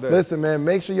through. All day. Listen, man,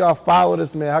 make sure y'all follow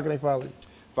this, man. How can they follow you?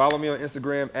 Follow me on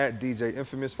Instagram at DJ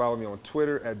Infamous. Follow me on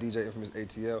Twitter at DJ Infamous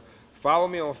ATL. Follow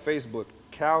me on Facebook,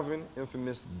 Calvin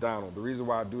Infamous Donald. The reason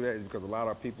why I do that is because a lot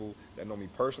of people that know me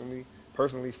personally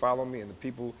follow me, and the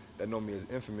people that know me as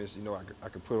Infamous, you know, I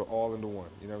could put it all into one.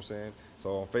 You know what I'm saying?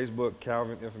 So on Facebook,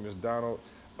 Calvin Infamous Donald.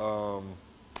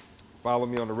 Follow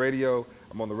me on the radio.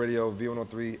 I'm on the radio,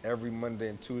 V103, every Monday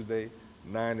and Tuesday,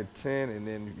 9 to 10. And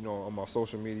then, you know, on my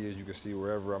social medias, you can see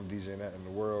wherever I'm DJing at in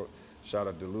the world. Shout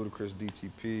out to Ludacris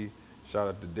DTP. Shout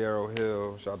out to Daryl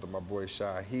Hill. Shout out to my boy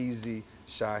Shaheed.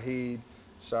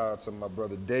 Shout out to my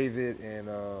brother David. And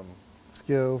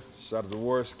Skills. shout out to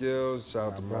War Skills.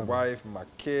 Shout out to my brother. wife, my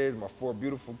kids, my 4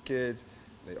 beautiful kids.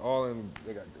 They're in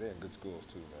good schools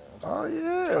too, man. Oh,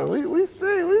 yeah. We see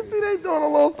they doing a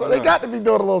little something. They got to be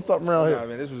doing a little something around Nah, here.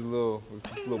 man, this was a little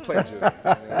play job. You know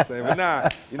what I'm saying? But nah,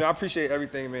 you know, I appreciate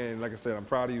everything, man. Like I said, I'm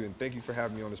proud of you, and thank you for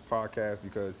having me on this podcast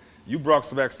because you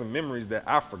brought back some memories that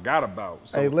I forgot about.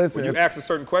 So Hey, listen. when you ask us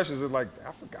certain questions, it's like,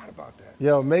 I forgot about that.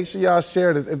 Yo, make sure y'all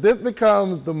share this. If this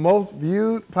becomes the most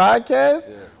viewed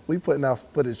podcast, we putting out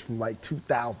footage from like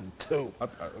 2002, We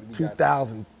got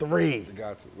 2003.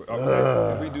 to.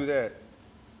 Okay, if we do that.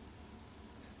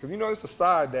 Because you know it's a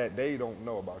side that they don't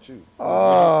know about you.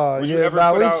 Oh, Would you yeah, ever nah,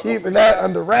 put we out a keeping freestyle? that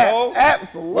under wraps. No?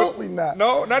 Absolutely not.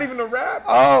 No, not even a rap?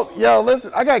 Oh, yo,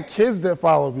 listen, I got kids that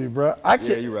follow me, bro. I can't.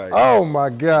 Yeah, you're right. Oh, my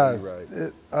gosh. You're right.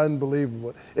 It's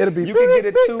unbelievable. It'll be You can get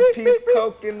a 2-piece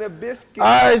Coke and a biscuit. All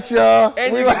right, y'all.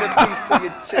 And We you like- get a piece of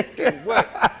your chicken. What?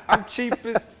 I'm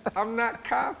cheapest. I'm not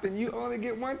copping. You only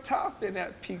get one topping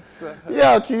at pizza.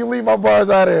 Yo, can you leave my bars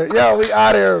out here? Yo, we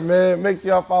out here, man. Make sure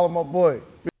y'all follow my boy.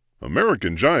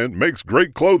 American Giant makes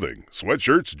great clothing,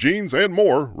 sweatshirts, jeans, and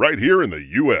more right here in the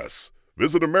U.S.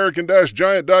 Visit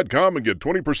American-Giant.com and get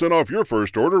 20% off your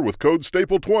first order with code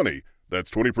STAPLE20. That's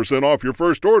 20% off your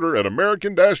first order at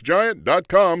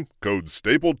American-Giant.com, code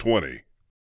STAPLE20.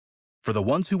 For the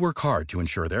ones who work hard to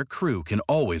ensure their crew can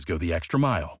always go the extra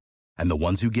mile, and the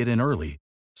ones who get in early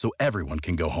so everyone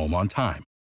can go home on time,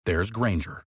 there's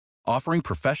Grainger, offering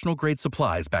professional-grade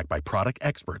supplies backed by product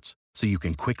experts so you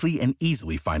can quickly and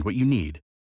easily find what you need.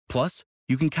 Plus,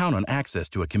 you can count on access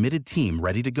to a committed team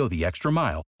ready to go the extra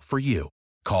mile for you.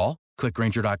 Call, click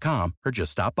Grainger.com, or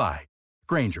just stop by.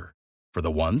 Grainger, for the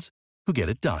ones who get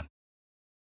it done.